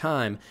progression of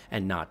time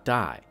and not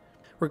die.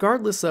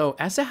 Regardless though,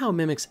 as to how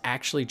mimics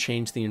actually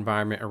change the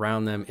environment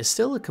around them is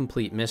still a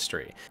complete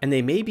mystery, and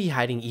they may be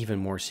hiding even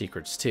more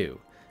secrets too.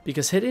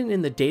 Because hidden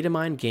in the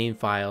datamined game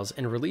files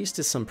and released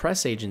to some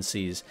press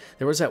agencies,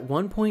 there was at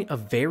one point a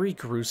very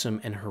gruesome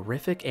and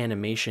horrific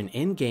animation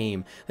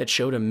in-game that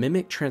showed a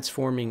mimic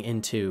transforming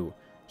into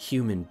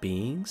human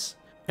beings.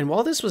 And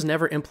while this was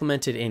never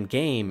implemented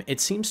in-game,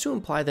 it seems to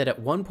imply that at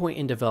one point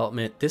in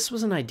development, this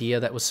was an idea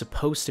that was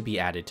supposed to be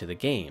added to the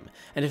game.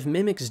 And if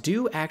mimics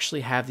do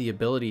actually have the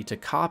ability to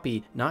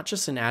copy not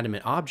just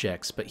inanimate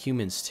objects, but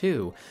humans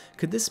too,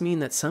 could this mean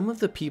that some of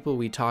the people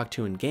we talk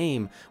to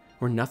in-game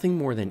were nothing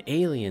more than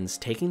aliens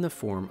taking the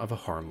form of a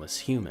harmless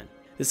human?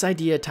 This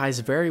idea ties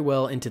very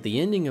well into the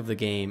ending of the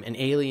game and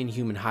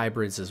alien-human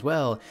hybrids as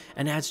well,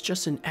 and adds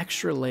just an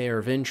extra layer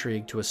of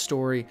intrigue to a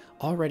story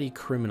already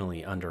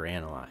criminally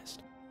underanalyzed.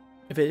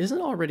 If it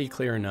isn't already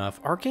clear enough,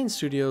 Arkane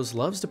Studios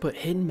loves to put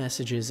hidden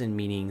messages and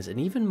meanings in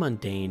even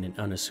mundane and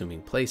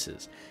unassuming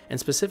places, and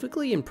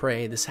specifically in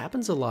Prey, this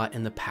happens a lot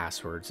in the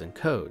passwords and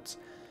codes.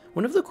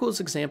 One of the coolest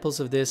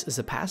examples of this is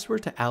the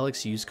password to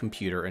Alex Yu's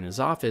computer in his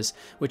office,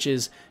 which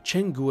is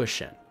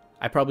Chenguoshen.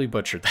 I probably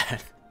butchered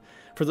that.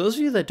 For those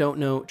of you that don't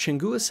know,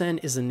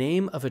 Chenguoshen is the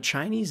name of a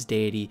Chinese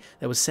deity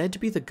that was said to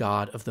be the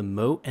god of the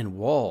moat and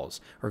walls,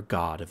 or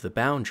god of the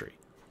boundary.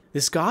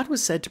 This god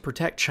was said to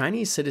protect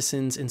Chinese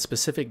citizens in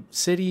specific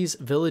cities,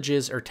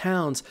 villages, or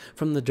towns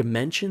from the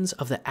dimensions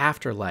of the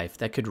afterlife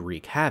that could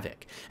wreak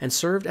havoc, and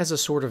served as a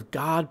sort of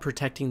god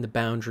protecting the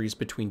boundaries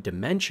between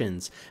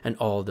dimensions and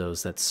all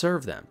those that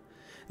serve them.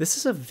 This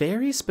is a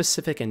very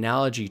specific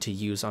analogy to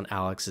use on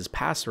Alex's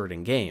password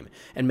in game,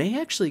 and may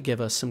actually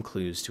give us some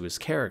clues to his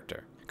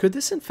character. Could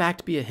this in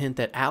fact be a hint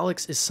that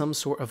Alex is some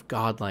sort of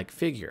godlike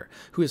figure,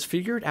 who has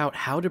figured out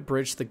how to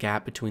bridge the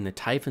gap between the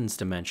Typhon's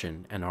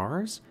dimension and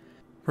ours?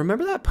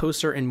 Remember that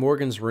poster in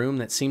Morgan's room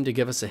that seemed to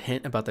give us a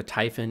hint about the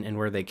Typhon and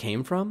where they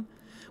came from?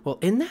 Well,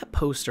 in that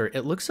poster,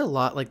 it looks a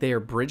lot like they are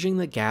bridging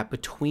the gap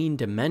between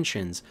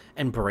dimensions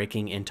and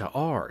breaking into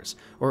ours,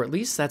 or at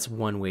least that's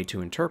one way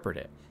to interpret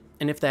it.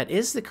 And if that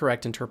is the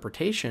correct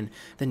interpretation,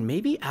 then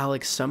maybe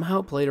Alex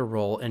somehow played a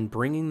role in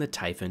bringing the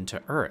Typhon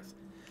to Earth.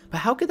 But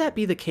how could that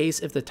be the case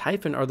if the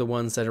Typhon are the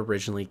ones that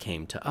originally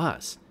came to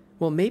us?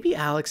 Well, maybe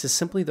Alex is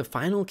simply the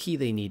final key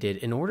they needed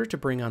in order to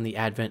bring on the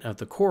advent of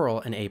the Coral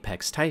and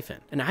Apex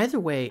Typhon. And either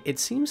way, it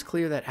seems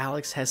clear that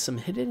Alex has some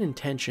hidden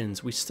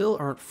intentions we still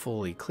aren't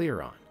fully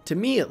clear on. To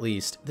me at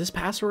least, this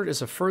password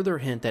is a further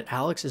hint that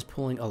Alex is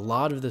pulling a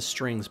lot of the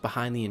strings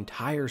behind the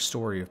entire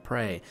story of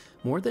Prey,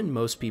 more than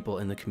most people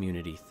in the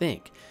community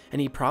think,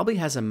 and he probably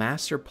has a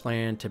master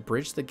plan to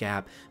bridge the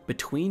gap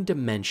between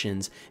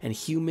dimensions and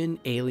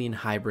human-alien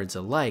hybrids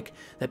alike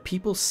that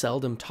people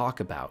seldom talk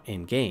about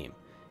in-game,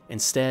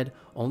 instead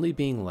only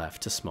being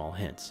left to small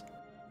hints.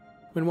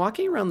 When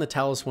walking around the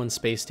Talos 1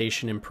 space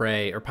station in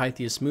Prey or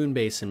Pythias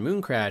Moonbase in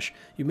Mooncrash,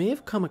 you may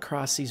have come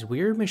across these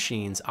weird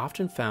machines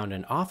often found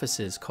in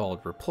offices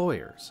called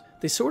reployers.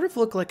 They sort of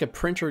look like a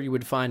printer you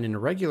would find in a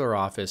regular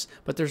office,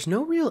 but there's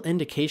no real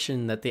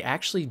indication that they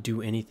actually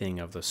do anything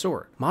of the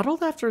sort.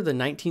 Modeled after the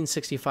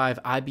 1965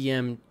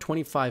 IBM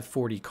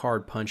 2540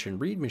 card punch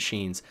and read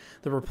machines,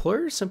 the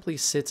reployer simply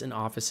sits in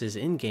offices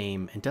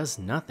in-game and does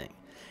nothing.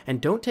 And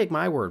don't take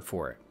my word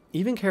for it.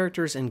 Even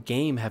characters in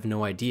game have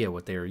no idea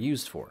what they are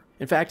used for.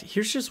 In fact,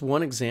 here's just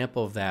one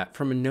example of that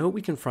from a note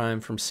we can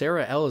find from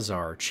Sarah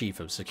Elazar, Chief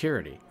of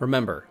Security.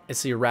 Remember,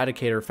 it's the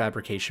Eradicator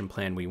fabrication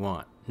plan we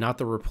want, not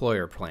the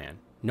reployer plan.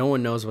 No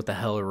one knows what the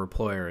hell a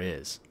reployer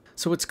is.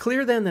 So it's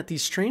clear then that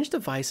these strange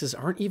devices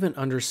aren't even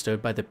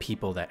understood by the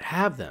people that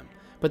have them.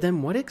 But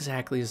then what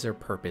exactly is their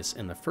purpose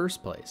in the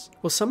first place?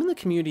 Well, some in the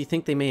community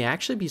think they may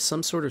actually be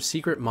some sort of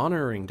secret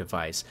monitoring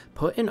device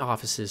put in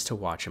offices to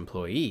watch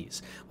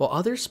employees, while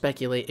others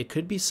speculate it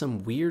could be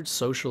some weird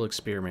social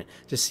experiment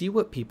to see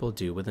what people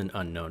do with an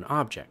unknown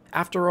object.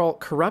 After all,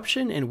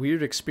 corruption and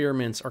weird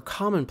experiments are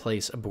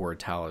commonplace aboard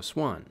Talos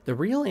 1. The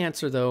real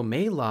answer though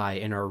may lie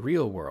in our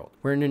real world,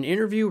 where in an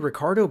interview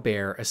Ricardo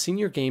Bear, a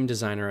senior game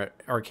designer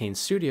at Arkane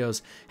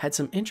Studios, had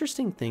some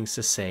interesting things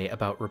to say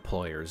about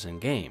reployers in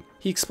game.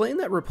 He explained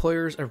that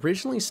reployers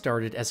originally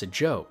started as a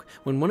joke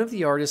when one of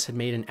the artists had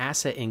made an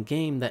asset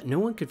in-game that no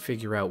one could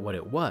figure out what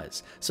it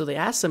was, so they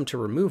asked them to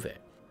remove it.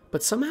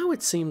 But somehow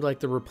it seemed like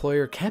the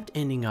reployer kept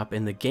ending up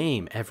in the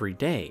game every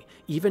day,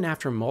 even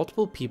after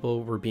multiple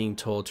people were being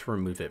told to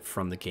remove it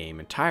from the game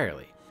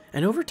entirely.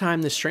 And over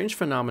time, this strange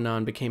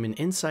phenomenon became an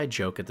inside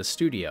joke at the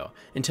studio,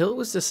 until it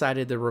was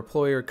decided the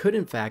reployer could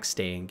in fact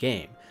stay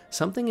in-game,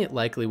 something it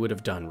likely would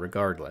have done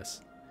regardless.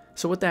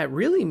 So what that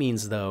really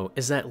means though,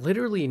 is that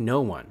literally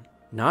no one,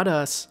 not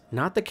us,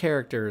 not the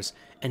characters,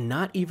 and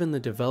not even the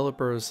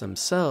developers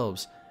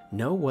themselves,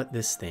 know what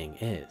this thing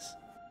is.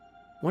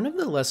 One of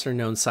the lesser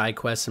known side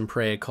quests in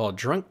Prey called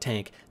Drunk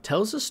Tank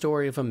tells the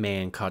story of a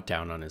man caught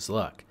down on his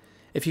luck.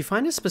 If you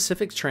find a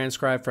specific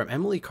transcribe from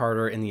Emily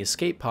Carter in the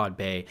escape pod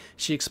bay,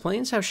 she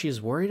explains how she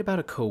is worried about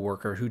a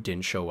coworker who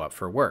didn't show up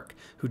for work,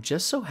 who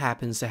just so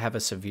happens to have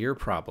a severe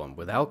problem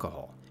with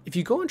alcohol. If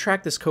you go and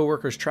track this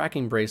coworker's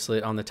tracking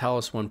bracelet on the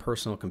Talos 1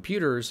 personal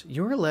computers,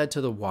 you are led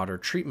to the water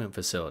treatment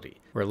facility,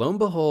 where lo and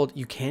behold,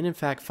 you can in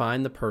fact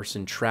find the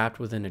person trapped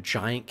within a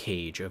giant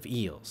cage of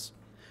eels.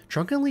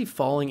 Drunkenly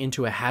falling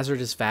into a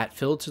hazardous vat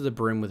filled to the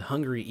brim with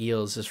hungry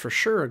eels is for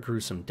sure a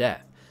gruesome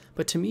death,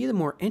 but to me the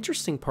more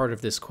interesting part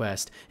of this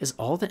quest is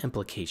all the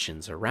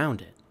implications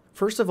around it.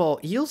 First of all,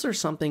 eels are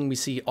something we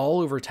see all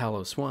over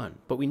Talos 1,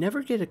 but we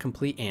never get a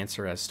complete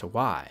answer as to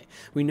why.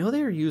 We know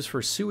they are used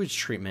for sewage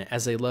treatment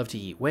as they love to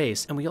eat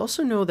waste, and we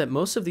also know that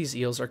most of these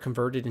eels are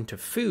converted into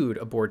food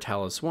aboard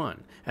Talos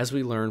 1, as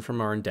we learn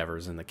from our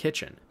endeavors in the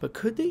kitchen. But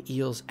could the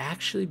eels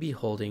actually be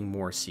holding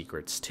more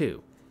secrets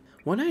too?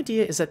 One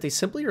idea is that they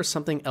simply are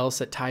something else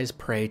that ties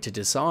Prey to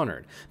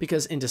Dishonored,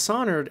 because in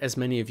Dishonored, as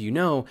many of you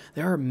know,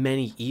 there are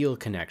many eel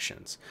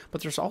connections,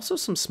 but there's also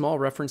some small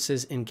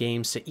references in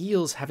games to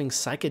eels having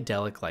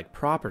psychedelic-like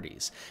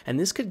properties, and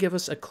this could give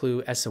us a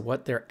clue as to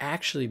what they're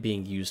actually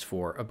being used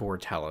for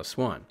aboard Talos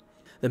 1.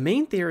 The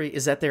main theory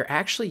is that they're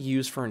actually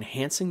used for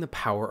enhancing the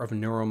power of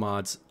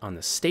neuromods on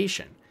the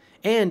station.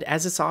 And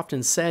as it's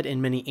often said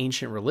in many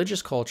ancient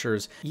religious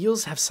cultures,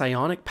 eels have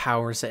psionic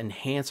powers that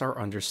enhance our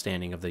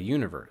understanding of the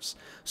universe.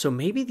 So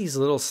maybe these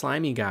little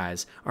slimy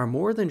guys are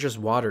more than just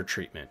water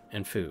treatment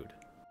and food.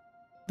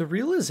 The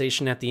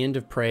realization at the end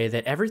of Prey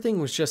that everything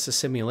was just a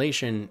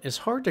simulation is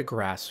hard to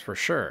grasp for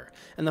sure,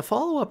 and the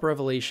follow-up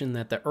revelation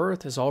that the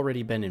Earth has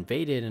already been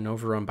invaded and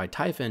overrun by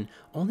Typhon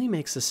only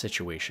makes the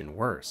situation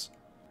worse.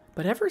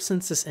 But ever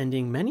since this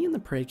ending, many in the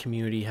Prey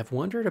community have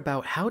wondered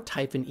about how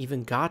Typhon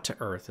even got to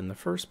Earth in the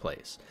first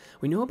place.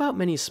 We know about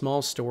many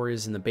small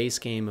stories in the base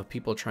game of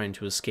people trying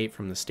to escape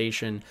from the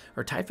station,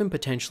 or Typhon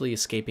potentially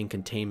escaping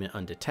containment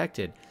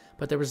undetected,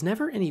 but there was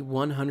never any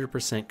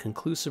 100%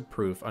 conclusive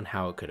proof on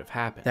how it could have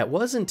happened. That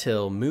was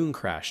until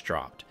Mooncrash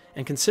dropped.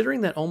 And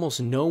considering that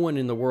almost no one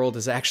in the world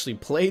has actually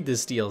played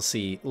this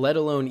DLC, let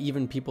alone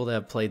even people that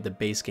have played the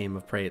base game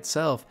of Prey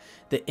itself,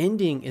 the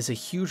ending is a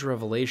huge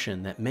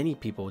revelation that many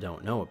people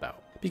don't know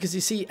about. Because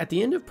you see, at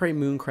the end of Prey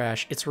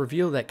Mooncrash, it's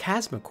revealed that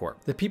Chasmacorp,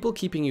 the people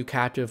keeping you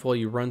captive while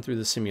you run through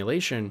the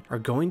simulation, are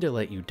going to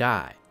let you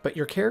die. But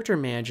your character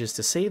manages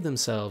to save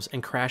themselves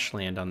and crash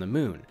land on the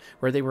moon,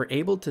 where they were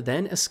able to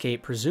then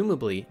escape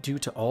presumably due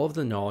to all of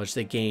the knowledge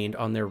they gained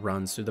on their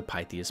runs through the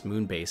Pythias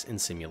moonbase in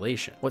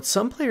simulation. What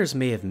some players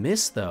may have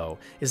missed though,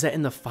 is that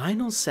in the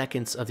final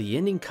seconds of the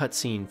ending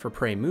cutscene for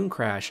Prey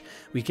Mooncrash,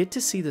 we get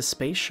to see the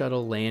space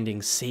shuttle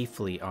landing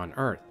safely on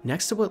Earth,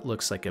 next to what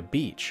looks like a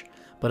beach.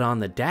 But on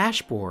the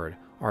dashboard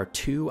are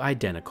two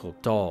identical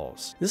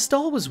dolls. This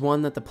doll was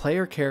one that the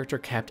player character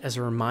kept as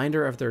a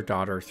reminder of their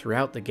daughter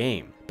throughout the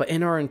game, but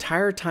in our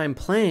entire time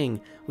playing,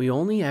 we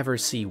only ever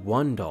see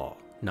one doll,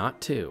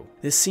 not two.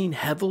 This scene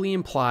heavily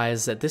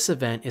implies that this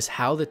event is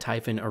how the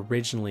Typhon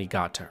originally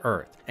got to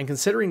Earth, and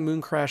considering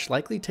Mooncrash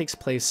likely takes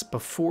place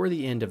before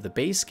the end of the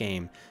base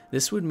game,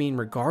 this would mean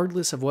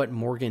regardless of what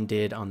Morgan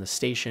did on the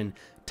station,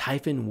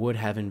 Typhon would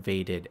have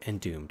invaded and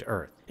doomed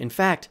Earth. In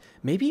fact,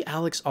 maybe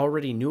Alex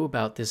already knew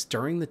about this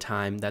during the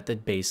time that the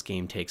base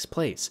game takes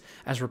place,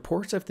 as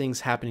reports of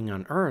things happening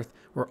on Earth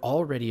were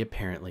already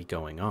apparently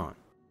going on.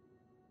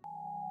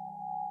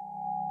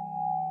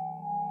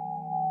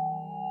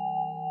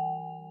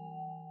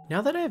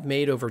 Now that I have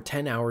made over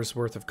 10 hours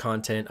worth of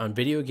content on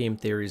video game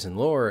theories and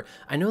lore,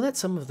 I know that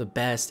some of the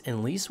best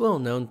and least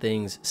well-known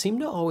things seem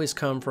to always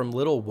come from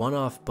little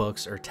one-off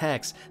books or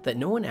texts that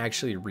no one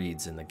actually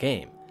reads in the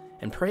game.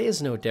 And Prey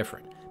is no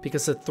different,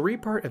 because the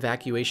 3-part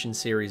evacuation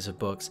series of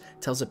books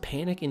tells a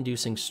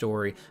panic-inducing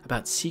story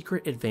about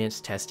secret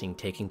advanced testing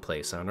taking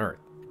place on Earth.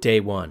 Day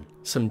 1.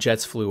 Some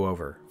jets flew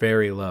over,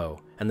 very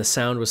low, and the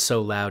sound was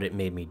so loud it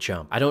made me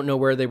jump. I don't know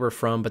where they were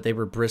from, but they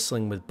were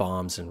bristling with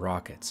bombs and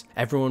rockets.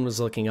 Everyone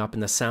was looking up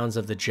and the sounds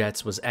of the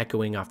jets was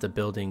echoing off the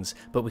buildings,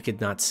 but we could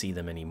not see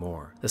them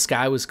anymore. The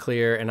sky was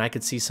clear and I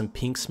could see some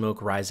pink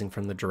smoke rising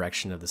from the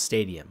direction of the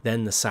stadium.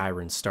 Then the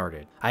sirens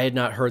started. I had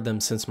not heard them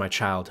since my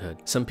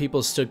childhood. Some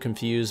people stood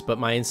confused, but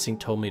my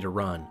instinct told me to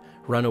run.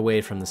 Run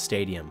away from the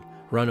stadium.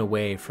 Run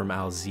away from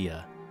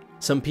Alzia.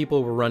 Some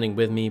people were running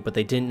with me, but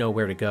they didn't know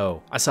where to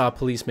go. I saw a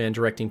policeman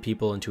directing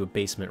people into a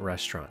basement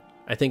restaurant.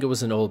 I think it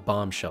was an old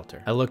bomb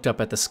shelter. I looked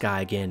up at the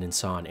sky again and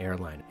saw an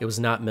airliner. It was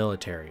not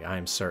military, I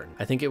am certain.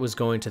 I think it was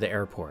going to the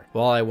airport.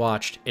 While I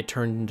watched, it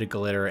turned into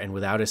glitter and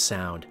without a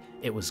sound,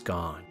 it was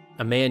gone.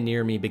 A man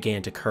near me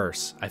began to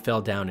curse. I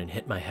fell down and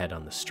hit my head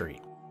on the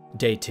street.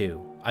 Day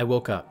 2. I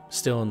woke up,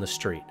 still in the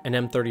street. An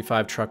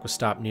M35 truck was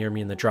stopped near me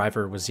and the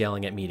driver was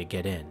yelling at me to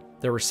get in.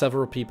 There were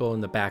several people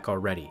in the back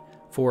already.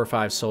 4 or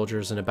 5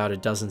 soldiers and about a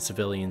dozen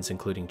civilians,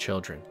 including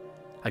children.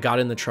 I got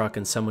in the truck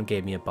and someone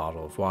gave me a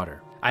bottle of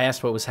water. I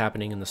asked what was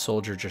happening and the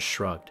soldier just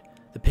shrugged.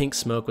 The pink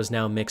smoke was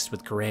now mixed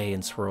with gray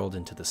and swirled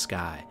into the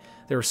sky.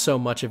 There was so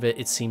much of it,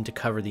 it seemed to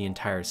cover the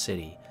entire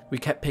city. We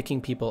kept picking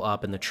people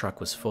up and the truck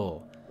was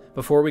full.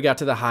 Before we got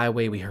to the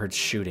highway, we heard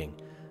shooting.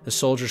 The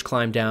soldiers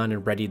climbed down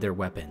and readied their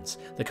weapons.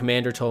 The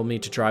commander told me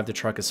to drive the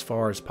truck as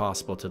far as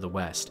possible to the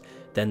west.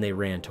 Then they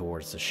ran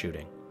towards the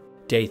shooting.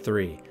 Day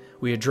 3.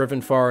 We had driven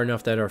far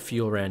enough that our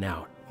fuel ran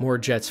out. More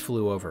jets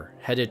flew over,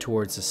 headed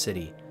towards the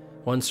city.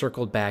 One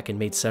circled back and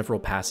made several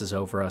passes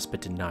over us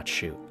but did not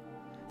shoot.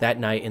 That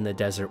night in the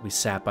desert, we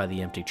sat by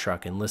the empty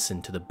truck and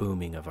listened to the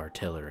booming of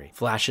artillery.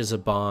 Flashes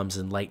of bombs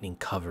and lightning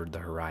covered the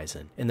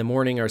horizon. In the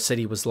morning, our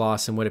city was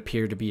lost in what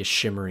appeared to be a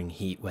shimmering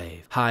heat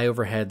wave. High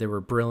overhead, there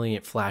were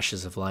brilliant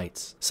flashes of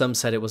lights. Some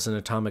said it was an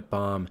atomic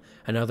bomb,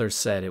 and others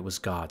said it was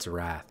God's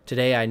wrath.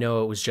 Today, I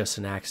know it was just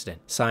an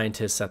accident.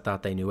 Scientists that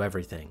thought they knew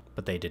everything,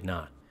 but they did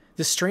not.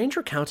 This strange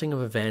recounting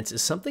of events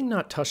is something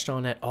not touched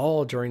on at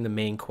all during the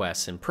main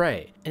quests in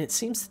Prey, and it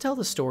seems to tell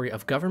the story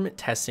of government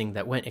testing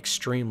that went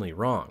extremely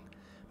wrong.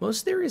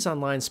 Most theories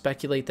online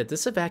speculate that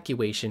this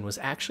evacuation was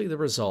actually the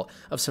result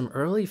of some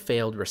early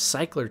failed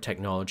recycler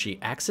technology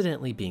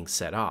accidentally being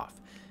set off.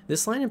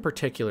 This line in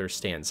particular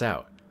stands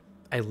out.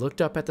 I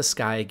looked up at the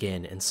sky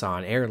again and saw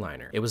an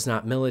airliner. It was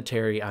not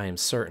military, I am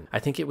certain. I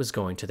think it was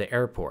going to the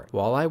airport.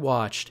 While I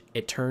watched,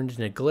 it turned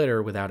into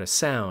glitter without a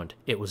sound.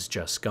 It was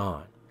just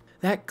gone.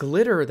 That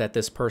glitter that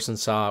this person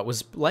saw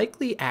was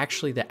likely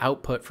actually the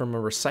output from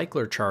a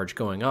recycler charge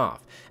going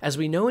off. As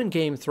we know in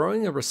game,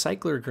 throwing a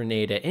recycler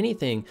grenade at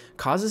anything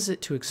causes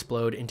it to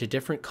explode into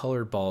different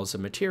colored balls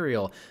of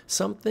material,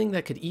 something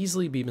that could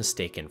easily be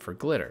mistaken for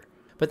glitter.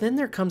 But then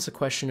there comes the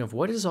question of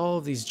what is all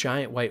of these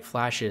giant white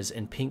flashes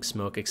and pink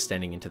smoke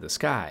extending into the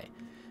sky?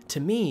 To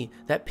me,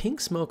 that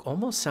pink smoke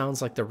almost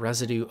sounds like the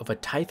residue of a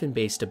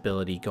Typhon-based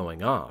ability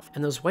going off,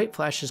 and those white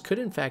flashes could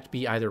in fact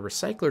be either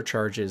recycler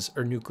charges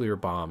or nuclear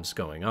bombs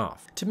going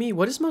off. To me,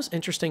 what is most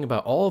interesting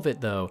about all of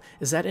it though,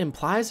 is that it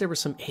implies there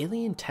was some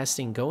alien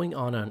testing going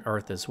on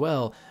Earth as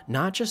well,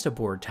 not just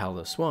aboard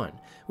Talos 1,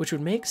 which would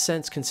make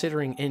sense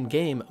considering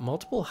in-game,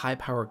 multiple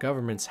high-power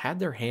governments had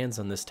their hands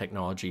on this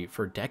technology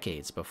for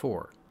decades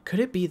before. Could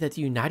it be that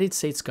the United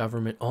States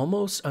government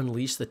almost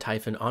unleashed the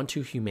Typhon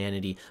onto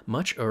humanity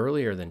much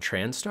earlier than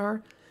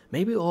Transtar?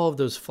 Maybe all of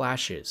those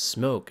flashes,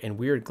 smoke, and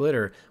weird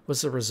glitter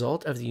was the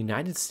result of the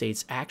United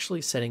States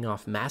actually setting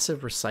off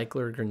massive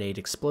recycler grenade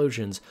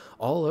explosions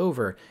all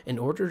over in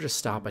order to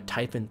stop a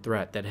Typhon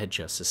threat that had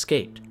just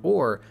escaped,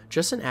 or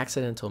just an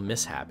accidental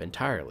mishap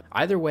entirely.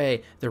 Either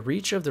way, the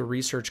reach of the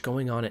research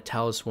going on at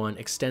Talos 1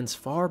 extends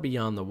far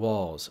beyond the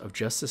walls of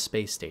just the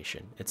space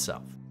station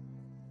itself.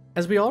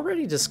 As we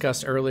already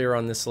discussed earlier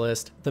on this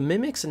list, the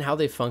mimics and how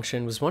they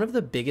function was one of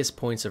the biggest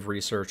points of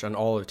research on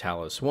all of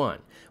Talos 1,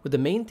 with the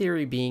main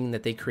theory being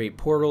that they create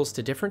portals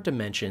to different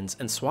dimensions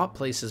and swap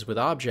places with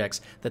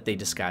objects that they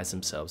disguise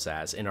themselves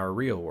as in our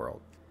real world.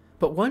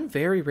 But one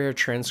very rare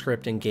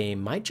transcript in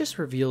game might just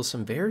reveal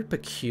some very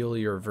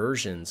peculiar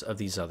versions of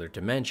these other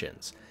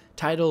dimensions.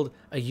 Titled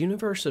A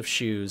Universe of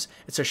Shoes,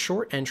 it's a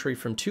short entry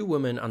from two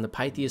women on the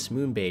Pythias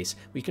moon base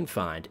we can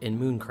find in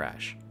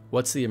Mooncrash.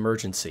 What's the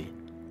emergency?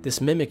 This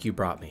mimic you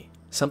brought me.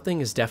 Something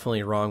is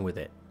definitely wrong with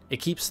it.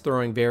 It keeps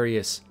throwing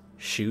various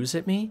shoes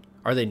at me?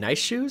 Are they nice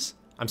shoes?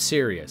 I'm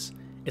serious.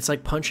 It's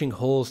like punching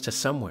holes to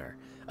somewhere.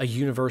 A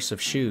universe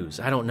of shoes,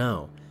 I don't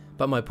know.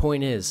 But my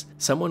point is,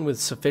 someone with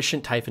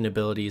sufficient Typhon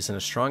abilities and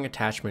a strong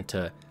attachment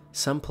to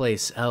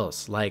someplace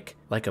else, like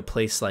a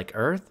place like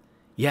Earth?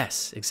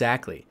 Yes,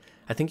 exactly.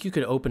 I think you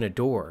could open a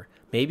door,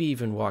 maybe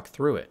even walk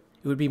through it.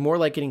 It would be more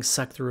like getting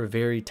sucked through a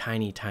very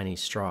tiny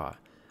straw.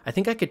 I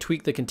think I could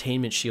tweak the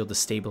containment shield to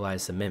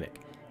stabilize the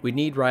mimic. We'd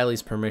need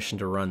Riley's permission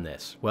to run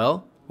this.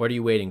 Well, what are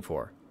you waiting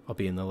for? I'll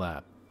be in the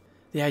lab.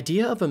 The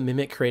idea of a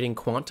mimic creating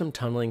quantum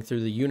tunneling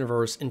through the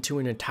universe into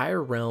an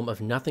entire realm of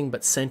nothing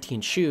but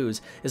sentient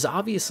shoes is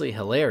obviously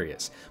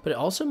hilarious, but it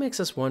also makes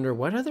us wonder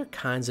what other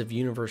kinds of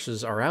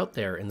universes are out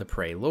there in the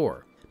Prey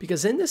lore.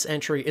 Because in this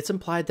entry, it's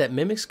implied that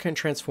mimics can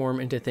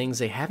transform into things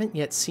they haven't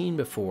yet seen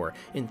before,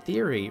 in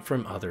theory,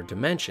 from other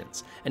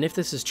dimensions. And if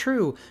this is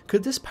true,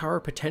 could this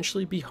power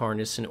potentially be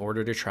harnessed in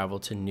order to travel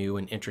to new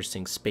and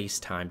interesting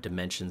space-time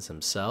dimensions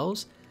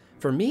themselves?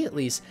 For me at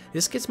least,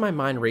 this gets my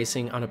mind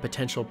racing on a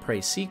potential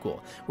Prey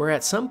sequel, where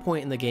at some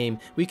point in the game,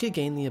 we could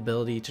gain the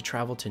ability to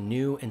travel to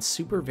new and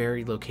super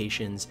varied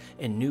locations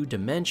and new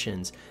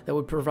dimensions that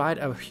would provide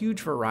a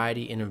huge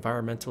variety in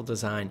environmental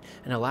design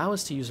and allow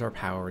us to use our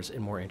powers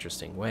in more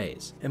interesting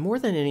ways. And more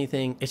than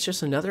anything, it's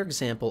just another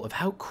example of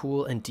how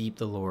cool and deep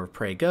the lore of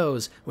Prey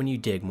goes when you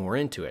dig more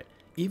into it.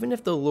 Even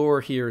if the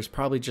lore here is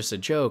probably just a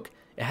joke,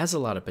 it has a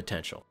lot of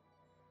potential.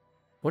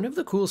 One of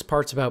the coolest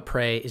parts about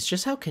Prey is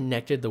just how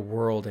connected the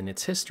world and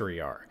its history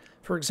are.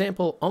 For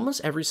example,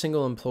 almost every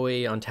single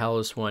employee on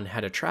Talos 1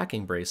 had a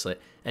tracking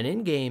bracelet, and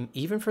in-game,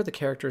 even for the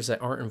characters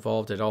that aren't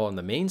involved at all in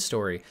the main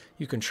story,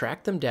 you can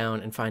track them down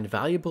and find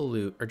valuable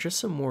loot or just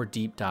some more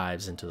deep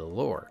dives into the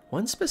lore.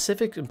 One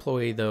specific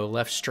employee, though,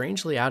 left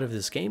strangely out of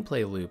this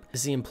gameplay loop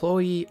is the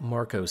employee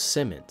Marco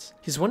Simmons.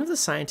 He's one of the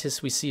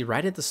scientists we see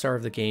right at the start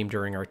of the game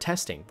during our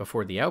testing,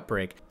 before the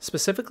outbreak,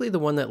 specifically the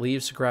one that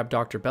leaves to grab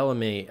Dr.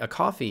 Bellamy a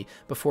coffee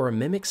before a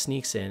mimic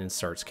sneaks in and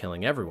starts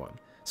killing everyone.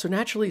 So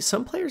naturally,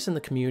 some players in the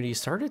community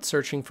started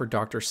searching for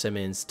Dr.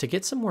 Simmons to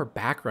get some more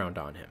background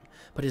on him,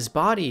 but his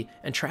body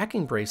and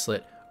tracking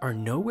bracelet are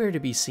nowhere to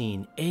be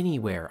seen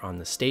anywhere on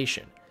the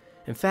station.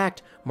 In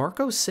fact,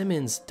 Marco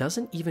Simmons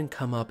doesn't even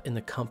come up in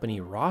the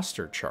company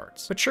roster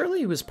charts. But surely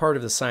he was part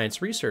of the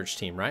science research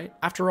team, right?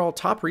 After all,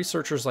 top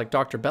researchers like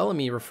Dr.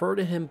 Bellamy refer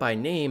to him by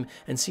name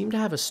and seem to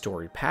have a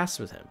storied past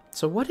with him.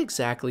 So what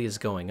exactly is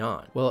going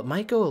on? Well, it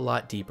might go a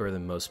lot deeper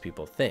than most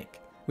people think.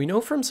 We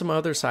know from some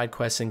other side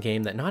quests in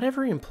game that not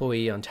every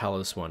employee on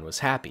Talos 1 was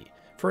happy.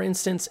 For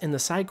instance, in the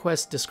side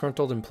quest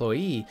Disgruntled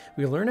Employee,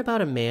 we learn about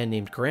a man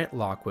named Grant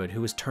Lockwood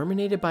who was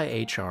terminated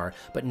by HR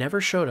but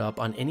never showed up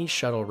on any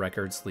shuttle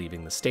records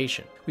leaving the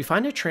station. We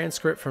find a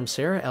transcript from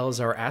Sarah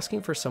Elzar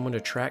asking for someone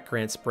to track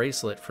Grant's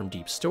bracelet from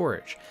deep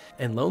storage,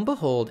 and lo and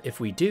behold, if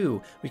we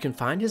do, we can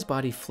find his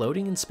body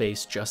floating in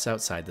space just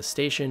outside the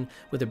station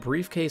with a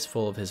briefcase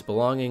full of his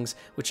belongings,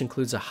 which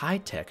includes a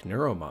high-tech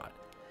neuromod.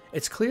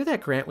 It's clear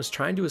that Grant was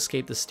trying to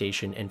escape the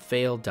station and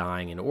failed,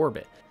 dying in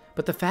orbit.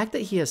 But the fact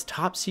that he has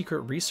top secret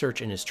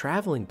research in his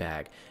traveling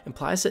bag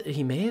implies that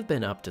he may have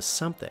been up to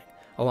something,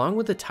 along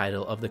with the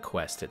title of the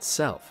quest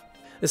itself.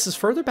 This is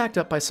further backed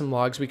up by some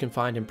logs we can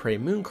find in Prey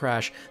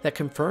Mooncrash that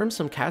confirm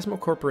some Chasmo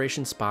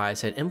Corporation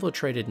spies had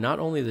infiltrated not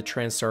only the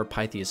Transstar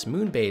Pythias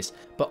moon base,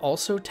 but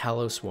also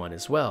Talos 1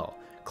 as well.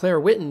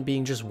 Claire Witten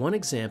being just one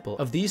example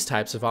of these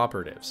types of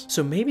operatives.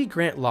 So maybe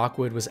Grant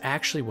Lockwood was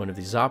actually one of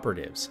these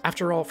operatives.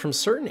 After all, from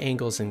certain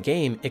angles in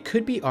game, it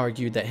could be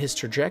argued that his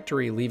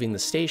trajectory leaving the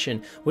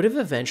station would have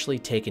eventually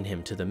taken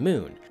him to the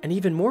moon. And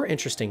even more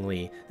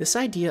interestingly, this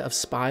idea of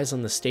spies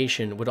on the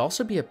station would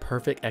also be a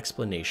perfect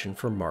explanation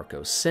for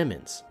Marco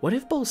Simmons. What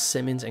if both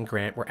Simmons and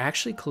Grant were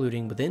actually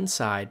colluding with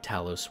inside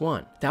Talos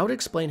 1? That would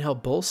explain how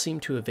both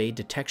seemed to evade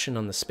detection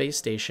on the space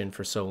station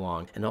for so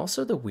long, and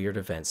also the weird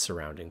events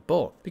surrounding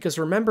both. Because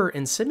remember,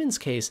 in Simmons'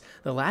 case,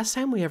 the last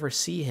time we ever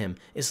see him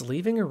is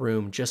leaving a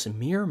room just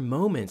mere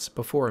moments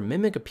before a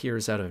mimic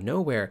appears out of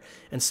nowhere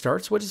and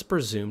starts what is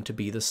presumed to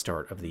be the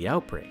start of the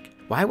outbreak.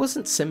 Why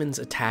wasn't Simmons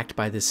attacked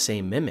by this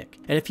same mimic?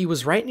 And if he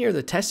was right near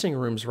the testing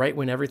rooms right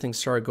when everything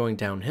started going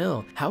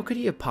downhill, how could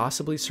he have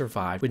possibly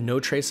survived with no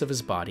trace of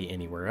his body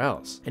anywhere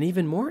else? And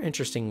even more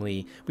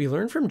interestingly, we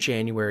learned from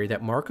January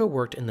that Marco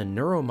worked in the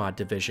neuromod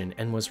division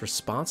and was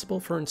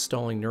responsible for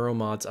installing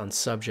neuromods on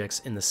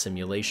subjects in the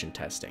simulation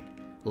testing,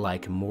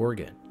 like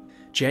Morgan.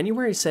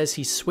 January says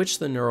he switched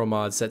the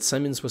neuromods that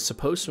Simmons was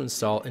supposed to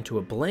install into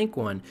a blank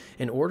one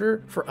in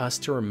order for us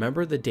to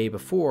remember the day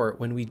before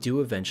when we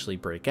do eventually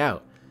break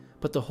out.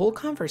 But the whole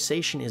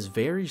conversation is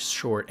very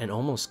short and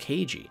almost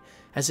cagey,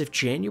 as if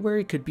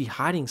January could be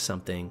hiding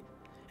something,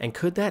 and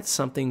could that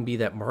something be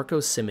that Marco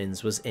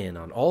Simmons was in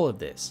on all of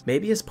this?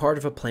 Maybe as part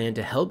of a plan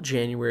to help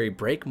January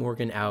break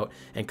Morgan out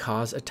and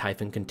cause a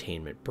Typhon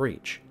containment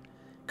breach.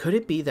 Could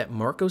it be that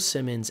Marco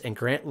Simmons and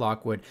Grant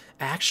Lockwood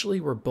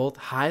actually were both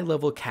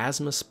high-level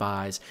Chasma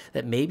spies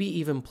that maybe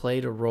even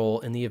played a role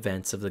in the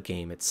events of the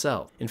game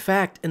itself? In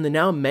fact, in the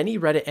now many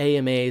Reddit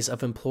AMAs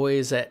of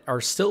employees that are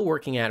still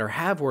working at or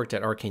have worked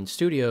at Arkane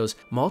Studios,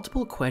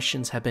 multiple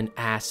questions have been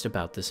asked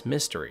about this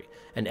mystery,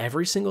 and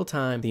every single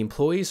time the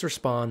employees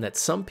respond that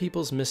some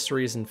people's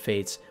mysteries and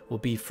fates will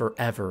be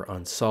forever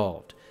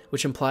unsolved,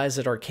 which implies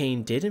that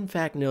Arkane did in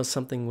fact know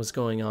something was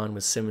going on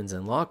with Simmons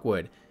and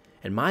Lockwood,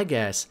 and my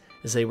guess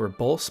is they were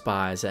both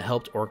spies that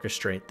helped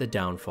orchestrate the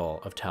downfall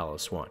of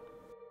Talos 1.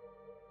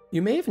 You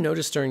may have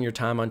noticed during your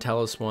time on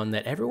Talos 1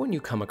 that everyone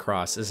you come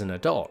across is an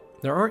adult.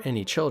 There aren't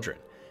any children,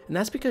 and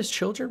that's because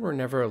children were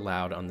never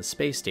allowed on the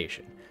space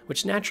station,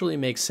 which naturally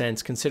makes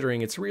sense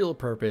considering its real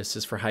purpose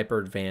is for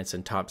hyper-advanced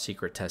and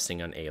top-secret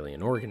testing on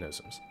alien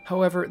organisms.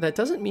 However, that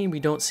doesn't mean we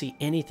don't see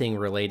anything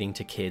relating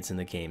to kids in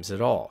the games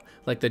at all,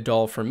 like the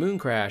doll from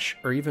Mooncrash,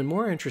 or even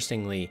more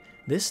interestingly,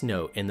 this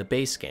note in the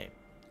base game.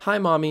 Hi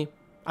Mommy,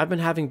 I've been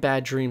having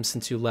bad dreams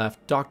since you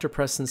left. Dr.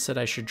 Preston said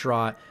I should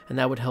draw it and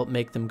that would help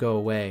make them go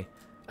away.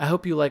 I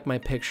hope you like my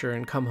picture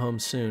and come home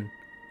soon.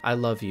 I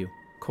love you,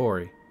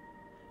 Corey.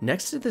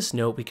 Next to this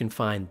note we can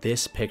find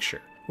this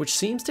picture, which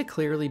seems to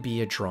clearly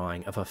be a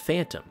drawing of a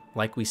phantom,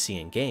 like we see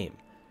in game.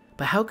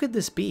 But how could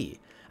this be?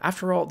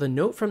 After all, the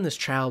note from this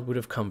child would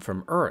have come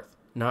from Earth,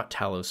 not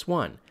Talos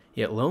 1,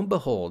 yet lo and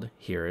behold,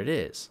 here it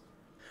is.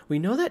 We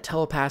know that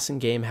telepaths in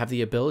game have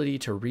the ability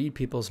to read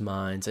people's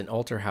minds and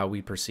alter how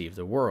we perceive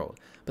the world,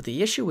 but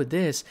the issue with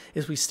this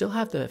is we still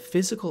have the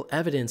physical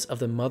evidence of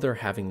the mother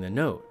having the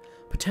note.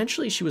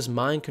 Potentially she was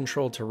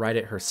mind-controlled to write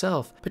it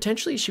herself,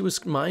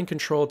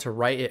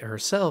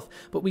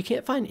 but we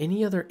can't find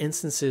any other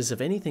instances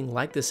of anything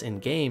like this in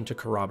game to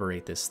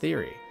corroborate this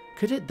theory.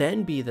 Could it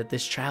then be that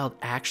this child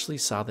actually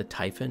saw the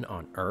Typhon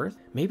on Earth?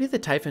 Maybe the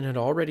Typhon had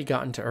already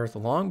gotten to Earth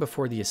long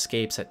before the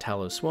escapes at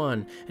Talos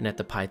 1 and at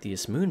the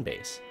Pythias moon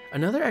base.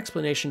 Another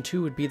explanation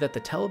too would be that the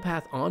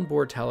telepath on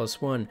board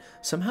Talos 1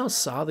 somehow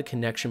saw the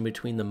connection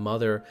between the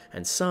mother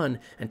and son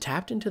and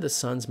tapped into the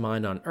son's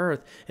mind on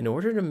Earth in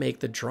order to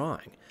make the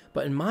drawing.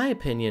 But in my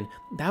opinion,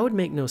 that would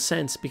make no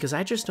sense because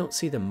I just don't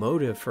see the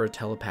motive for a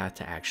telepath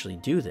to actually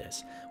do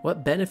this.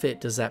 What benefit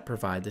does that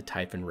provide the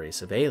Typhon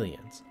race of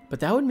aliens?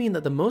 But that would mean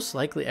that the most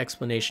likely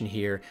explanation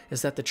here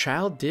is that the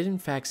child did in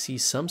fact see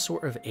some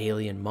sort of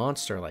alien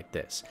monster like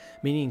this,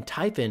 meaning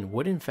Typhon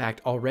would in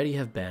fact already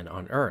have been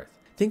on Earth.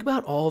 Think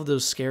about all of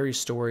those scary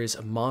stories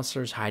of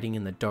monsters hiding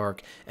in the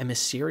dark and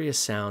mysterious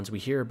sounds we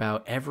hear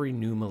about every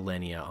new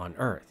millennia on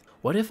Earth.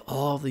 What if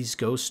all of these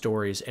ghost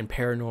stories and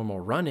paranormal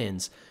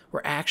run-ins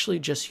were actually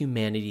just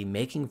humanity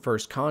making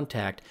first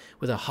contact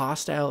with a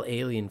hostile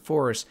alien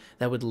force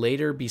that would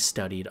later be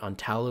studied on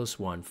Talos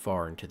 1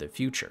 far into the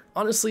future?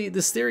 Honestly,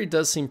 this theory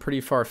does seem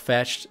pretty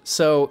far-fetched,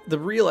 so the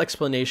real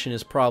explanation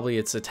is probably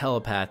it's a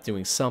telepath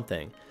doing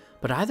something.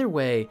 But either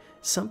way,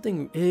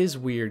 something is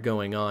weird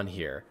going on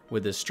here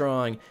with this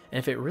drawing, and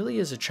if it really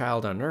is a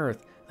child on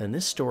Earth, then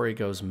this story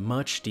goes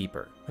much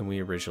deeper than we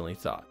originally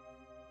thought.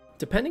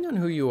 Depending on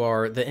who you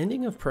are, the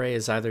ending of Prey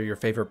is either your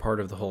favorite part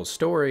of the whole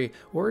story,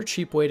 or a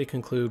cheap way to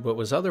conclude what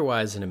was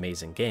otherwise an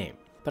amazing game.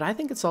 But I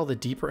think it's all the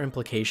deeper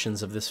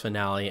implications of this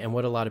finale and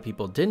what a lot of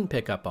people didn't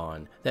pick up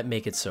on that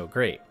make it so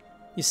great.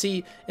 You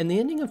see, in the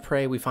ending of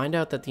Prey, we find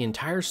out that the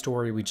entire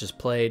story we just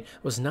played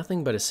was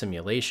nothing but a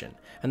simulation,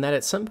 and that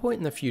at some point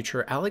in the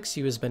future, Alex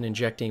Yu has been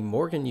injecting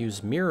Morgan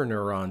Yu's mirror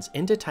neurons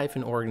into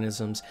Typhon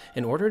organisms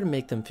in order to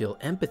make them feel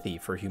empathy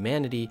for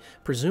humanity,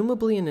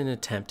 presumably in an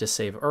attempt to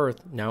save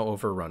Earth, now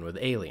overrun with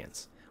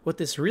aliens. What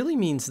this really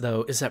means,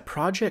 though, is that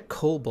Project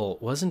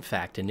Cobalt was in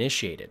fact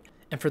initiated.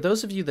 And for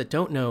those of you that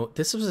don't know,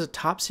 this was a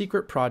top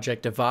secret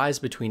project devised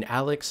between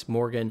Alex,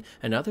 Morgan,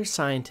 and other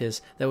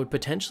scientists that would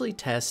potentially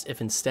test if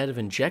instead of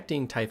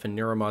injecting Typhon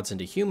neuromods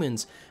into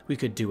humans, we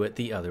could do it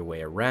the other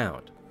way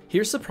around.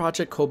 Here's the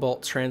Project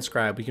Cobalt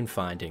transcribe we can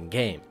find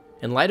in-game.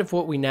 In light of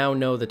what we now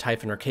know the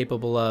Typhon are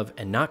capable of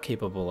and not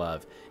capable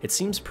of, it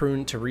seems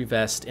prudent to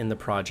revest in the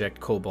Project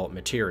Cobalt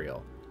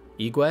material.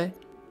 Igwe?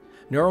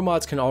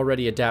 Neuromods can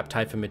already adapt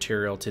Typhon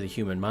material to the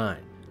human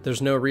mind.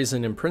 There's no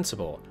reason in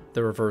principle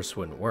the reverse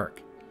wouldn't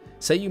work.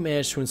 Say you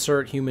manage to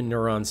insert human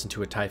neurons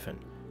into a Typhon.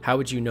 How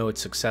would you know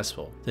it's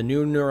successful? The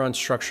new neuron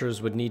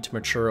structures would need to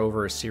mature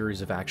over a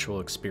series of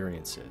actual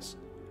experiences.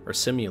 Or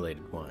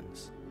simulated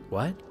ones.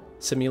 What?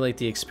 Simulate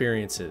the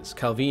experiences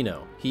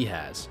Calvino, he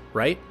has,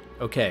 right?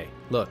 Okay,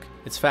 look,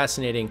 it's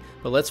fascinating,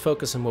 but let's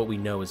focus on what we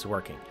know is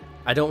working.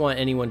 I don't want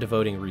anyone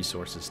devoting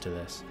resources to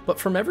this. But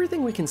from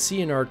everything we can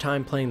see in our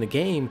time playing the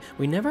game,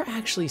 we never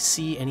actually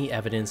see any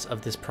evidence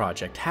of this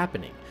project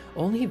happening,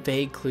 only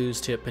vague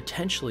clues to it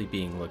potentially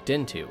being looked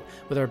into,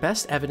 with our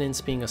best evidence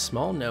being a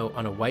small note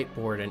on a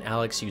whiteboard in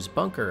Alex Yu's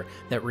bunker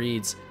that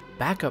reads,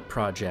 Backup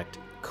Project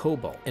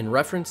Cobalt, in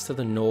reference to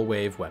the Null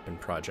Wave weapon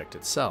project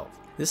itself.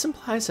 This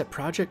implies that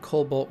Project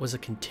Cobalt was a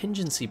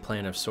contingency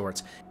plan of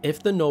sorts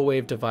if the Null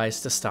Wave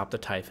device to stop the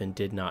Typhon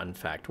did not in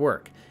fact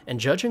work, and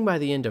judging by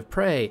the end of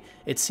Prey,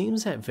 it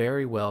seems that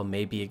very well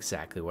may be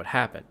exactly what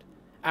happened.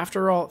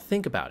 After all,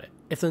 think about it.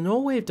 If the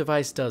Null Wave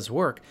device does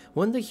work,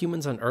 wouldn't the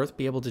humans on Earth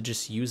be able to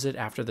just use it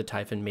after the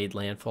Typhon made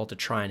landfall to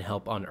try and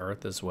help on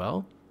Earth as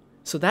well?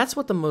 So that's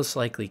what the most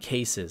likely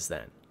case is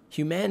then.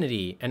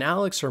 Humanity, and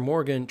Alex or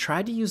Morgan,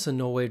 tried to use the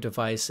Null Wave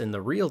device in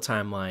the real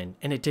timeline,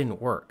 and it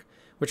didn't work,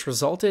 which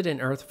resulted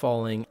in Earth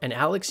falling and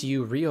Alex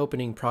Yu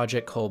reopening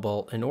Project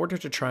Cobalt in order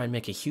to try and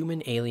make a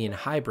human-alien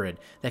hybrid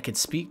that could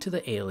speak to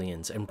the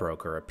aliens and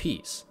broker a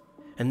peace.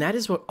 And that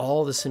is what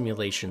all the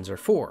simulations are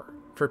for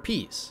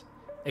peace.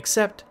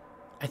 Except,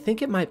 I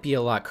think it might be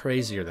a lot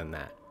crazier than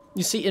that.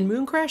 You see, in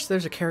Mooncrash,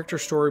 there's a character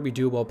story we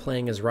do while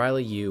playing as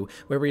Riley Yu,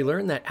 where we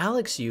learn that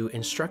Alex Yu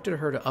instructed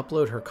her to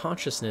upload her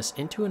consciousness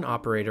into an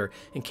operator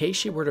in case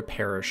she were to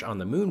perish on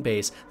the moon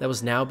base that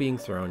was now being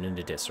thrown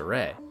into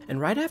disarray. And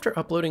right after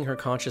uploading her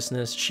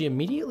consciousness, she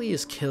immediately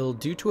is killed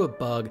due to a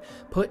bug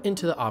put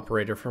into the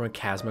operator from a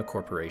Chasma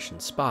Corporation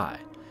spy.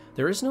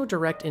 There is no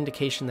direct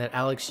indication that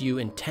Alex Yu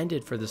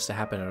intended for this to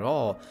happen at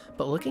all,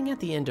 but looking at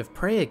the end of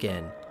Prey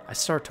again, I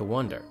start to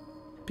wonder.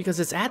 Because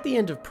it's at the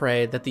end of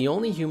Prey that the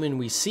only human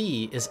we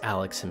see is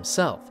Alex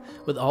himself,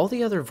 with all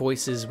the other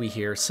voices we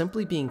hear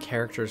simply being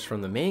characters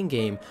from the main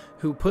game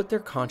who put their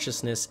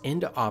consciousness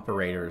into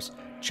operators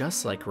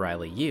just like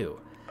Riley Yu.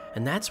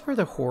 And that's where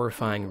the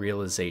horrifying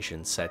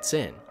realization sets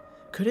in.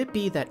 Could it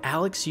be that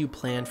Alex Yu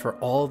planned for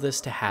all of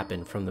this to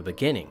happen from the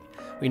beginning?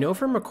 We know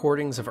from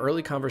recordings of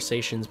early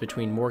conversations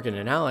between Morgan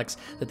and Alex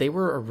that they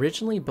were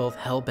originally both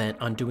hell-bent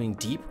on doing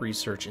deep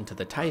research into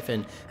the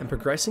Typhon and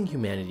progressing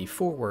humanity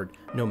forward,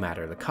 no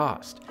matter the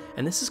cost.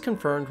 And this is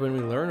confirmed when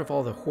we learn of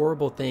all the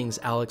horrible things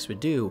Alex would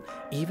do,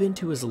 even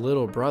to his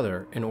little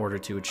brother, in order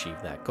to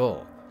achieve that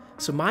goal.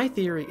 So my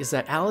theory is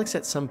that Alex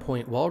at some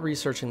point while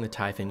researching the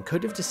Typhon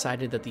could have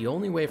decided that the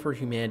only way for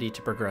humanity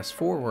to progress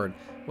forward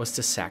was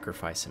to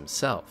sacrifice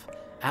himself.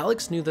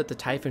 Alex knew that the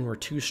Typhon were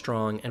too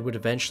strong and would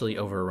eventually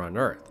overrun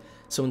Earth.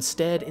 So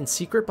instead, in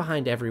secret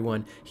behind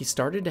everyone, he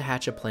started to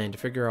hatch a plan to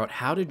figure out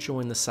how to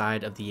join the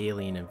side of the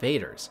alien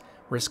invaders,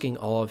 risking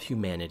all of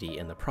humanity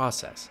in the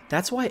process.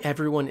 That's why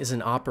everyone is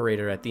an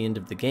operator at the end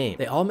of the game.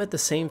 They all met the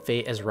same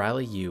fate as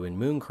Riley Yu in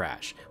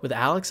Mooncrash, with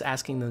Alex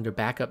asking them to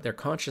back up their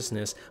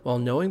consciousness while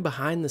knowing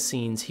behind the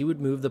scenes he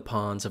would move the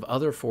pawns of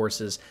other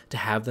forces to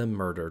have them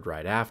murdered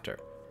right after.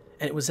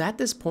 And it was at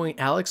this point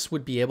Alex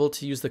would be able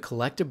to use the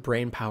collective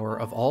brainpower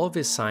of all of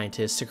his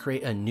scientists to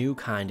create a new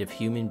kind of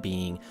human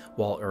being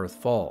while Earth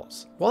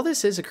falls. While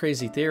this is a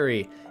crazy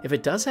theory, if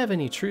it does have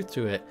any truth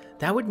to it,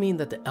 that would mean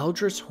that the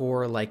Eldritch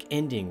Horror-like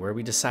ending where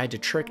we decide to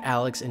trick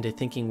Alex into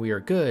thinking we are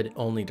good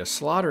only to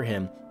slaughter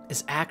him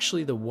is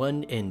actually the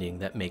one ending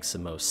that makes the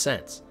most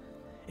sense.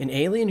 An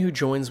alien who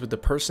joins with the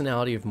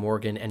personality of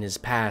Morgan and his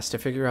past to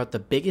figure out the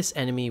biggest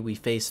enemy we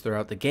face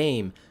throughout the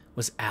game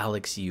was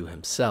Alex Yu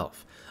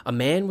himself, a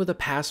man with a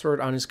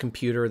password on his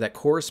computer that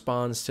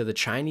corresponds to the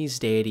Chinese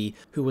deity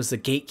who was the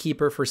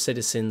gatekeeper for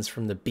citizens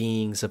from the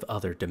beings of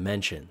other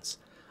dimensions,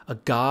 a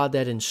god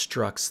that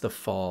instructs the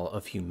fall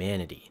of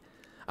humanity,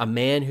 a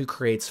man who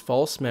creates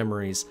false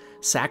memories,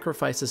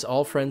 sacrifices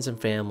all friends and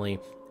family,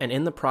 and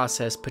in the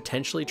process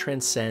potentially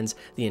transcends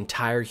the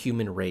entire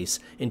human race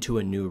into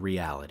a new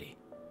reality.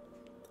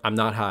 I'm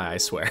not high, I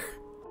swear.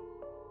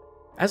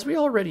 As we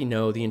already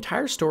know, the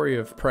entire story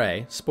of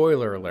Prey,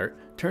 spoiler alert,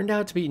 turned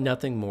out to be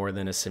nothing more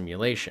than a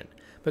simulation,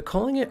 but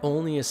calling it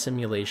only a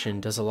simulation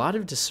does a lot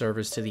of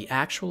disservice to the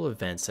actual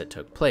events that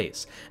took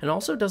place, and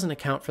also doesn't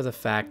account for the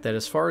fact that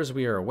as far as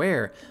we are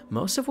aware,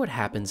 most of what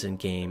happens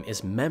in-game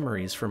is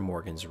memories from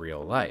Morgan's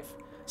real life.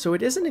 So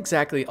it isn't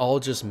exactly all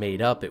just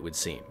made up, it would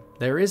seem.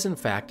 There is in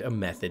fact a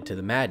method to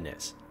the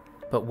madness.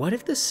 But what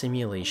if the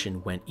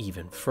simulation went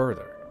even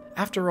further?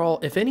 After all,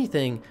 if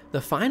anything,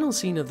 the final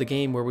scene of the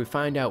game where we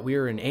find out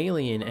we're an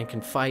alien and can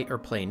fight or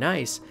play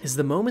nice is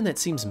the moment that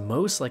seems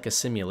most like a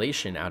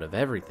simulation out of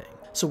everything.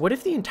 So what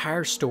if the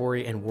entire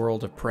story and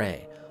world of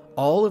Prey,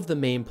 all of the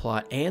main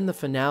plot and the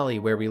finale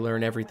where we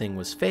learn everything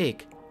was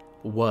fake?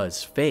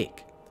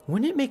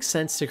 Wouldn't it make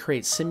sense to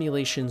create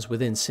simulations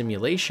within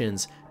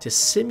simulations to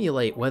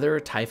simulate whether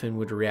a Typhon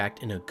would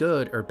react in a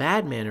good or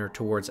bad manner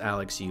towards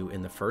Alex Yu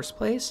in the first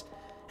place?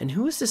 And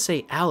who is to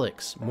say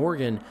Alex,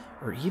 Morgan,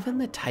 or even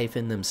the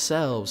Typhon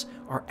themselves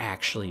are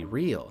actually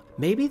real?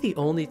 Maybe the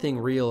only thing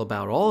real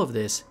about all of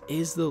this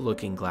is the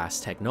looking glass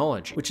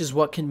technology, which is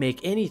what can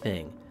make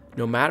anything,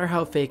 no matter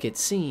how fake it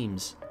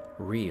seems,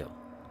 real.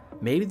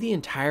 Maybe the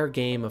entire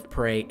game of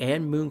Prey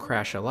and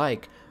Mooncrash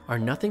alike are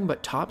nothing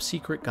but top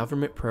secret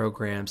government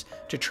programs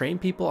to train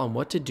people on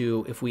what to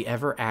do if we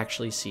ever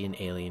actually see an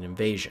alien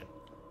invasion.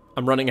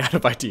 I'm running out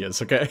of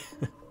ideas, okay?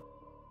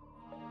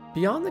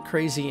 Beyond the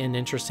crazy and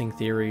interesting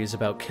theories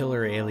about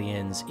killer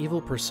aliens,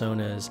 evil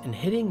personas, and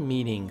hidden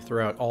meaning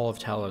throughout all of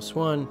Talos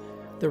 1,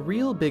 the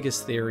real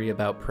biggest theory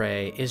about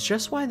Prey is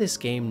just why this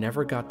game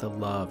never got the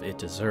love it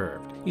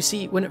deserved. You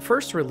see, when it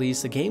first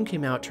released, the game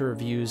came out to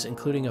reviews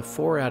including a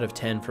 4 out of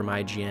 10 from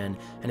IGN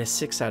and a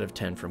 6 out of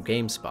 10 from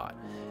GameSpot.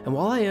 And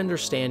while I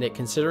understand it,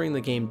 considering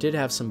the game did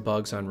have some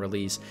bugs on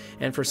release,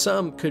 and for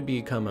some could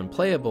become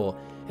unplayable,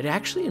 it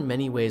actually in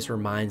many ways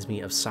reminds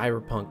me of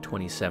Cyberpunk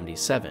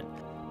 2077.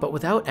 But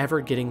without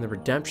ever getting the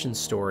redemption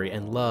story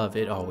and love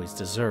it always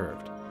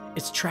deserved.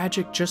 It's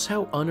tragic just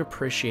how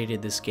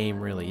unappreciated this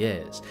game really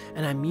is,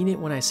 and I mean it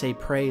when I say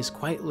Prey is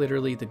quite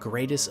literally the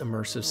greatest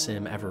immersive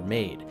sim ever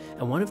made,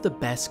 and one of the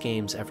best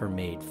games ever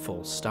made,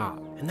 full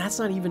stop. And that's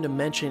not even to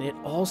mention it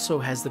also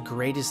has the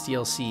greatest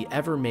DLC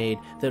ever made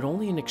that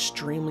only an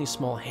extremely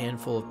small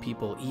handful of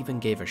people even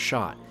gave a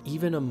shot,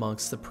 even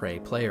amongst the Prey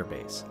player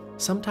base.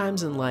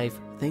 Sometimes in life,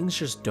 things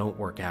just don't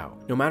work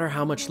out. No matter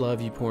how much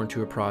love you pour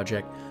into a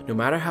project, no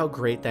matter how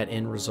great that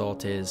end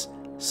result is,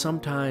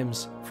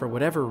 sometimes, for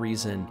whatever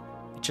reason,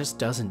 it just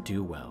doesn't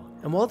do well.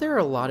 And while there are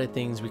a lot of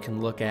things we can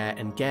look at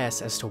and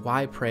guess as to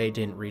why Prey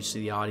didn't reach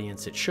the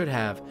audience it should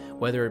have,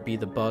 whether it be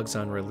the bugs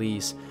on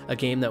release, a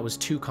game that was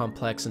too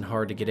complex and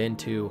hard to get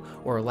into,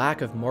 or a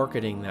lack of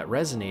marketing that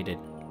resonated,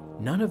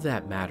 none of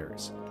that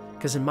matters.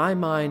 Because in my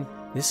mind,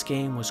 this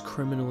game was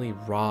criminally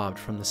robbed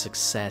from the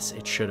success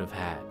it should have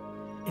had.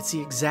 It's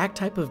the exact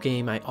type of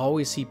game I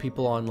always see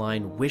people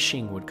online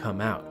wishing would come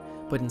out,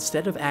 but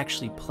instead of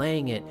actually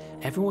playing it,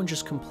 everyone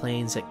just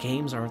complains that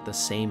games aren't the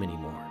same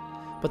anymore.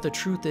 But the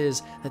truth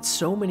is that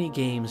so many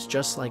games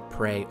just like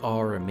Prey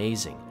are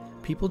amazing.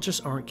 People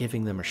just aren't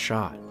giving them a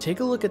shot.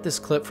 Take a look at this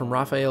clip from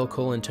Rafael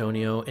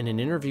Colantonio in an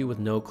interview with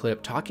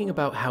NoClip talking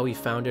about how he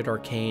founded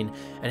Arkane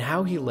and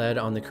how he led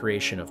on the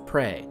creation of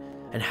Prey,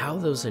 and how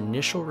those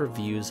initial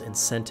reviews and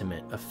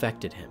sentiment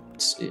affected him.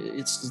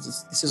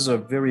 This is a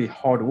very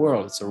hard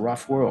world. It's a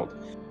rough world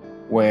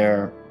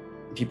where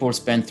people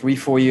spend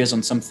 3-4 years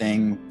on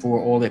something, pour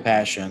all their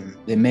passion.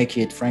 They make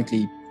it,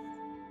 frankly,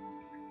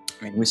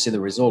 I mean, we see the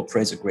result.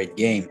 Prey's a great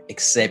game,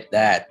 except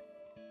that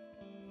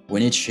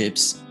when it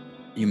ships,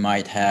 you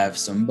might have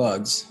some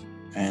bugs,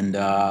 and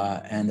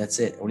that's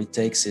it. All it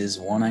takes is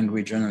one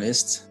angry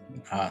journalist,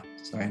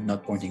 sorry,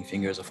 not pointing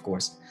fingers, of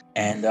course,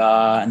 and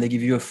they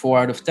give you a 4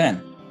 out of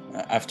 10.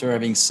 After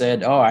having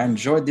said, oh, I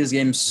enjoyed this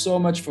game so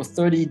much for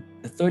 30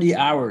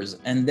 hours,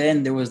 and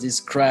then there was this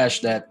crash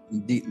that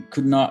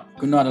could not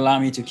allow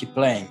me to keep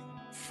playing.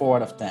 4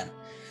 out of 10.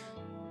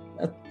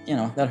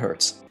 That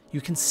hurts.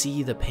 You can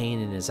see the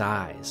pain in his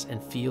eyes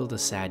and feel the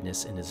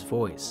sadness in his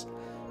voice,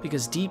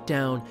 because deep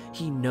down,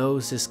 he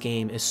knows this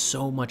game is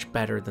so much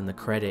better than the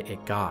credit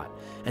it got,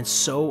 and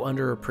so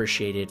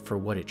underappreciated for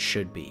what it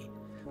should be.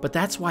 But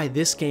that's why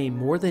this game,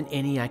 more than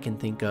any I can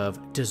think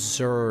of,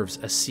 deserves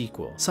a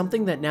sequel.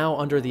 Something that now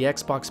under the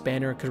Xbox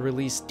banner could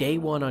release day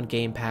one on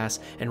Game Pass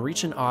and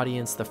reach an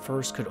audience the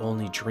first could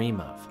only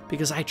dream of.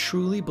 Because I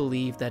truly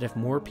believe that if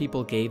more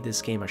people gave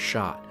this game a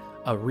shot,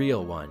 a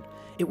real one,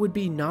 it would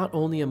be not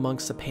only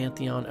amongst the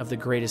pantheon of the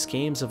greatest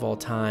games of all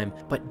time,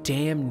 but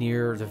damn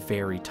near the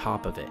very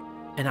top of it.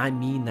 And I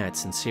mean that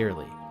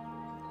sincerely.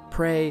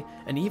 Prey,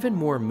 and even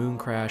more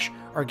Mooncrash,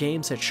 are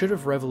games that should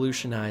have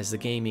revolutionized the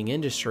gaming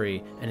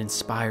industry and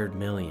inspired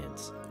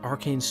millions.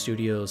 Arkane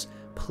Studios,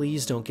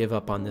 please don't give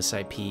up on this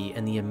IP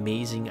and the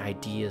amazing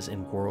ideas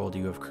and world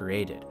you have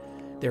created.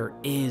 There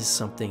is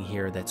something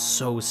here that's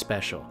so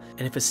special,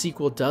 and if a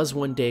sequel does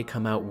one day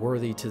come out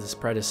worthy to this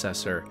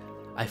predecessor,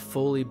 I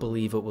fully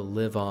believe it will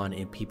live on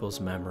in people's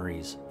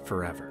memories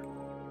forever.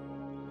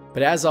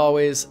 But as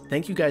always,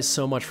 thank you guys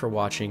so much for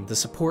watching. The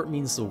support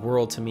means the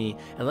world to me,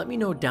 and let me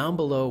know down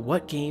below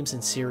what games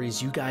and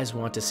series you guys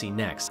want to see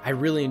next. I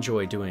really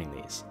enjoy doing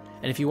these.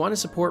 And if you want to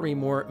support me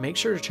more, make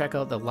sure to check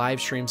out the live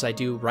streams I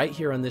do right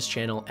here on this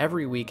channel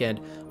every weekend,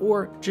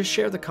 or just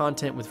share the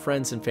content with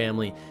friends and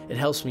family. It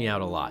helps me out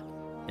a lot.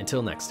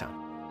 Until next time.